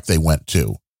 16 track they went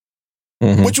to,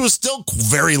 which was still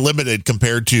very limited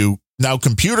compared to now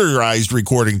computerized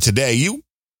recording today. You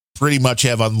pretty much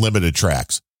have unlimited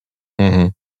tracks.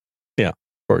 Yeah, of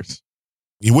course.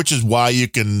 Which is why you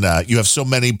can, you have so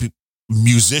many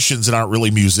musicians that aren't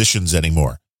really musicians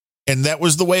anymore. And that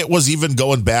was the way it was even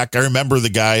going back. I remember the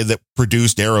guy that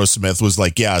produced Aerosmith was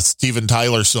like, Steven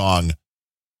Tyler song.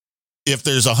 If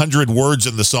there's 100 words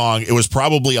in the song, it was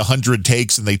probably 100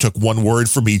 takes and they took one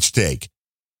word from each take.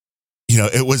 You know,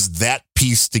 it was that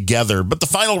piece together. But the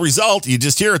final result, you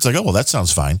just hear, it's like, oh, well, that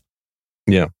sounds fine.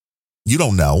 Yeah. You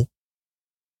don't know.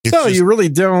 You really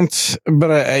don't.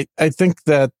 But I think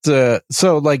that,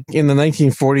 so like in the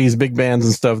 1940s, big bands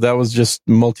and stuff, that was just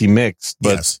multi-mixed,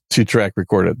 but 2-track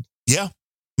recorded. Yeah.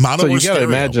 So you got to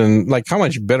imagine, like, how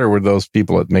much better were those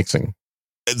people at mixing?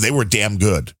 They were damn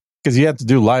good. Because you had to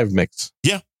do live mix.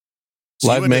 Yeah. So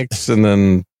live mix, and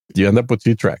then you end up with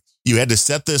 2 tracks. You had to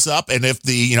set this up, and if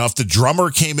the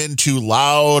drummer came in too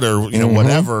loud or,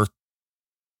 whatever,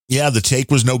 the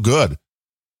take was no good.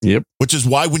 Yep. Which is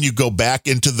why when you go back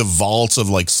into the vaults of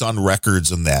like Sun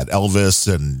Records and that,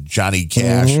 Elvis and Johnny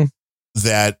Cash,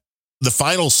 that the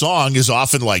final song is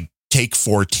often like take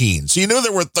 14. So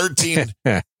there were 13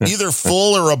 either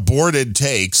full or aborted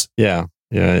takes. Yeah.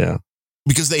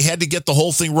 Because they had to get the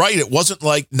whole thing right. It wasn't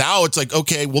like, now it's like,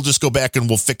 okay, we'll just go back and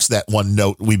we'll fix that one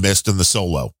note we missed in the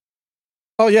solo.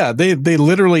 Oh yeah, they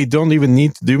literally don't even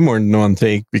need to do more than one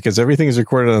take, because everything is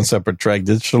recorded on a separate track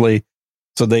digitally,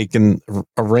 so they can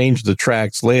arrange the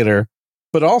tracks later.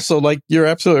 But also, like, you're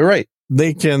absolutely right,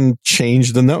 they can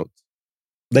change the notes.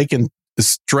 They can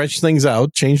stretch things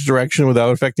out, change direction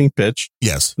without affecting pitch.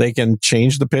 Yes. They can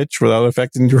change the pitch without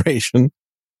affecting duration.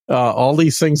 All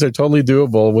these things are totally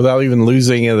doable without even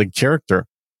losing the character.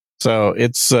 So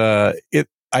it's, I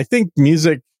think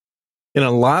music in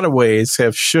a lot of ways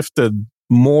have shifted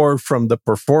more from the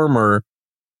performer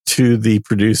to the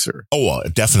producer. Oh,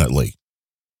 definitely.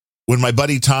 When my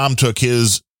buddy Tom took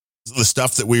the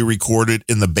stuff that we recorded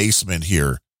in the basement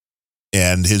here,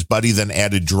 and his buddy then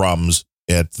added drums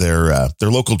at their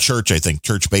local church, I think,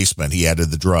 church basement. He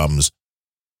added the drums.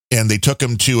 And they took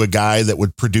him to a guy that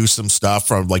would produce some stuff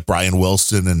from like Brian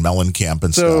Wilson and Mellencamp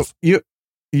and stuff.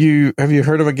 You have you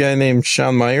heard of a guy named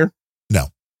Sean Meyer? No.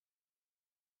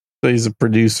 So he's a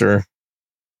producer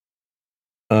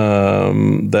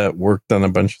that worked on a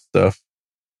bunch of stuff.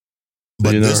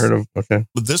 But you never heard of? Okay.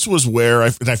 But this was where I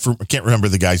can't remember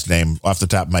the guy's name off the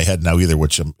top of my head now either,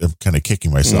 which I'm kind of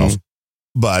kicking myself.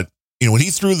 But when he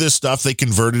threw this stuff, they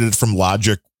converted it from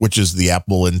Logic, which is the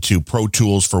Apple, into Pro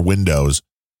Tools for Windows.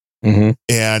 Mm-hmm.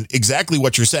 And exactly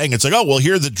what you're saying. It's like, oh, well,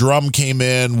 here the drum came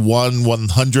in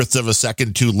 1/100th of a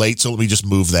second too late. So let me just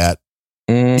move that.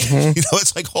 Mm-hmm.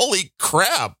 It's like, holy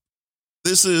crap.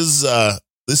 This is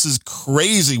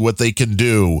crazy what they can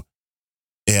do.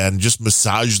 And just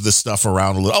massage the stuff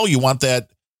around a little. Oh, you want that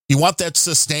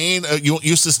sustain?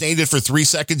 You sustained it for 3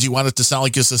 seconds. You want it to sound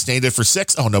like you sustained it for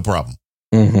 6? Oh, no problem.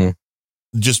 Mm-hmm.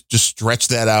 Just stretch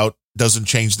that out. Doesn't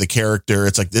change the character.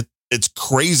 It's like, it's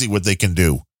crazy what they can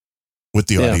do with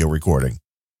the audio recording.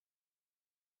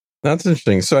 That's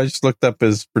interesting. So I just looked up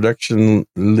his production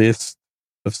list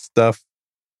of stuff.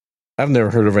 I've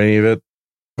never heard of any of it,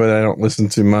 but I don't listen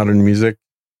to modern music.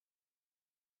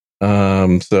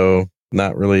 So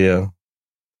not really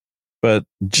but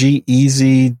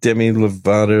G-Eazy, Demi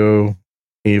Lovato,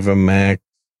 Ava Max.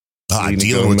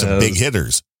 Dealing with some big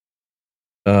hitters.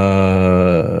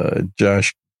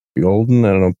 Josh Golden,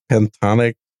 I don't know,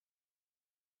 Pentatonic.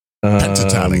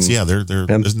 Pentatonics, yeah, they're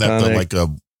isn't that like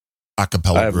a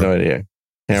acapella I have group? no idea.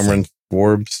 Cameron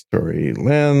Forbes, Story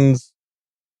Lens.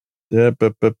 Yeah,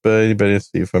 but anybody,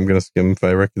 see if I'm going to skim if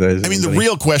I recognize. I mean, the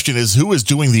real question is, who is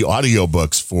doing the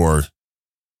audiobooks for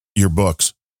your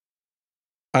books?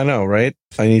 I know, right?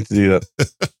 I need to do that.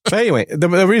 But anyway, the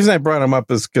reason I brought him up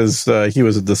is because he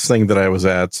was at this thing that I was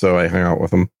at, so I hung out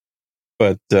with him.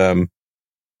 But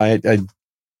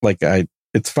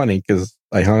it's funny because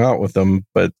I hung out with him,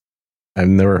 but I've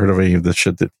never heard of any of the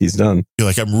shit that he's done. You're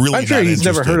like, I'm sure he's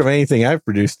never heard of anything I've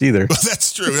produced either. Well,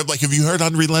 that's true. I'm like, have you heard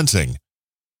Unrelenting?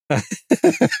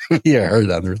 Yeah, I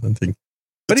heard Unrelenting.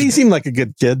 But he seemed like a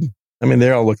good kid. I mean, they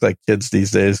all look like kids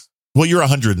these days. Well, you're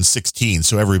 116,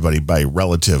 so everybody by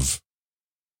relative.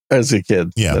 As a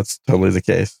kid, yeah, that's totally the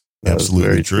case. That absolutely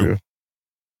very true.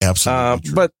 Absolutely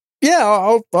true. But yeah,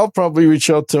 I'll probably reach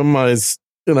out to him. I was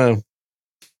gonna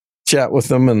chat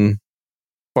with him and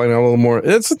find out a little more.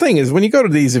 That's the thing is when you go to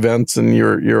these events and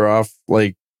you're off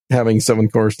like having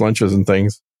 7-course lunches and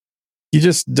things, you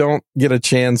just don't get a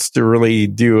chance to really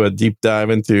do a deep dive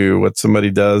into what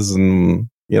somebody does and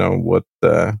what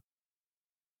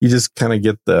you just kind of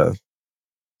get the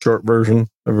short version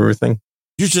of everything.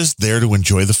 You're just there to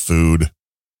enjoy the food.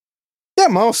 Yeah,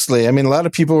 mostly. I mean, a lot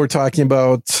of people were talking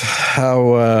about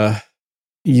how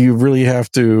you really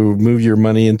have to move your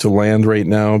money into land right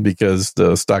now because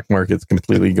the stock market's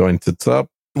completely going tits up.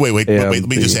 Wait. Let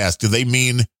me just ask. Do they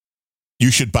mean you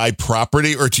should buy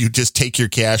property, or do you just take your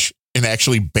cash and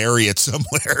actually bury it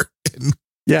somewhere in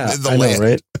the land? Know,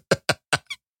 right?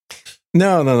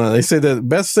 No. They say the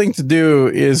best thing to do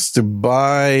is to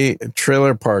buy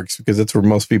trailer parks because that's where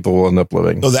most people will end up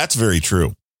living. Oh, that's very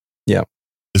true. Yeah.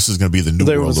 This is going to be the new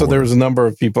world. So there was a number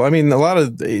of people. I mean,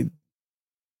 I'd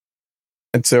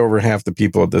say over half the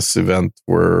people at this event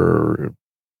were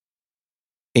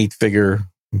 8-figure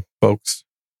folks.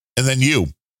 And then you.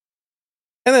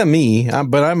 And then me.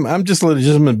 But I'm just a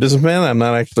legitimate businessman. I'm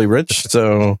not actually rich.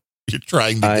 So you're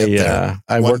trying to get there.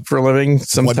 I work for a living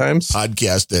sometimes. One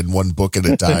podcast and one book at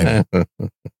a time.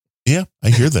 Yeah,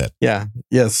 I hear that. Yeah.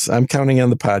 Yes. I'm counting on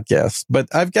the podcast.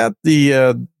 But I've got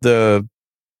the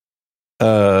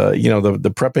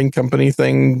prepping company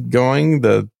thing going.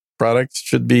 The products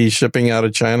should be shipping out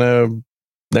of China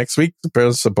next week,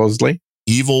 supposedly.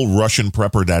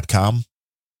 EvilRussianPrepper.com.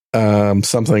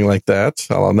 Something like that.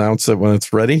 I'll announce it when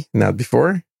it's ready, not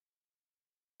before.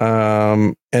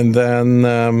 And then,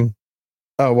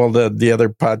 the other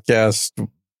podcast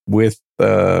with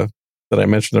that I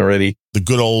mentioned already, the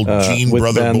good old Gene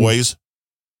Brother Boys.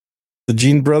 The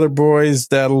Gene Brother Boys,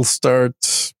 that'll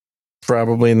start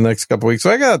probably in the next couple of weeks. So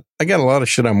I got a lot of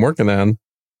shit I'm working on.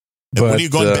 And when are you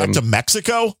going back to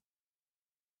Mexico?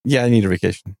 Yeah, I need a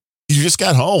vacation. You just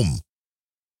got home.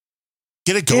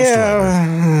 Get a ghost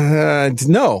driver.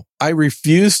 No, I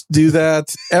refuse to do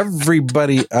that.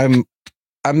 Everybody, I'm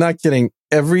not kidding.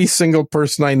 Every single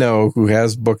person I know who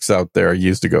has books out there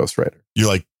used a ghostwriter. You're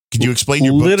like, can you explain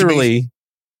your book literally,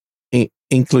 to me?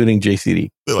 Including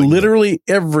JCD. Like, literally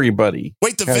everybody.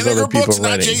 Wait, the Vinegar book's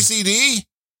not JCD?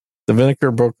 The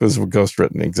Vinegar book was ghost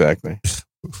written, exactly.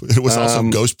 It was also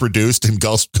ghost produced and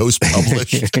ghost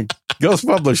published. Ghost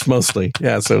published mostly.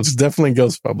 Yeah, so it's definitely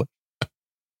ghost published.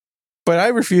 But I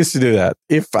refuse to do that.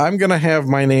 If I'm going to have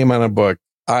my name on a book,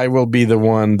 I will be the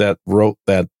one that wrote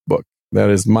that book. That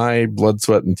is my blood,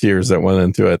 sweat, and tears that went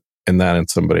into it, and not in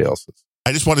somebody else's.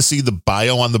 I just want to see the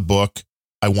bio on the book.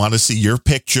 I want to see your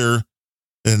picture,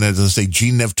 and it'll say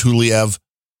Gene Nevtuliev,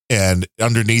 and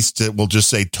underneath it will just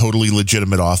say totally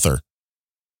legitimate author.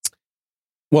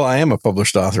 Well, I am a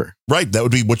published author. Right. That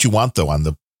would be what you want, though, on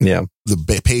the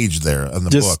page there on the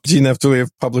just book. Gene Nevtuliev,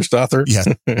 published author? Yeah.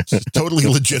 Totally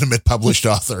legitimate published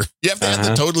author. You have to have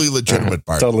the totally legitimate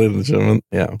part. Totally legitimate,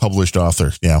 yeah. Published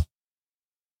author, yeah.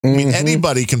 I mean,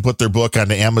 anybody can put their book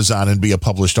on Amazon and be a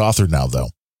published author now, though.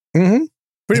 Mm-hmm.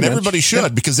 And everybody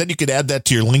should, because then you could add that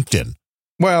to your LinkedIn.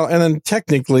 Well, and then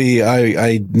technically,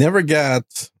 I never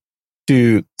got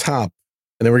to top.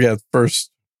 I never got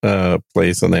first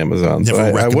place on Amazon.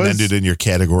 Never recommended in your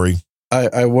category.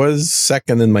 I was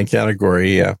second in my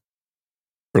category, yeah,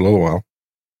 for a little while.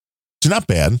 It's not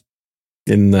bad.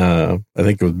 In, I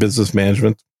think it was business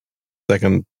management,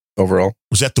 second overall.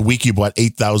 Was that the week you bought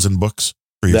 8,000 books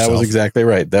for yourself? That was exactly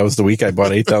right. That was the week I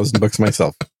bought 8,000 books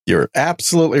myself. You're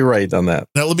absolutely right on that.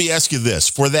 Now, let me ask you this.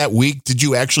 For that week, did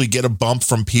you actually get a bump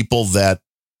from people that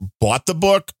bought the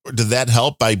book? Or did that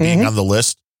help by being on the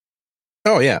list?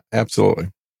 Oh, yeah,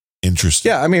 absolutely. Interesting.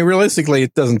 Yeah, I mean, realistically,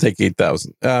 it doesn't take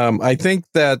 8,000. I think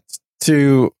that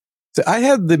I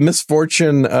had the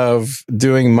misfortune of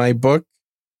doing my book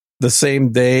the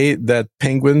same day that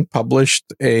Penguin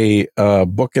published a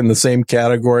book in the same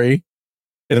category.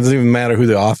 It doesn't even matter who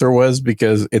the author was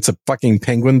because it's a fucking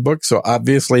Penguin book. So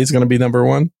obviously it's going to be number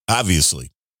one. Obviously.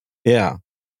 Yeah.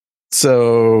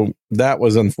 So that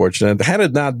was unfortunate. Had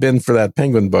it not been for that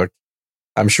Penguin book,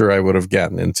 I'm sure I would have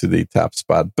gotten into the top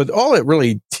spot. But all it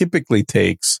really typically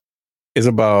takes is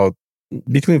about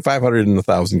between 500 and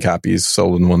 1,000 copies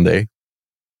sold in one day.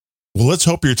 Well, let's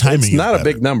hope your timing is not better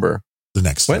a big number. The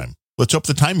next time. Let's hope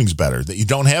the timing's better, that you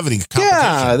don't have any competition.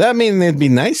 Yeah, that mean it'd be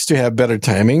nice to have better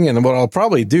timing. And what I'll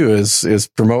probably do is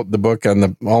promote the book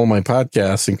on all my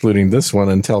podcasts, including this one,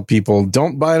 and tell people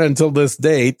don't buy it until this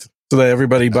date so that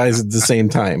everybody buys it at the same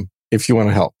time if you want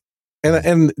to help.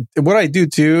 And what I do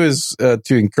too is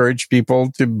to encourage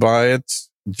people to buy it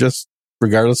just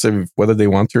regardless of whether they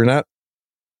want to or not,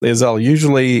 is I'll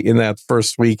usually in that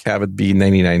first week have it be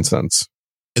 99 cents.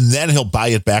 And then he'll buy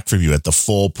it back from you at the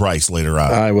full price later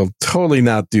on. I will totally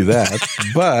not do that.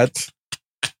 but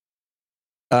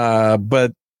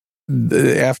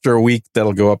after a week,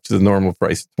 that'll go up to the normal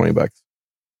price of $20.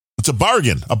 It's a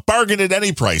bargain at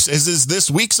any price. As is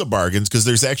this week's a bargain because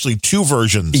there's actually two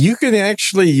versions. You can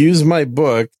actually use my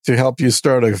book to help you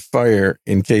start a fire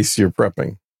in case you're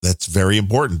prepping. That's very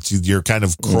important. You're kind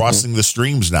of crossing the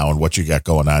streams now in what you got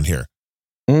going on here.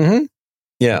 Mm-hmm.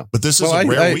 Yeah. But this is a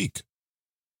rare week.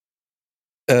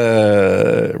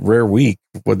 Rare week.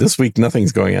 Well, this week,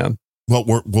 nothing's going on. Well,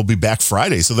 we'll be back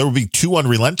Friday, so there will be 2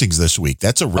 Unrelentings this week.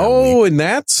 That's a rare week. Oh, in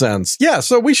that sense. Yeah,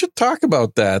 so we should talk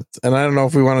about that. And I don't know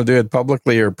if we want to do it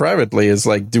publicly or privately. Is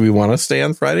like, do we want to stay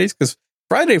on Fridays? Because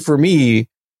Friday for me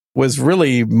was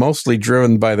really mostly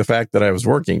driven by the fact that I was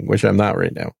working, which I'm not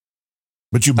right now.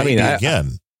 But you may be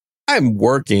again. I'm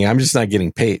working. I'm just not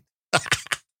getting paid.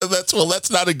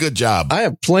 That's not a good job. I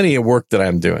have plenty of work that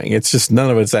I'm doing. It's just none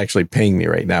of it's actually paying me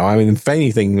right now. I mean, if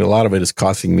anything, a lot of it is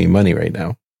costing me money right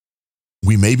now.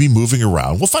 We may be moving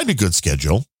around. We'll find a good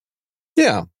schedule.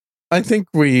 Yeah, I think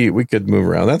we could move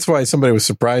around. That's why somebody was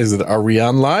surprised that are we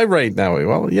on live right now?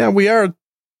 Well, yeah, we are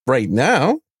right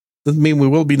now. Doesn't mean we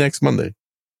will be next Monday.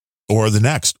 Or the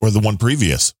next, or the one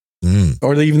previous.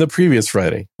 Or even the previous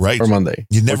Friday. Right. Or Monday.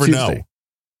 You never know.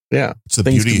 Yeah. It's the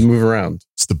Things beauty. can move around.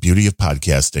 It's the beauty of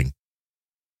podcasting.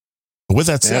 But with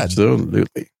that said, absolutely,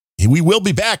 we will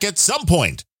be back at some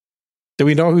point. Do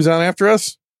we know who's on after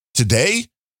us? Today?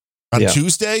 On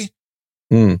Tuesday?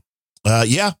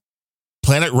 Yeah.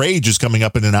 Planet Rage is coming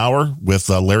up in an hour with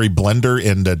Larry Blender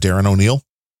and Darren O'Neill.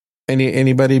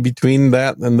 Anybody between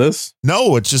that and this?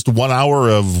 No, it's just 1 hour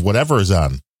of whatever is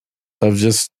on. Of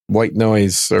just white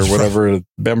noise or whatever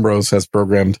Bembros has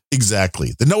programmed.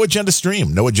 Exactly. The No Agenda Stream,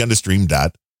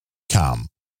 noagendastream.com.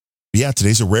 Yeah,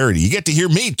 today's a rarity. You get to hear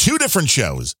me 2 different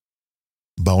shows.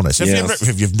 Bonus.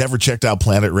 If you've never checked out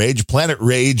Planet Rage,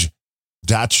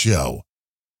 planetrage.show.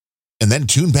 And then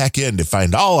tune back in to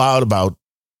find all out about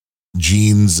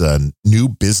Gene's new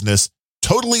business,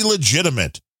 totally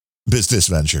legitimate business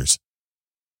ventures.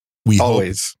 We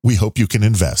hope you can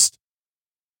invest.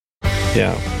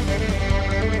 Yeah.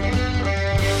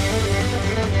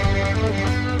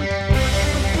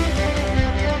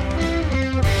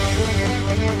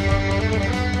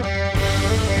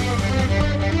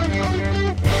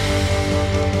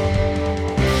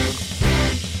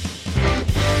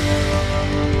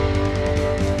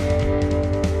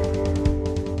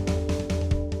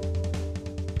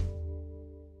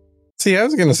 See, I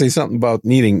was going to say something about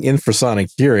needing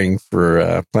infrasonic hearing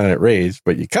for Planet Rage,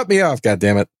 but you cut me off,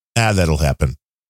 goddammit. That'll happen.